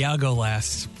 Yeah, I'll go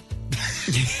last.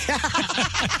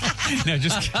 No,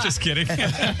 just kidding.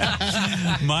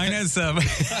 Mine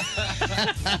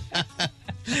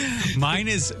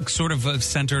is sort of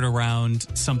centered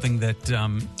around something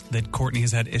that Courtney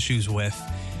has had issues with,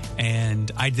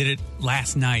 and I did it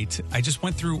last night. I just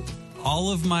went through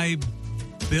all of my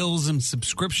bills and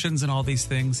subscriptions and all these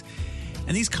things.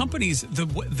 And these companies,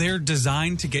 they're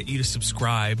designed to get you to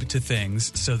subscribe to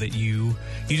things so that you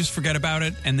just forget about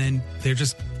it, and then they're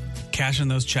just cashing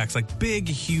those checks. Like big,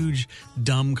 huge,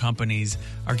 dumb companies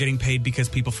are getting paid because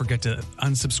people forget to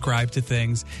unsubscribe to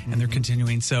things, and they're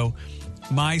continuing. So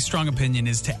my strong opinion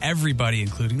is to everybody,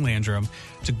 including Landrum,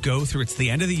 to go through, it's the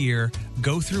end of the year,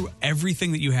 go through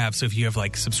everything that you have. So if you have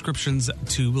like subscriptions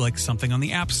to like something on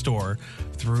the App Store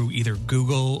through either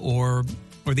Google or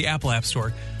the Apple App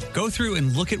Store, go through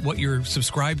and look at what you're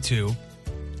subscribed to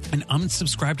and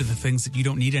unsubscribe to the things that you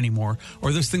don't need anymore,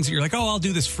 or those things that you're like, oh, I'll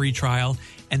do this free trial,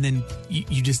 and then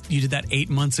you did that 8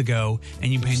 months ago,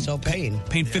 and you're still paying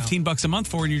 $15 a month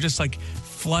for it, and you're just like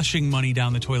flushing money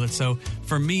down the toilet. So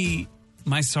for me,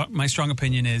 my strong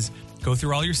opinion is go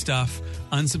through all your stuff,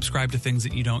 unsubscribe to things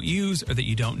that you don't use or that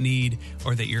you don't need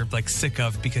or that you're like sick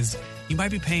of, because you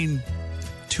might be paying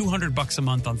 $200 a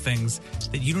month on things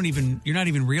that you're not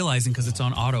even realizing because it's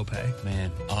on auto pay.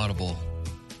 Man, Audible.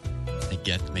 They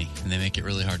get me, and they make it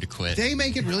really hard to quit. They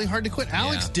make it really hard to quit.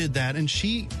 Alex did that, and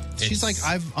she's like,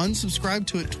 I've unsubscribed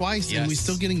to it twice, and we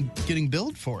still getting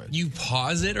billed for it. You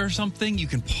pause it or something. You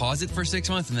can pause it for 6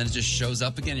 months, and then it just shows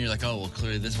up again. And you're like, oh, well,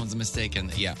 clearly this one's a mistake.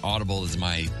 And yeah, Audible is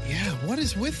my... Yeah, what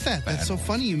is with that? That's so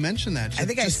funny you mentioned that. I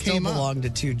think I still belong to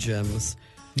two gyms.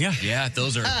 Yeah,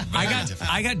 those are...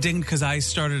 I got dinged because I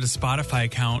started a Spotify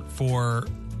account for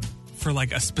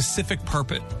like a specific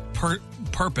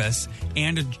purpose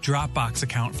and a Dropbox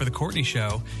account for the Courtney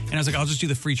Show, and I was like, I'll just do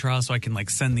the free trial so I can like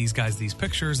send these guys these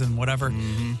pictures and whatever.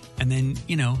 And then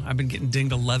I've been getting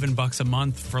dinged $11 a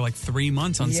month for like 3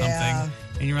 months on something,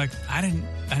 and you're like, I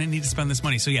didn't need to spend this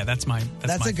money. So yeah, that's my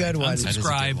a good one.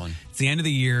 Unsubscribe. It's the end of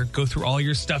the year. Go through all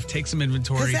your stuff. Take some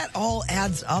inventory. Because that all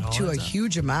adds up to a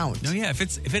huge amount. No, yeah. If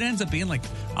it ends up being like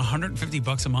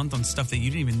 $150 a month on stuff that you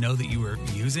didn't even know that you were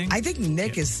using. I think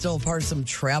Nick is still part of some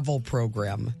travel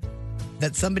program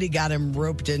that somebody got him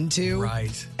roped into.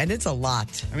 Right. And it's a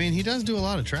lot. I mean, he does do a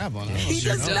lot of traveling. He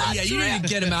does not. Yeah, you need to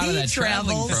get him out of that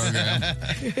traveling program.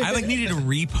 I like needed to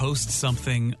repost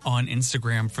something on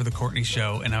Instagram for the Courtney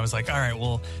Show, and I was like, all right,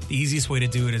 well, the easiest way to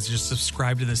do it is just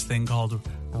subscribe to this thing called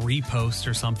Repost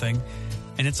or something.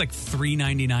 And it's like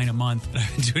 $3.99 a month. And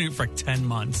I've been doing it for like 10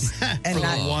 months. And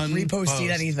not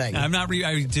reposting anything. I'm not.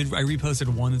 I reposted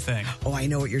one thing. Oh, I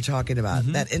know what you're talking about.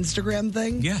 That Instagram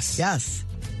thing? Yes. Yes.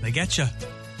 They get you.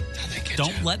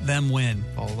 Don't let them win.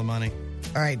 All the money.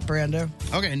 All right, Brando.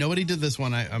 Okay, nobody did this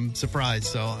one. I'm surprised,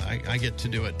 so I get to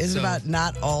do it. Is it about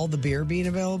not all the beer being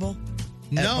available?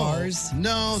 At bars?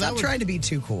 No, Stop trying to be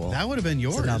too cool. That would have been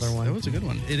yours. That's another one. That was a good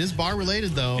one. It is bar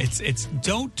related though. It's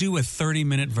don't do a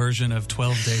 30-minute version of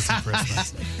 12 Days of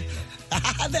Christmas.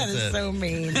 That is so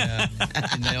mean. Yeah,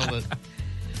 nailed it.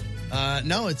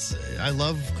 No, I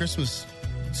love Christmas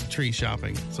tree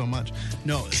shopping so much.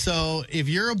 No, so if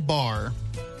you're a bar,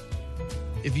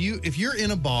 if you're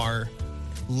in a bar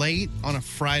late on a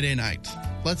Friday night,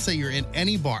 let's say you're in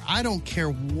any bar, I don't care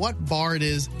what bar it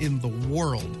is in the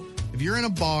world. If you're in a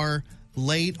bar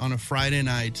late on a Friday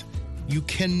night, you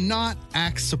cannot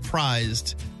act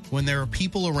surprised when there are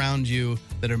people around you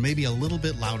that are maybe a little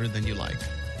bit louder than you like.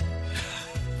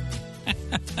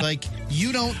 Like,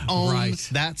 you don't own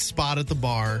that spot at the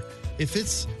bar. If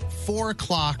it's 4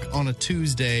 o'clock on a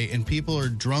Tuesday and people are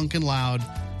drunk and loud,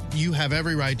 you have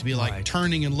every right to be like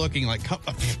turning and looking like, come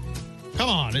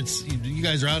on, you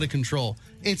guys are out of control.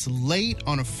 It's late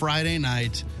on a Friday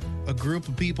night. A group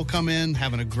of people come in,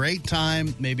 having a great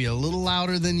time, maybe a little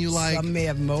louder than you like. Some may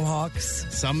have mohawks.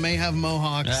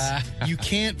 You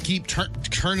can't keep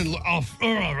turning off.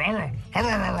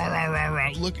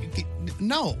 Look,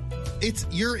 no,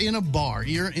 you're in a bar.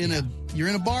 You're in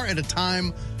a bar at a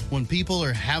time when people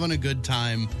are having a good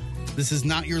time. This is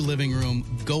not your living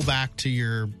room. Go back to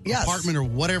your apartment or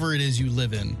whatever it is you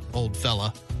live in, old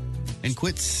fella, and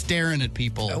quit staring at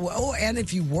people. Oh, and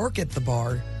if you work at the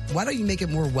bar, why don't you make it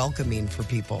more welcoming for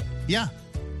people? Yeah.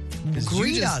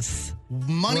 Greet us.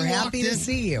 We're happy to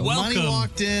see you. Money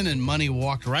walked in and money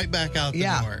walked right back out the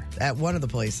door. At one of the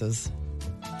places.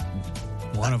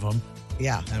 One of them.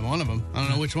 Yeah. And one of them. I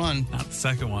don't know which one. Not the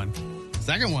second one. The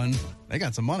second one, they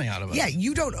got some money out of it. Yeah,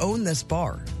 you don't own this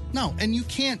bar. No, and you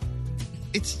can't.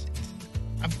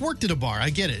 I've worked at a bar. I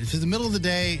get it. If it's the middle of the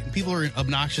day, people are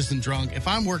obnoxious and drunk. If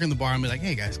I'm working the bar, I'm be like,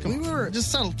 hey guys, come on,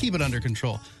 just settle, keep it under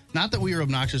control. Not that we were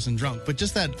obnoxious and drunk, but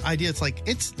just that idea. It's like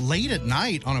it's late at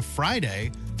night on a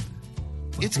Friday.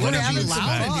 It's going to be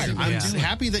loud in here. I'm just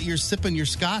happy that you're sipping your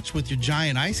scotch with your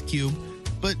giant ice cube,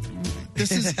 but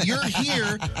you're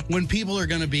here when people are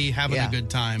going to be having a good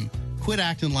time. Quit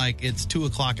acting like it's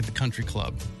 2:00 at the country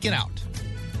club. Get out.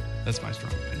 That's my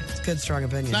strong opinion. It's a good, strong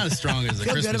opinion. It's not as strong as the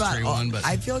Christmas tree one, but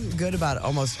I feel good about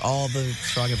almost all the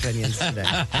strong opinions today.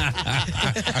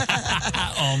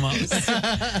 Almost. All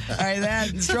right,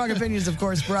 that Strong Opinions, of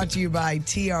course, brought to you by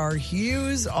TR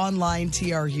Hughes, online,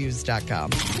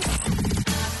 trhughes.com.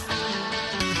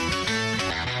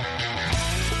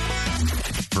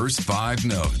 First 5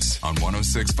 notes on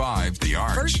 106.5 The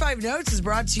Arch. First 5 notes is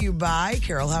brought to you by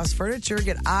Carroll House Furniture.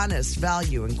 Get honest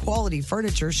value and quality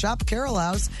furniture. Shop Carroll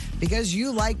House because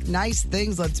you like nice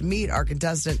things. Let's meet our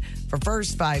contestant for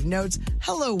First 5 notes.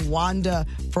 Hello, Wanda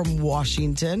from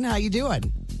Washington. How you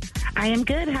doing? I am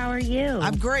good. How are you?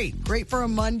 I'm great. Great for a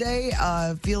Monday.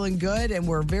 Feeling good, and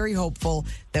we're very hopeful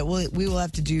that we will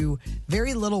have to do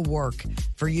very little work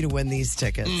for you to win these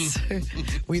tickets.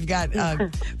 We've got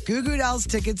Goo Goo Dolls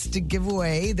tickets to give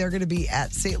away. They're going to be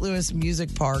at St. Louis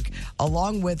Music Park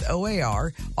along with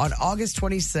OAR on August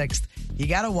 26th. You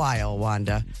got a while,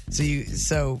 Wanda. So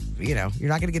you're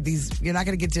not going to get these. You're not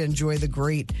going to get to enjoy the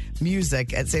great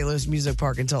music at St. Louis Music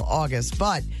Park until August,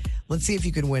 but. Let's see if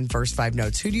you can win First 5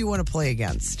 notes. Who do you want to play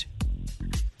against?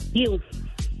 You.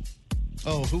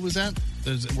 Oh, who was that?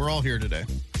 We're all here today.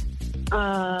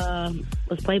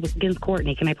 Let's play against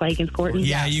Courtney. Can I play against Courtney?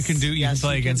 Yeah, you can do. You can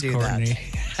play against Courtney.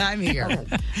 I'm here.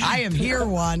 I am here,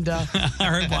 Wanda.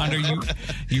 All right, Wanda,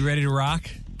 you ready to rock?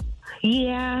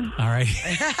 Yeah. All right.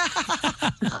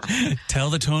 Tell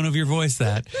the tone of your voice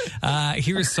that.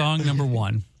 Here is song number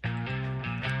 1.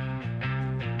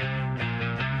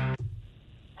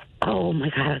 Oh, my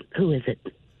God. Who is it?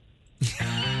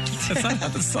 That's not how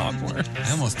the song works. I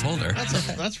almost told her.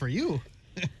 That's for you.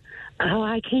 Oh,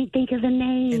 I can't think of the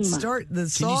name. The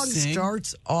song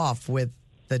starts off with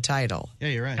the title. Yeah,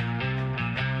 you're right.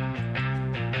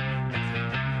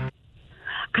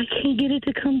 I can't get it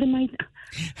to come to my...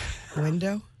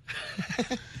 Window?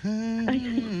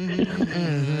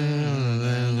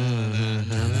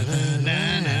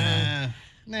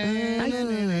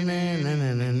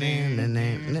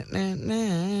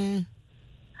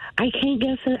 I can't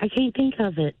guess it. I can't think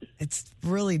of it. It's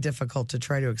really difficult to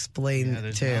try to explain,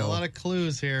 there's too. not a lot of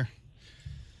clues here.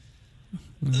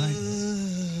 Try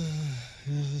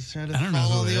to I don't know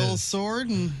follow who it the is. old sword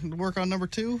and work on number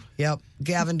 2. Yep,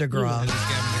 Gavin DeGraw. By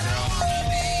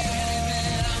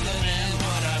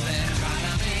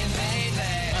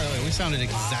the way, we sounded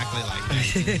exactly like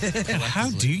that. How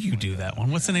do you do that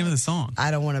one? What's the name of the song? I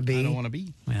Don't Want to Be. I don't want to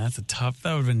be. Man, that's that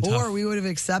would have been tough. Or we would have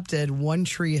accepted One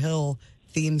Tree Hill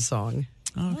theme song.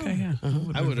 Okay, yeah.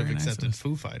 I would have accepted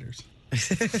Foo Fighters.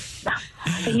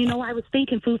 And you know, I was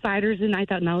thinking Foo Fighters, and I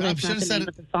thought, no, that's not the name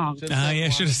of the song. Yeah,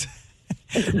 should have said.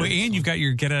 Well, and you've got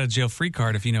your get out of jail free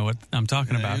card if you know what I'm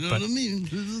talking about. You know what I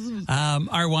mean? All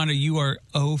right, Wanda, you are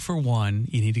 0 for 1.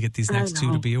 You need to get these next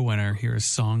 2 to be a winner. Here is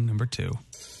song number 2.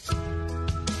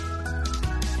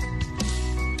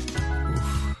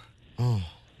 Oh.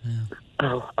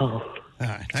 All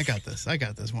right, I got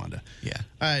this, Wanda. Yeah.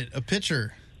 All right, a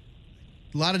pitcher.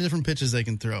 A lot of different pitches they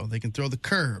can throw. They can throw the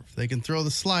curve. They can throw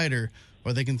the slider.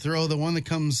 Or they can throw the one that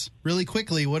comes really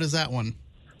quickly. What is that one?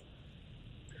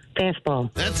 Fastball.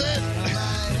 That's it.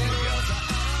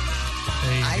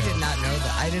 I did not know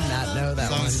that. I did not know that The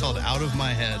song one. is called Out of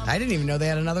My Head. I didn't even know they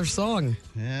had another song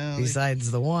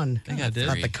besides the one. They got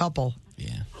Not three. the couple.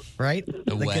 Yeah. Right?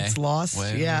 That Way. gets lost.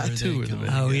 Way yeah. over Two they of them. go.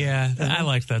 Oh, yeah. I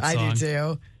like that song. I do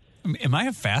too. Am I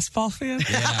a fastball fan?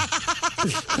 Yeah.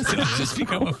 Did I just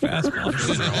become a fastball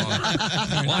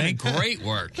fan? Wanda, great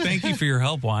work. Thank you for your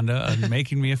help, Wanda, on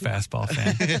making me a fastball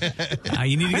fan.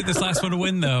 You need to get this last one to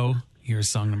win, though. Here's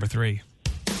song number 3.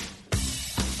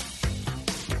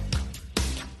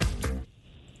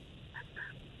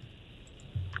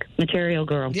 Material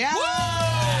Girl. Yes.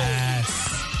 Yes.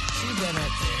 She did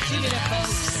it. She did it,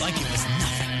 folks. Like it was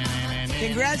nothing.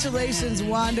 Congratulations,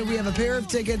 Wanda. We have a pair of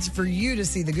tickets for you to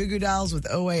see the Goo Goo Dolls with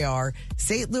OAR,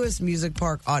 St. Louis Music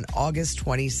Park on August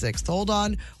 26th. Hold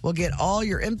on. We'll get all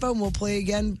your info and we'll play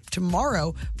again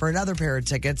tomorrow for another pair of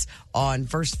tickets on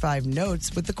First 5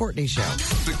 Notes with The Courtney Show.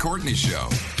 The Courtney Show.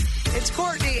 It's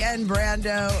Courtney and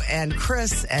Brando and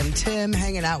Chris and Tim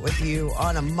hanging out with you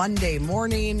on a Monday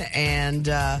morning. And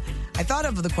I thought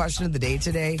of the question of the day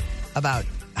today about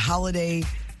holiday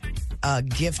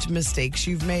gift mistakes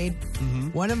you've made.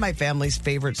 One of my family's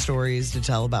favorite stories to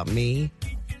tell about me,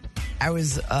 I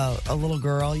was a little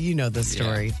girl. You know this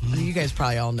story. You guys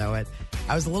probably all know it.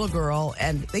 I was a little girl,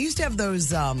 and they used to have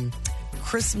those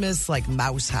Christmas like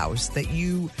mouse house that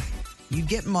you'd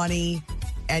get money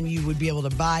and you would be able to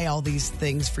buy all these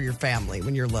things for your family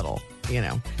when you're little, you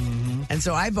know. And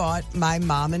so I bought my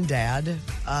mom and dad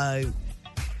a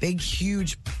big,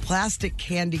 huge plastic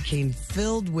candy cane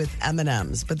filled with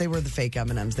M&Ms, but they were the fake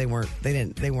M&Ms. They weren't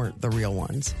the real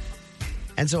ones.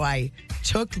 And so I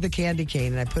took the candy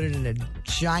cane and I put it in a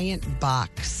giant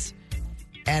box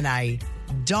and I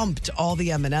dumped all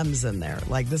the M&Ms in there.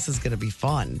 Like, this is going to be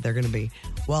fun. They're going to be...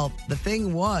 Well, the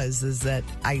thing is that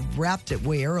I wrapped it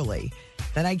way early.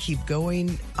 Then I keep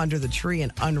going under the tree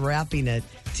and unwrapping it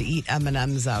to eat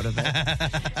M&Ms out of it.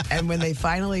 And when they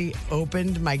finally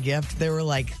opened my gift, there were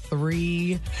like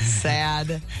 3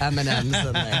 sad M&Ms in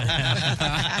there.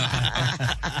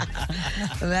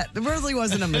 That really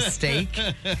wasn't a mistake.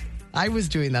 I was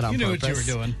doing that on purpose. You knew what you were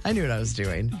doing. I knew what I was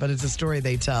doing, but it's a story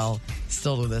they tell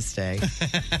still to this day.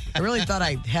 I really thought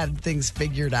I had things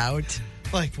figured out.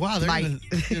 Like, wow, they're going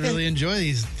to really enjoy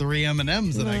these 3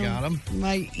 M&Ms that I got them.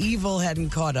 My evil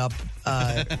hadn't caught up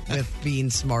with being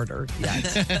smarter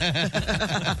yet.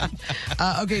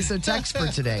 Okay, so text for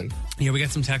today. Yeah, we got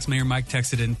some text. Mayor Mike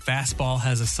texted in, Fastball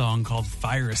has a song called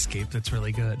Fire Escape that's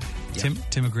really good. Yeah.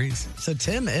 Tim agrees. So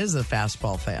Tim is a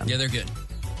Fastball fan. Yeah, they're good.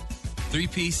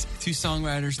 3-piece, 2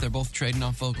 songwriters. They're both trading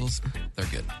off vocals. They're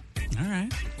good. All right.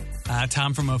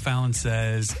 Tom from O'Fallon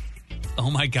says,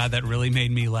 oh my God, that really made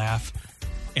me laugh.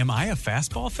 Am I a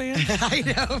Fastball fan? I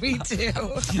know, me too.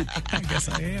 I guess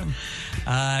I am.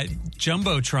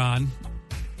 Jumbotron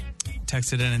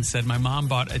texted in and said, my mom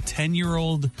bought a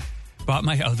 10-year-old...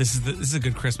 this is a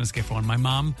good Christmas gift one. My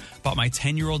mom bought my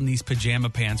 10-year-old niece pajama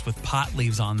pants with pot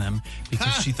leaves on them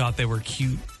because she thought they were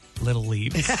cute little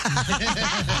leaves.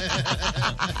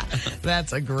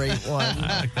 That's a great one.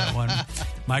 I like that one.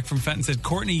 Mike from Fenton said,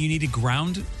 Courtney, you need to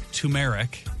ground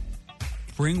turmeric,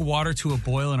 bring water to a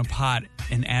boil in a pot,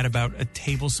 and add about a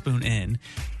tablespoon in.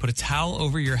 Put a towel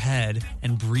over your head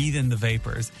and breathe in the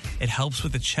vapors. It helps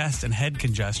with the chest and head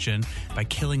congestion by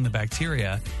killing the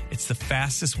bacteria. It's the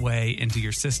fastest way into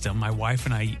your system. My wife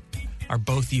and I are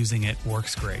both using it.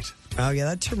 Works great. Oh, yeah,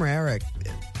 that turmeric.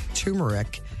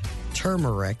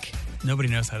 Nobody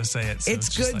knows how to say it. So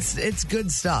it's good. It's good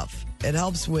stuff. It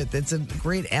helps with, it's a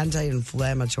great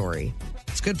anti-inflammatory.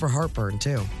 It's good for heartburn,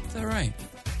 too. Is that right?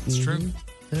 It's true.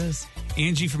 It is.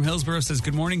 Angie from Hillsborough says,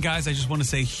 good morning, guys. I just want to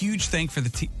say huge thank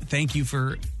you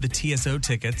for the TSO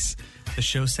tickets. The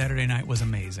show Saturday night was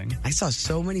amazing. I saw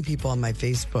so many people on my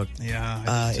Facebook,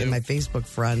 I did too. in my Facebook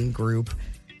friend group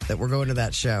that were going to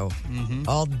that show,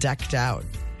 all decked out.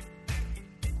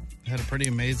 Had a pretty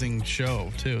amazing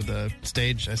show, too. The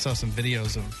stage, I saw some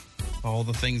videos of all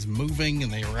the things moving,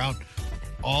 and they were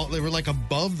they were like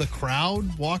above the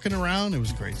crowd walking around. It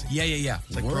was crazy. Yeah.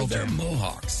 It's like Pearl Pearl Jam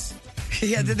Mohawks.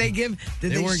 Yeah, did they weren't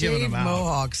shave giving them out.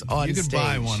 mohawks on You could stage?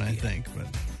 buy one, I think. But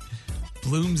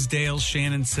Bloomsdale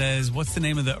Shannon says, what's the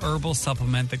name of the herbal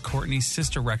supplement that Courtney's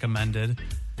sister recommended?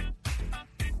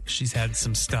 She's had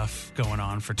some stuff going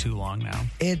on for too long now.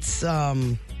 It's,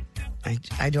 I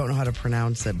don't know how to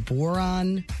pronounce it.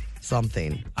 Boron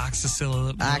something.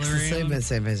 Oxacillin.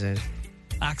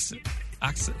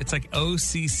 It's like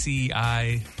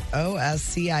OCCI.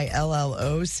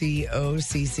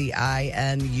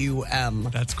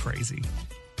 OSCILLOCOCCINUM. That's crazy.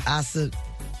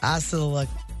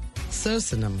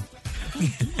 Oscillosocinum.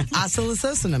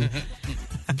 Oscillosocinum.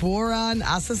 Boron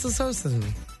oscillosocinum.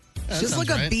 Just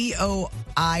look up right.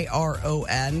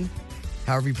 BOIRON.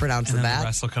 However you pronounce And then that. the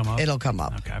rest will come up. It'll come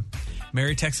up. Okay.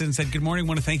 Mary texted and said, good morning.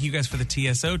 Want to thank you guys for the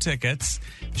TSO tickets.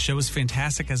 The show was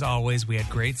fantastic as always. We had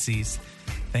great seats.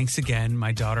 Thanks again.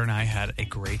 My daughter and I had a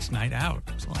great night out.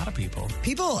 There's a lot of people.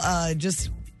 People just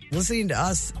listening to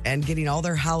us and getting all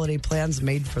their holiday plans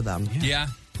made for them. Yeah.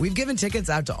 We've given tickets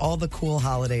out to all the cool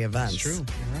holiday events. it's true. You're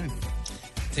right.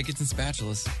 Tickets and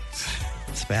spatulas.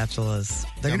 Spatulas.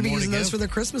 They're going to be using those for their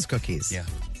Christmas cookies. Yeah.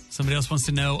 Somebody else wants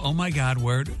to know, oh my God,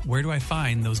 where do I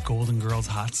find those Golden Girls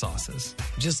hot sauces?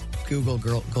 Just Google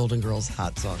Golden Girls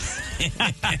hot sauce.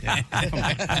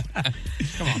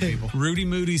 Come on, people. Rudy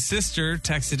Moody's sister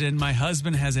texted in, my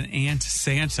husband has an Aunt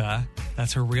Santa.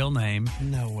 That's her real name.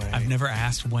 No way. I've never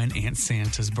asked when Aunt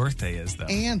Santa's birthday is, though.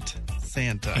 Aunt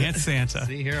Santa. Aunt Santa.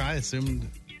 See here, I assumed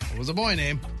it was a boy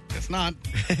name. It's not.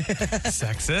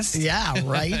 Sexist? Yeah,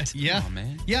 right? Yeah. Come on,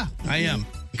 man. Yeah, I am.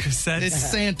 Cassette. It's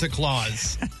Santa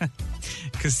Claus.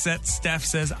 Cassette Steph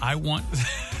says, I want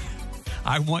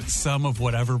some of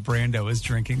whatever Brando is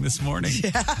drinking this morning.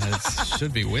 It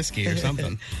should be whiskey or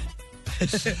something.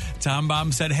 Tom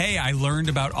Baum said, hey, I learned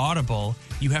about Audible.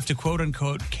 You have to quote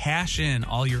unquote cash in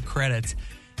all your credits.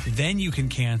 Then you can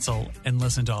cancel and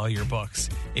listen to all your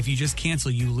books. If you just cancel,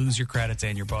 you lose your credits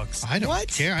and your books. I don't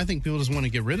care. I think people just want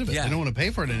to get rid of it. Yeah. They don't want to pay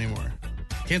for it anymore.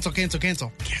 Cancel.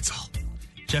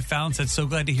 Jeff Fallon said, so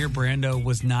glad to hear Brando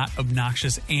was not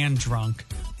obnoxious and drunk,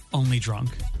 only drunk.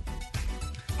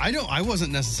 I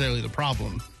wasn't necessarily the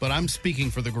problem, but I'm speaking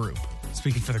for the group.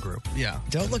 Speaking for the group. Yeah.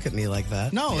 Don't look at me like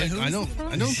that. No, Yeah,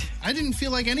 I didn't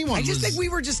feel like anyone I just was... think we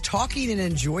were just talking and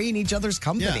enjoying each other's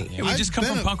company. Yeah, we just come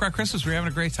from Punk Rock Christmas. We're having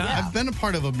a great time. I've been a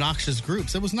part of obnoxious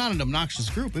groups. It was not an obnoxious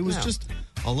group. It was just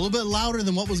a little bit louder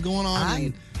than what was going on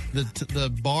in the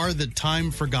bar that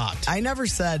time forgot. I never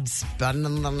said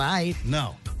spending the night.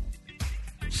 No.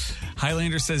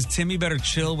 Highlander says, Timmy better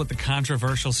chill with the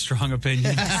controversial strong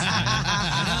opinions.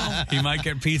 He might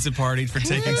get pizza partied for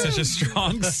taking such a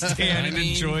strong stand and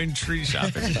enjoying tree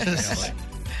shopping.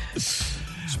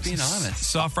 Just being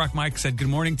honest. Soft Rock Mike said, good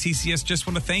morning, TCS. Just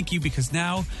want to thank you because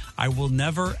now I will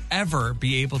never, ever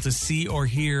be able to see or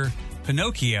hear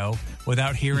Pinocchio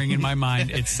without hearing in my mind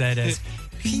it said as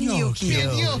Pinocchio.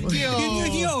 All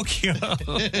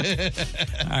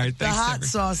right, thanks. The hot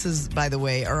sauces, by the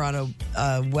way, are on a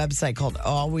website called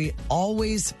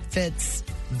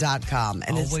alwaysfits.com.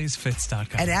 And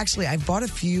alwaysfits.com. And actually, I bought a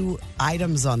few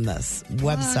items on this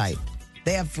website.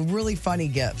 They have really funny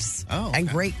gifts and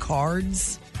great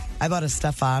cards. I bought a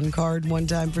Stefan card one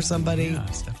time for somebody. Yeah,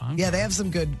 Stefan. Yeah, they have some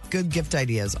good gift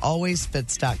ideas.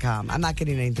 Alwaysfits.com. I'm not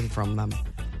getting anything from them.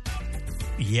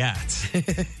 Yet.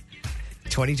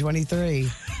 2023.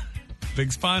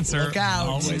 Big sponsor. Look out.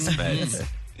 Always Fits.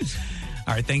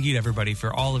 All right. Thank you to everybody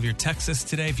for all of your texts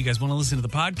today. If you guys want to listen to the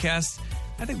podcast,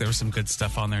 I think there was some good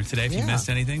stuff on there today. If you missed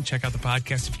anything, check out the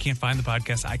podcast. If you can't find the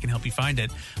podcast, I can help you find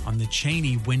it on the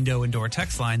Cheney window and door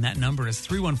text line. That number is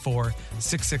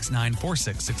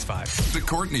 314-669-4665. The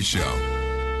Courtney Show.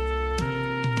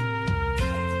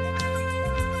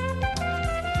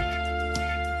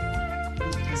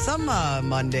 Some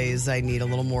Mondays I need a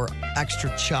little more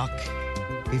extra Chuck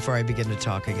before I begin to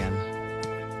talk again.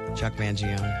 Chuck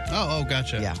Mangione. Oh,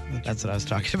 gotcha. Yeah, that's what I was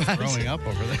talking about. Growing up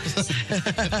over there.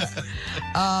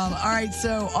 All right,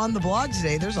 so on the blog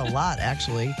today, there's a lot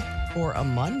actually for a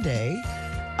Monday.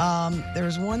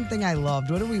 There's one thing I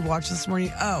loved. What did we watch this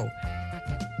morning? Oh,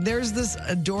 there's this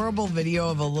adorable video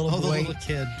of a little boy, the little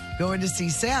kid, going to see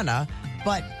Santa,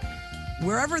 but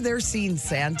wherever they're seeing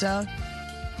Santa,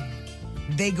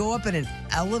 they go up in an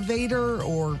elevator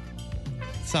or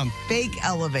some fake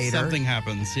elevator. Something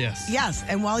happens, yes. Yes,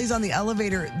 and while he's on the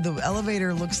elevator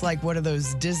looks like one of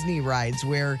those Disney rides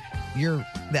where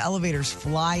the elevator's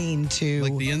flying to...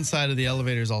 Like the inside of the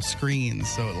elevator is all screens,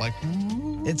 so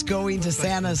it's going to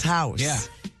Santa's house. Yeah.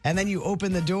 And then you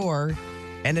open the door,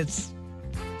 and it's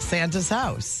Santa's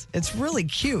house. It's really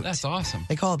cute. That's awesome.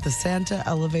 They call it the Santa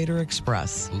Elevator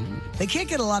Express. Ooh. They can't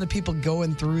get a lot of people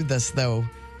going through this, though.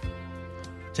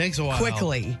 Takes a while.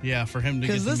 Quickly. Yeah, for him to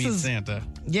get to meet Santa.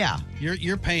 Yeah.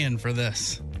 You're paying for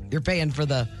this. You're paying for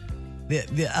the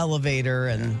elevator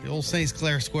and the old St.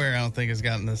 Clair Square. I don't think has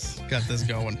got this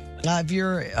going. If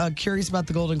you're curious about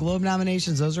the Golden Globe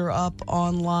nominations, those are up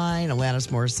online. Alanis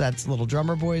Morissette's Little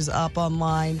Drummer Boy's up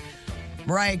online.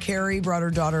 Mariah Carey brought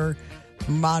her daughter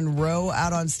Monroe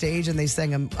out on stage, and they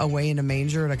sang Away in a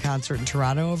Manger at a concert in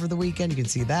Toronto over the weekend. You can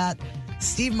see that.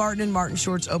 Steve Martin and Martin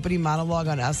Short's opening monologue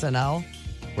on SNL,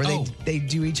 where they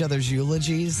do each other's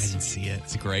eulogies. I didn't see it.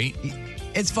 It's great.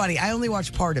 It's funny. I only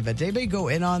watched part of it. Did anybody go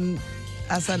in on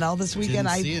SNL this weekend?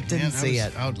 I didn't see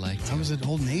it. I was at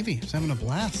Old Navy. I was having a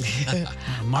blast.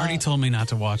 Marty told me not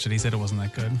to watch it. He said it wasn't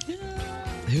that good.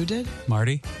 Who did?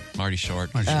 Marty Short.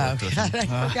 I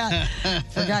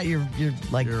forgot you're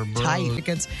tight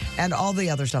tickets and all the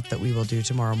other stuff that we will do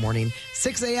tomorrow morning.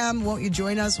 6 a.m. Won't you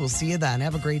join us? We'll see you then.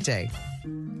 Have a great day.